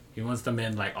witch. He wants to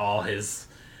mend, all his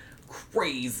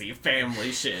crazy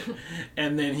family shit.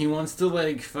 And then he wants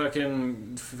to,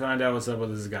 fucking find out what's up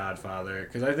with his godfather.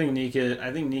 Because I think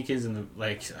Nika's in the,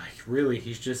 really,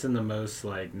 he's just in the most,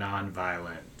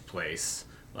 non-violent place.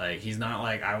 He's not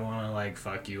I want to,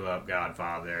 fuck you up,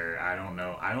 godfather. I don't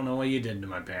know what you did to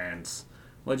my parents.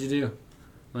 What'd you do?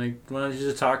 Why don't you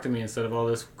just talk to me instead of all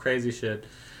this crazy shit?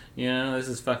 This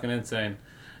is fucking insane.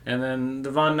 And then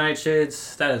the Von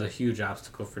Nightshades, that is a huge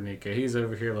obstacle for Nika. He's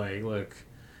over here look,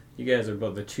 you guys are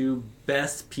both the two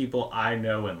best people I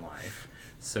know in life.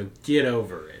 So get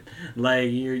over it.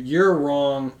 You're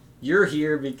wrong. You're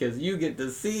here because you get to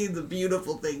see the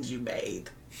beautiful things you made.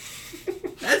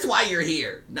 That's why you're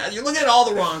here. Now you're looking at all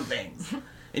the wrong things.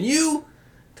 And you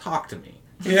talk to me.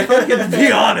 Yeah.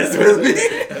 Be honest with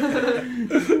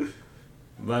me.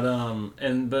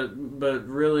 But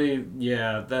really,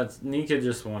 yeah, that's Nika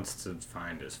just wants to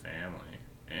find his family.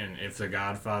 And if the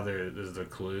Godfather is the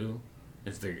clue, I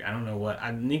don't know what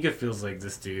Nika feels like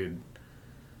this dude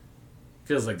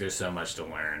feels like there's so much to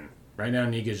learn. Right now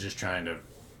Nika's just trying to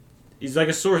he's like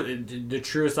a the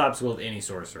truest obstacle of any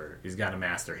sorcerer. He's got to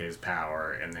master his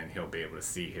power, and then he'll be able to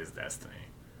see his destiny.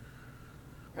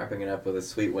 Wrapping it up with a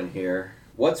sweet one here.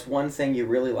 What's one thing you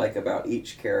really like about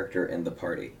each character in the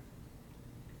party?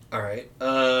 All right.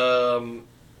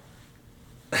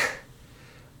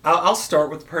 I'll start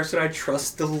with the person I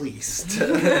trust the least.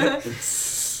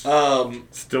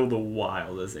 Still the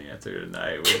wildest answer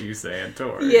tonight with you saying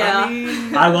Tori. Yeah.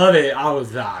 I love it.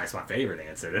 It's my favorite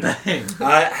answer tonight.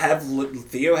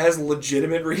 Theo has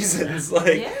legitimate reasons.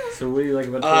 Yeah. So what do you like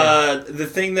about Tori? The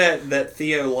thing that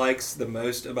Theo likes the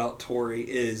most about Tori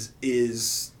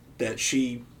is that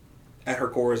she, at her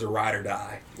core, is a ride or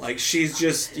die. She's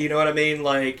just, you know what I mean?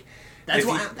 That's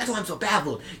why I'm so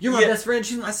baffled. You're my best friend.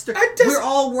 She's my sister. We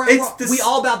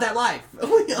all about that life.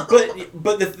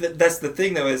 But that's the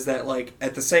thing, though, is that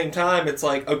at the same time, it's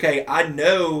okay, I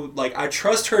know, I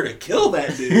trust her to kill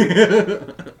that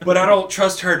dude, but I don't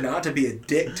trust her not to be a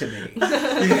dick to me. You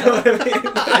know what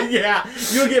I mean? Yeah,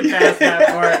 you'll get past that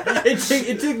part.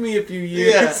 It took me a few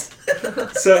years. Yeah.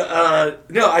 So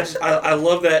no, I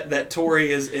love that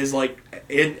Tori is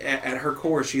at her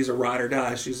core, she's a ride or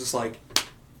die. She's just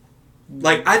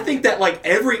I think that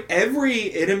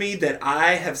every enemy that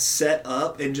I have set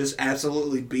up and just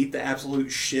absolutely beat the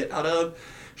absolute shit out of,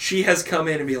 she has come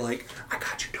in and be like, I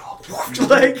got you, dog. You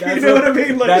know what I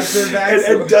mean? That's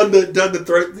her and done the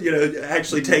throat,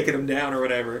 actually taken him down or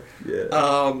whatever.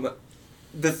 Yeah.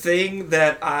 The thing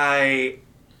that I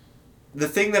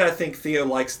think Theo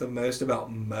likes the most about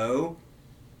Mo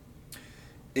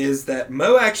is that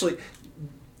Mo actually,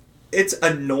 it's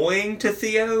annoying to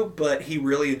Theo, but he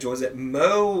really enjoys it.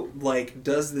 Mo,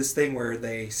 does this thing where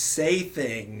they say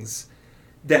things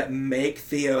that make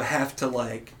Theo have to,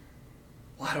 I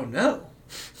don't know.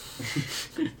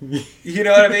 You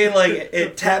know what I mean?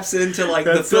 It taps into,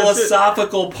 the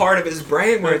philosophical part of his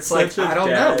brain where it's I don't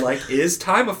know. Is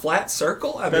time a flat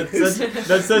circle? I mean,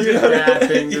 that's such a dad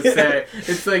thing to say.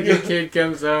 It's your kid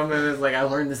comes home and is I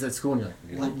learned this at school, and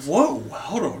you're like, what? Whoa,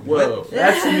 hold on. Whoa, what?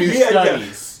 That's new studies.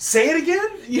 Yeah. Say it again?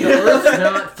 The Earth's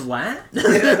not flat?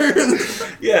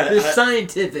 Yeah. There's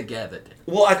scientific evidence.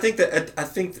 Well,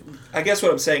 I guess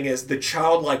what I'm saying is the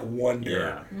childlike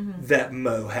wonder that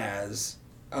Mo has,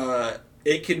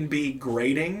 it can be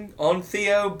grating on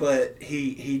Theo, but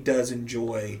he does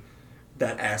enjoy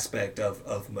that aspect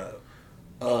of Mo.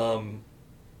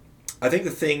 I think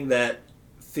the thing that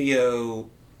Theo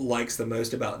likes the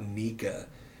most about Nika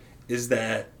is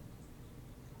that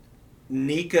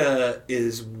Nika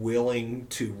is willing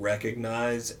to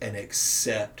recognize and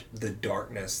accept the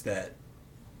darkness that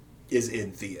is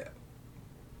in Theo.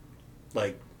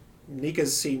 Like,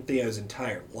 Nika's seen Theo's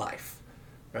entire life,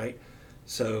 right?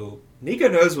 So Nika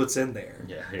knows what's in there.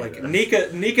 Yeah, like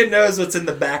Nika knows what's in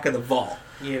the back of the vault,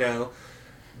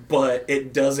 but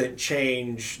it doesn't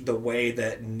change the way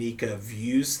that Nika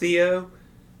views Theo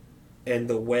and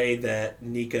the way that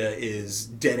Nika is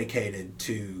dedicated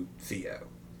to Theo.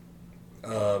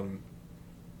 I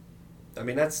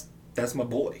mean, that's my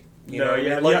boy. We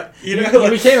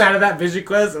came out of that vision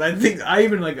quest, and I think I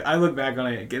look back on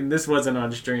it, and this wasn't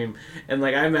on stream, and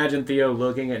I imagine Theo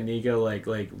looking at Nico like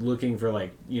looking for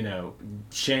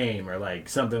shame or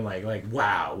something like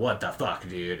wow, what the fuck,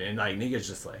 dude, and Nico's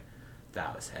just like,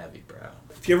 that was heavy, bro.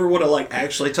 If you ever want to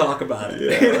actually talk about it,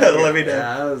 let me know.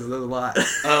 Yeah, that was a lot.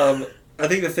 I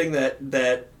think the thing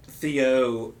that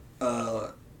Theo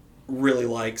really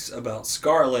likes about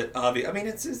Scarlet,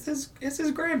 it's his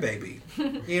grandbaby.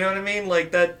 You know what I mean?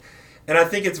 Like that, and I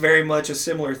think it's very much a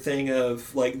similar thing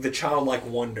of the childlike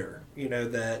wonder,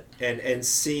 that and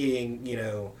seeing,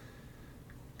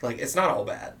 it's not all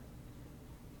bad.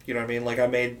 You know what I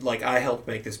mean? I helped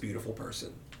make this beautiful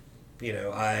person.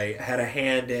 I had a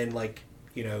hand in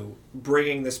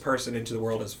bringing this person into the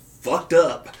world, as fucked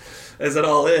up as it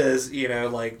all is.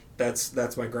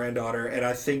 That's my granddaughter, and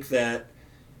I think that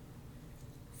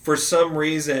for some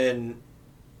reason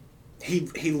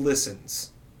he listens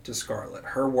to Scarlet.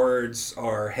 Her words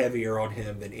are heavier on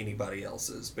him than anybody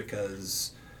else's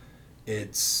because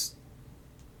it's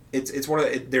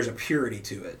there's a purity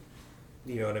to it.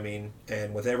 You know what I mean?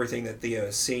 And with everything that Theo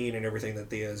has seen and everything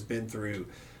that Theo has been through,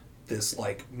 this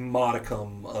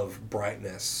modicum of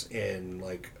brightness in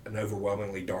an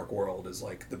overwhelmingly dark world is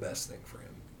the best thing for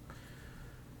him.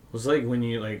 It was when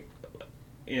you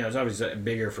it's obviously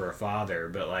bigger for a father,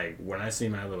 but when I see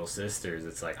my little sisters,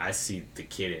 it's I see the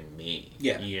kid in me.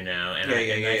 Yeah.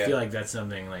 I feel like that's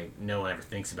something no one ever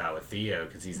thinks about with Theo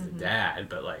because he's the dad,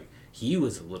 but he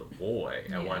was a little boy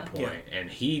at one point, and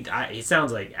it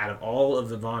sounds like out of all of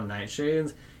the Vaughn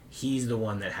Nightshades, he's the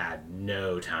one that had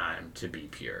no time to be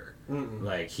pure.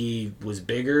 Mm-mm. He was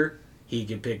bigger, he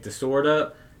could pick the sword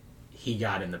up, he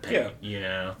got in the paint,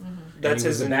 Mm-hmm. That's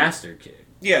his bastard kid.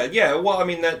 Yeah. Well, I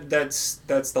mean that's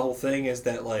the whole thing is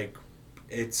that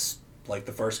it's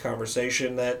the first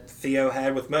conversation that Theo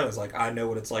had with Mo is I know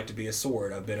what it's like to be a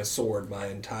sword. I've been a sword my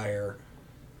entire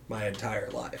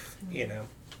life.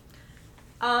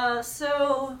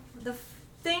 So the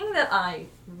thing that I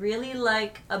really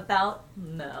like about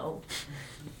Mo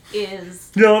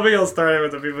is Maybe I'll start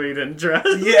with the people you didn't trust.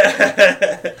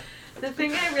 Yeah. The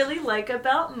thing I really like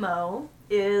about Mo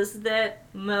is that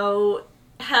Mo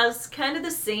has kind of the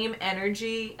same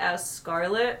energy as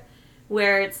Scarlet,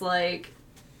 where it's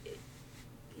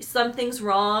something's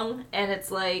wrong and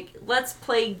it's let's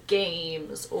play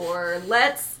games or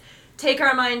let's take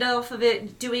our mind off of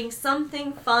it doing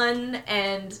something fun.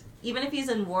 And even if he's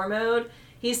in war mode,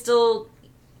 he still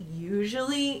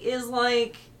usually is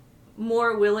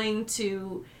more willing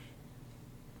to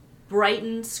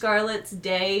brighten Scarlet's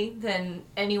day than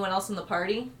anyone else in the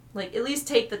party. At least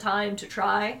take the time to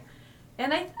try.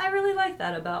 And I really like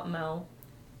that about Mo.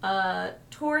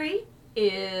 Tori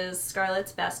is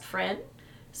Scarlet's best friend.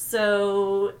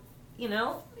 So,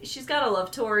 she's gotta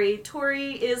love Tori.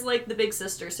 Tori is the big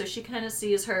sister, so she kind of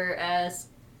sees her as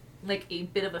a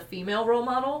bit of a female role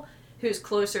model who's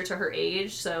closer to her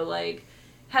age. So,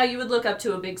 how you would look up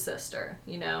to a big sister,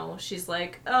 She's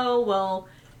oh, well,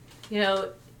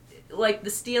 the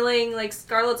stealing,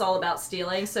 Scarlet's all about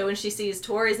stealing. So when she sees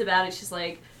Tori's about it, she's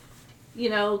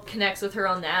connects with her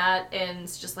on that, and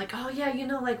it's just oh yeah,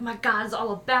 my God's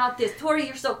all about this. Tori,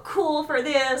 you're so cool for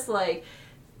this.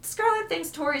 Scarlet thinks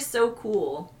Tori's so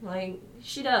cool.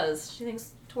 She does. She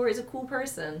thinks Tori's a cool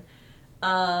person.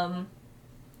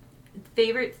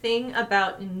 Favorite thing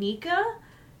about Nika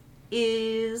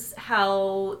is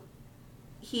how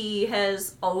he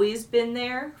has always been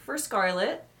there for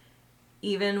Scarlet,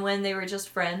 even when they were just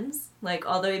friends,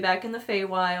 all the way back in the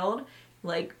Feywild.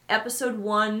 Episode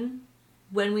 1,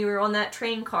 when we were on that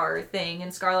train car thing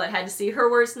and Scarlet had to see her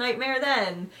worst nightmare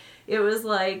then. It was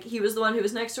he was the one who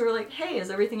was next to her hey, is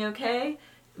everything okay?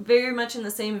 Very much in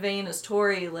the same vein as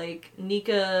Tori,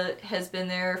 Nika has been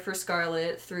there for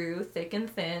Scarlet through thick and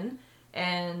thin,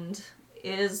 and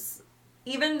is,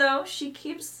 even though she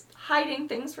keeps hiding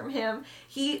things from him,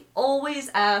 he always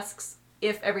asks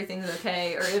if everything's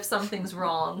okay or if something's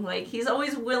wrong. Like, he's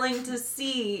always willing to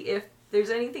see if there's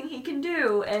anything he can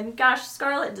do, and gosh,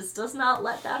 Scarlett just does not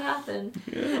let that happen.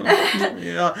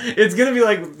 Yeah. It's gonna be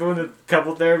like when the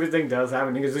couple therapy thing does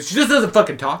happen, he goes, she just doesn't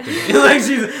fucking talk to me. Like,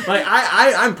 she's like,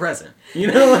 I'm present. You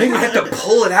know, like, I have to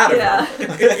pull it out of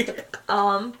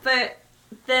her. But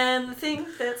then the thing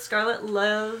that Scarlett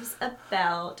loves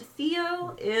about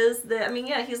Theo is that, I mean,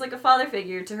 yeah, he's like a father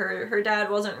figure to her. Her dad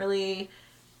wasn't really,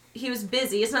 he was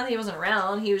busy. It's not that he wasn't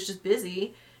around, he was just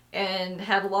busy and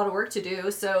had a lot of work to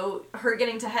do. So her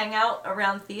getting to hang out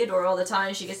around Theodore all the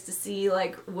time, she gets to see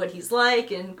like what he's like,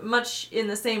 and much in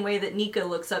the same way that Nika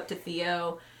looks up to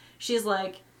Theo, she's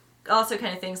like also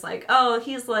kind of thinks like, oh,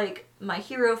 he's like my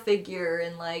hero figure,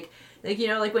 and like you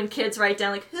know, like when kids write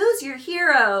down like, who's your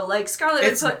hero, like Scarlett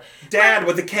would put Dad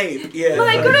with a cape. Yeah,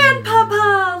 my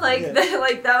grandpapa, like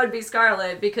that would be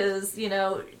Scarlett, because you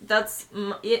know that's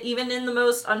even in the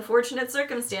most unfortunate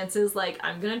circumstances, like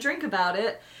I'm gonna drink about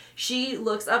it, she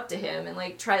looks up to him and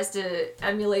like tries to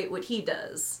emulate what he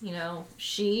does. You know,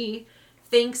 she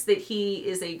thinks that he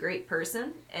is a great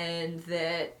person, and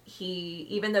that he,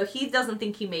 even though he doesn't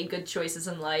think he made good choices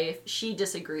in life, she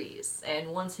disagrees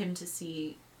and wants him to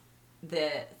see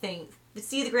the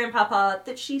grandpapa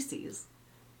that she sees.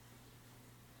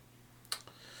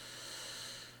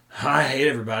 I hate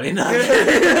everybody. No,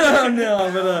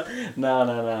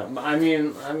 no. I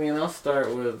mean, I'll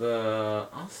start with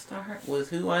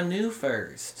who I knew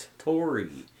first.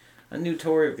 Tori. I knew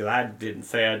Tori because I didn't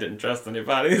say I didn't trust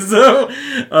anybody. So,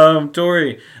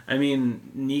 Tori. I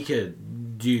mean, Nika.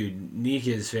 Dude,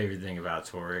 Nika's favorite thing about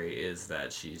Tori is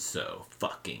that she's so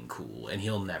fucking cool, and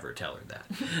he'll never tell her that.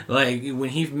 Like, when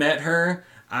he met her,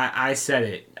 I said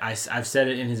it. I've said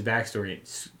it in his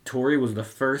backstory. Tori was the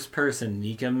first person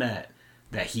Nika met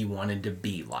that he wanted to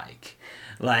be like.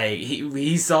 Like,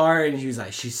 he saw her and he was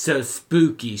like, she's so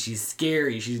spooky, she's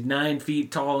scary, she's 9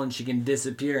 feet tall and she can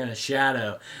disappear in a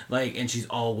shadow. Like, and she's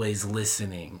always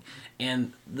listening.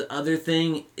 And the other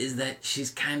thing is that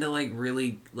she's kind of like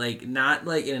really, like, not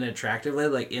like in an attractive way,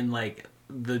 like in like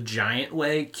the giant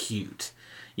way, cute.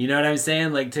 You know what I'm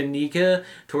saying? Like, to Nika,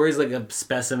 Tori's like a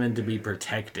specimen to be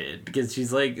protected because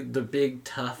she's like the big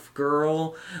tough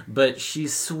girl, but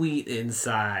she's sweet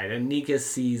inside, and Nika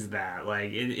sees that.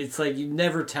 Like, it's like you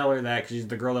never tell her that because she's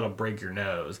the girl that'll break your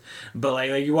nose. But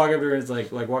like you walk up to her, and it's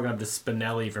like walking up to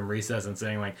Spinelli from Recess and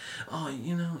saying like, oh,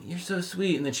 you know, you're so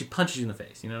sweet, and then she punches you in the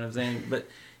face. You know what I'm saying? But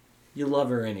you love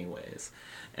her anyways.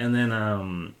 And then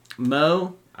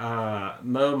Mo,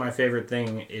 my favorite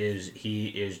thing is he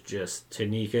is just, to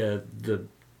Nika, the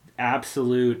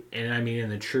absolute, and I mean in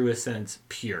the truest sense,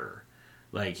 pure.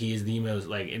 Like, he is the most,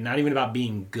 like, not even about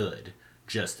being good,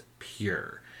 just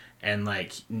pure. And,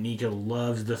 like, Nika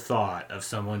loves the thought of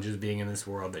someone just being in this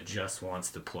world that just wants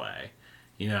to play.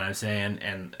 You know what I'm saying?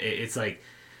 And it's like,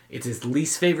 it's his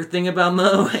least favorite thing about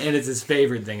Mo, and it's his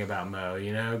favorite thing about Mo,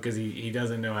 you know, because he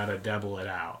doesn't know how to double it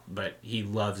out, but he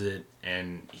loves it,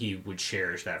 and he would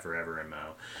cherish that forever in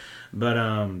Mo. But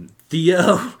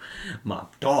Theo, my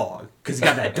dog, because he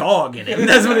got that dog in him.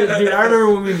 That's what it is, dude. I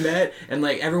remember when we met, and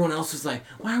like everyone else was like,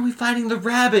 "Why are we fighting the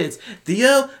rabbits?"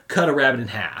 Theo cut a rabbit in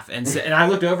half, and I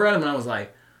looked over at him, and I was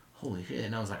like, holy shit.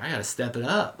 And I was like, I gotta step it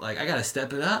up. Like,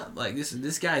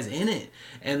 this guy's in it.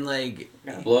 And like,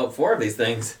 gotta blow up 4 of these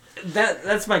things.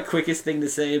 That's my quickest thing to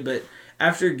say, but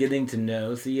after getting to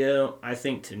know Theo, I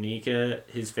think Tanika,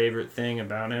 his favorite thing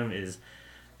about him is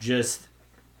just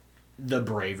the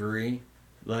bravery.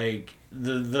 Like,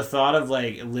 the thought of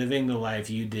like living the life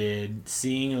you did,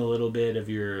 seeing a little bit of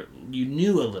you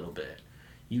knew a little bit.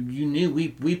 You knew,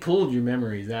 we pulled your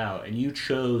memories out and you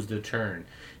chose to turn.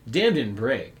 Dam didn't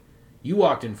break. You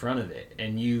walked in front of it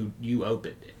and you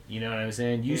opened it. You know what I'm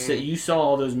saying? You said you saw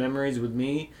all those memories with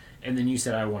me, and then you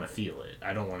said, I want to feel it.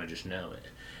 I don't want to just know it.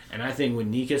 And I think when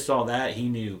Nika saw that, he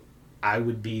knew I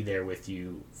would be there with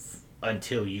you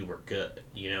until you were good.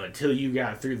 You know, until you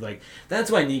got through. Like,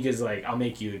 that's why Nika's like, I'll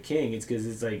make you a king. It's because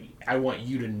it's like, I want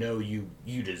you to know you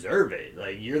deserve it.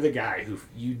 Like, you're the guy who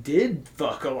you did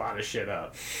fuck a lot of shit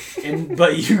up,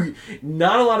 but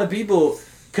not a lot of people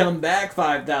come back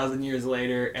 5,000 years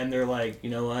later and they're like, you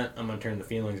know what? I'm gonna turn the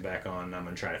feelings back on and I'm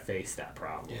gonna try to face that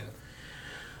problem.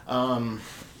 Yeah.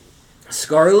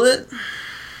 Scarlett.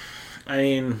 I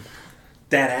mean,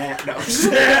 that no.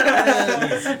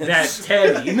 that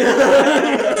Teddy.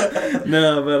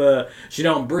 No, but she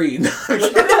don't breathe.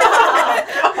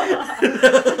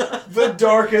 The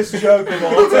darkest joke of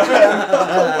all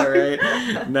time. Right?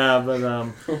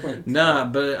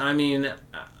 But I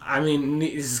mean,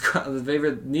 Nika's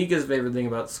favorite thing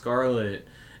about Scarlett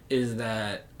is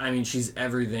that, I mean, she's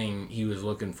everything he was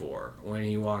looking for when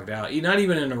he walked out. Not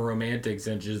even in a romantic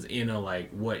sense, just in a, like,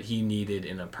 what he needed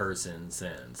in a person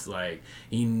sense. Like,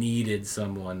 he needed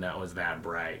someone that was that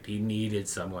bright. He needed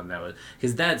someone that was...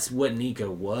 Because that's what Nika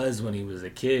was when he was a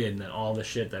kid, and then all the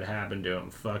shit that happened to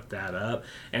him fucked that up.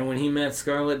 And when he met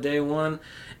Scarlet day one,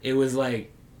 it was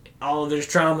like... all of his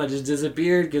trauma just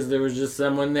disappeared because there was just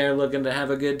someone there looking to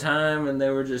have a good time, and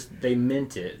they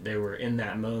meant it. They were in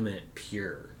that moment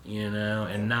pure,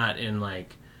 and not in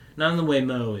the way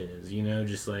Mo is,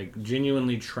 just like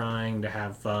genuinely trying to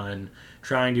have fun,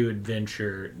 trying to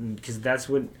adventure, because that's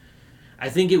what I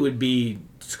think it would be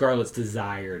Scarlett's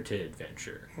desire to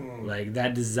adventure. Like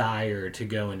that desire to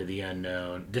go into the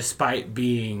unknown, despite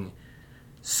being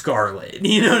Scarlet,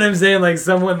 you know what I'm saying? Like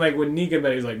someone like when Nika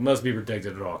met, he's like must be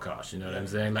protected at all costs. You know what I'm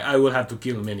saying? Like I will have to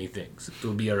kill many things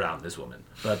to be around this woman,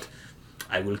 but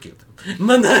I will kill them. I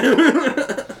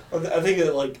think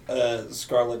that like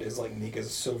Scarlet is like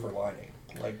Nika's silver lining,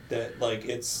 like that. Like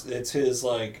it's his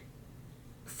like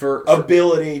for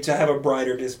ability to have a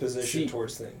brighter disposition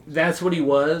towards things. That's what he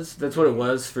was. That's what it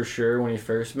was for sure when he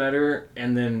first met her,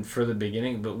 and then for the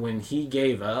beginning. But when he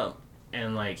gave up.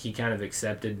 And, like, he kind of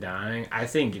accepted dying. I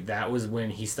think that was when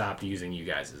he stopped using you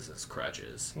guys as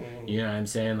crutches. You know what I'm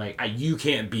saying? Like, you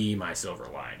can't be my silver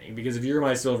lining. Because if you're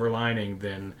my silver lining,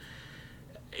 then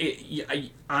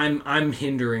I'm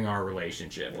hindering our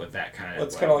relationship with that kind of...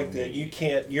 It's kind of like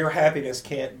that. Your happiness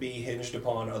can't be hinged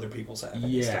upon other people's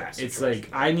happiness. Yeah, it's like,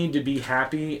 I need to be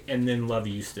happy and then love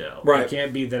you still. Right. It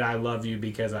can't be that I love you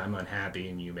because I'm unhappy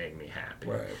and you make me happy.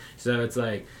 Right. So it's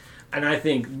like... And I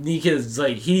think Nika's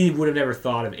like, he would have never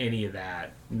thought of any of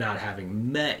that not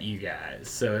having met you guys.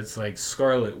 So it's like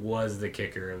Scarlet was the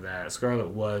kicker of that. Scarlet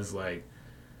was like,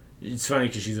 it's funny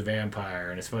because she's a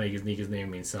vampire, and it's funny because Nika's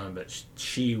name means son, but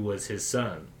she was his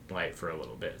son, like, for a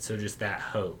little bit. So just that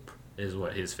hope is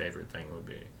what his favorite thing would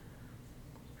be.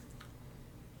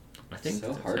 I think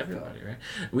so that's everybody, right?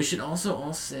 We should also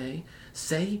all say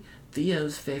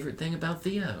Theo's favorite thing about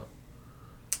Theo.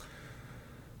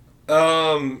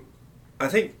 I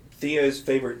think Theo's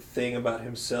favorite thing about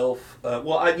himself...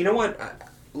 you know what?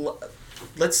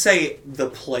 Let's say the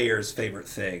player's favorite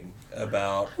thing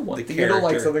about the character. You don't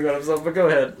like something about himself, but go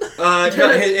ahead.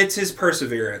 No, it's his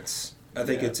perseverance. I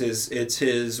think it's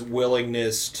his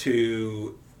willingness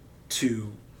to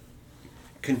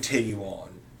continue on,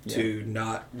 to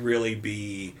not really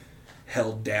be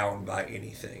held down by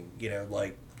anything.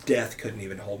 Like death couldn't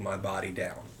even hold my body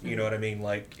down. You know what I mean?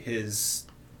 Like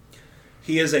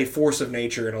he is a force of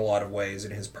nature in a lot of ways,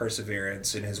 and his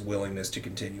perseverance and his willingness to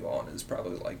continue on is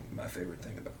probably like my favorite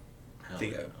thing about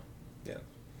Theo. Yeah.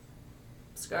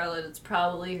 Scarlet, it's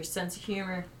probably her sense of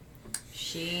humor.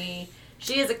 She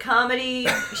is a comedy.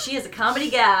 She is a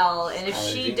comedy gal, and if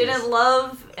she didn't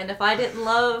love, and if I didn't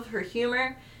love her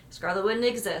humor, Scarlet wouldn't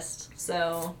exist.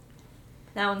 So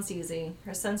that one's easy.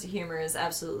 Her sense of humor is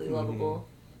absolutely lovable.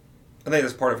 I think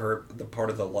that's part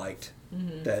of the light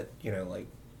that like.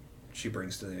 She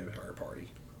brings to the entire party.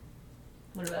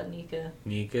 What about Nika?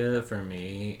 Nika, for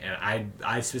me, and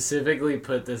I specifically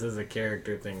put this as a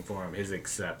character thing for him, his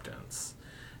acceptance.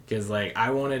 Because, like,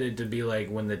 I wanted it to be like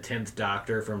when the 10th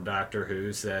Doctor from Doctor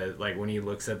Who said, like, when he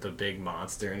looks at the big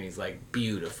monster and he's like,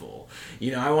 beautiful.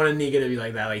 I wanted Nika to be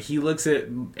like that. Like, he looks at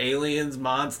aliens,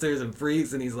 monsters, and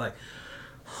freaks, and he's like,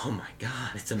 oh my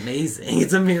god, it's amazing.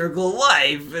 It's a miracle of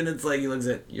life. And it's like, he looks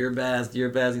at, you're best.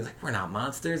 He's like, we're not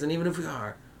monsters, and even if we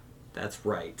are, that's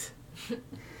right.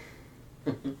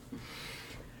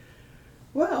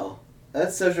 Well,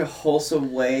 that's such a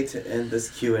wholesome way to end this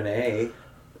Q&A.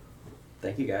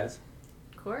 Thank you, guys.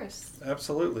 Of course.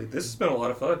 Absolutely. This has been a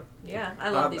lot of fun. Yeah, I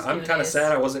love these Q&As. I'm kind of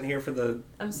sad I wasn't here for the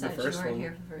I'm sad first you weren't one.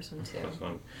 here for the first one, too. That was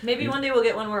fun. Maybe one day we'll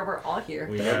get one where we're all here.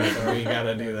 We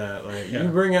gotta do that. Like, you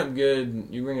bring up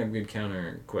good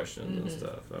counter questions and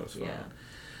stuff. That was fun. Yeah.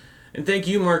 And thank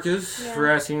you, Marcus, for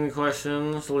asking the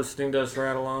questions, listening to us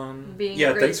rattle on. Being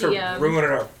a great thanks for DM. ruining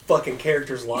our fucking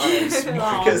characters' lives.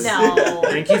 No.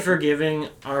 Thank you for giving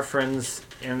our friends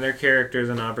and their characters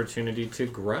an opportunity to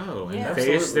grow and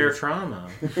face their trauma.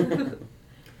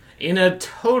 In a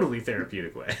totally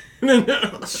therapeutic way.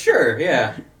 Sure,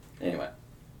 yeah. Anyway,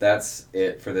 that's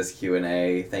it for this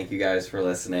Q&A. Thank you guys for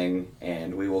listening,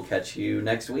 and we will catch you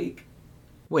next week.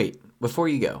 Wait, before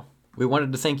you go, we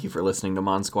wanted to thank you for listening to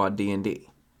Mon Squad D&D.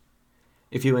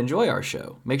 If you enjoy our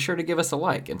show, make sure to give us a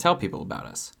like and tell people about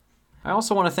us. I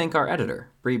also want to thank our editor,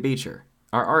 Bree Beecher,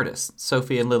 our artists,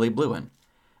 Sophie and Lily Bluen,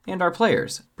 and our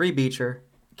players, Bree Beecher,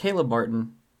 Caleb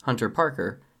Martin, Hunter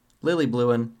Parker, Lily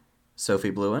Bluen,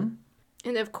 Sophie Bluen,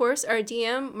 and of course our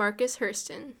DM, Marcus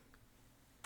Hurston.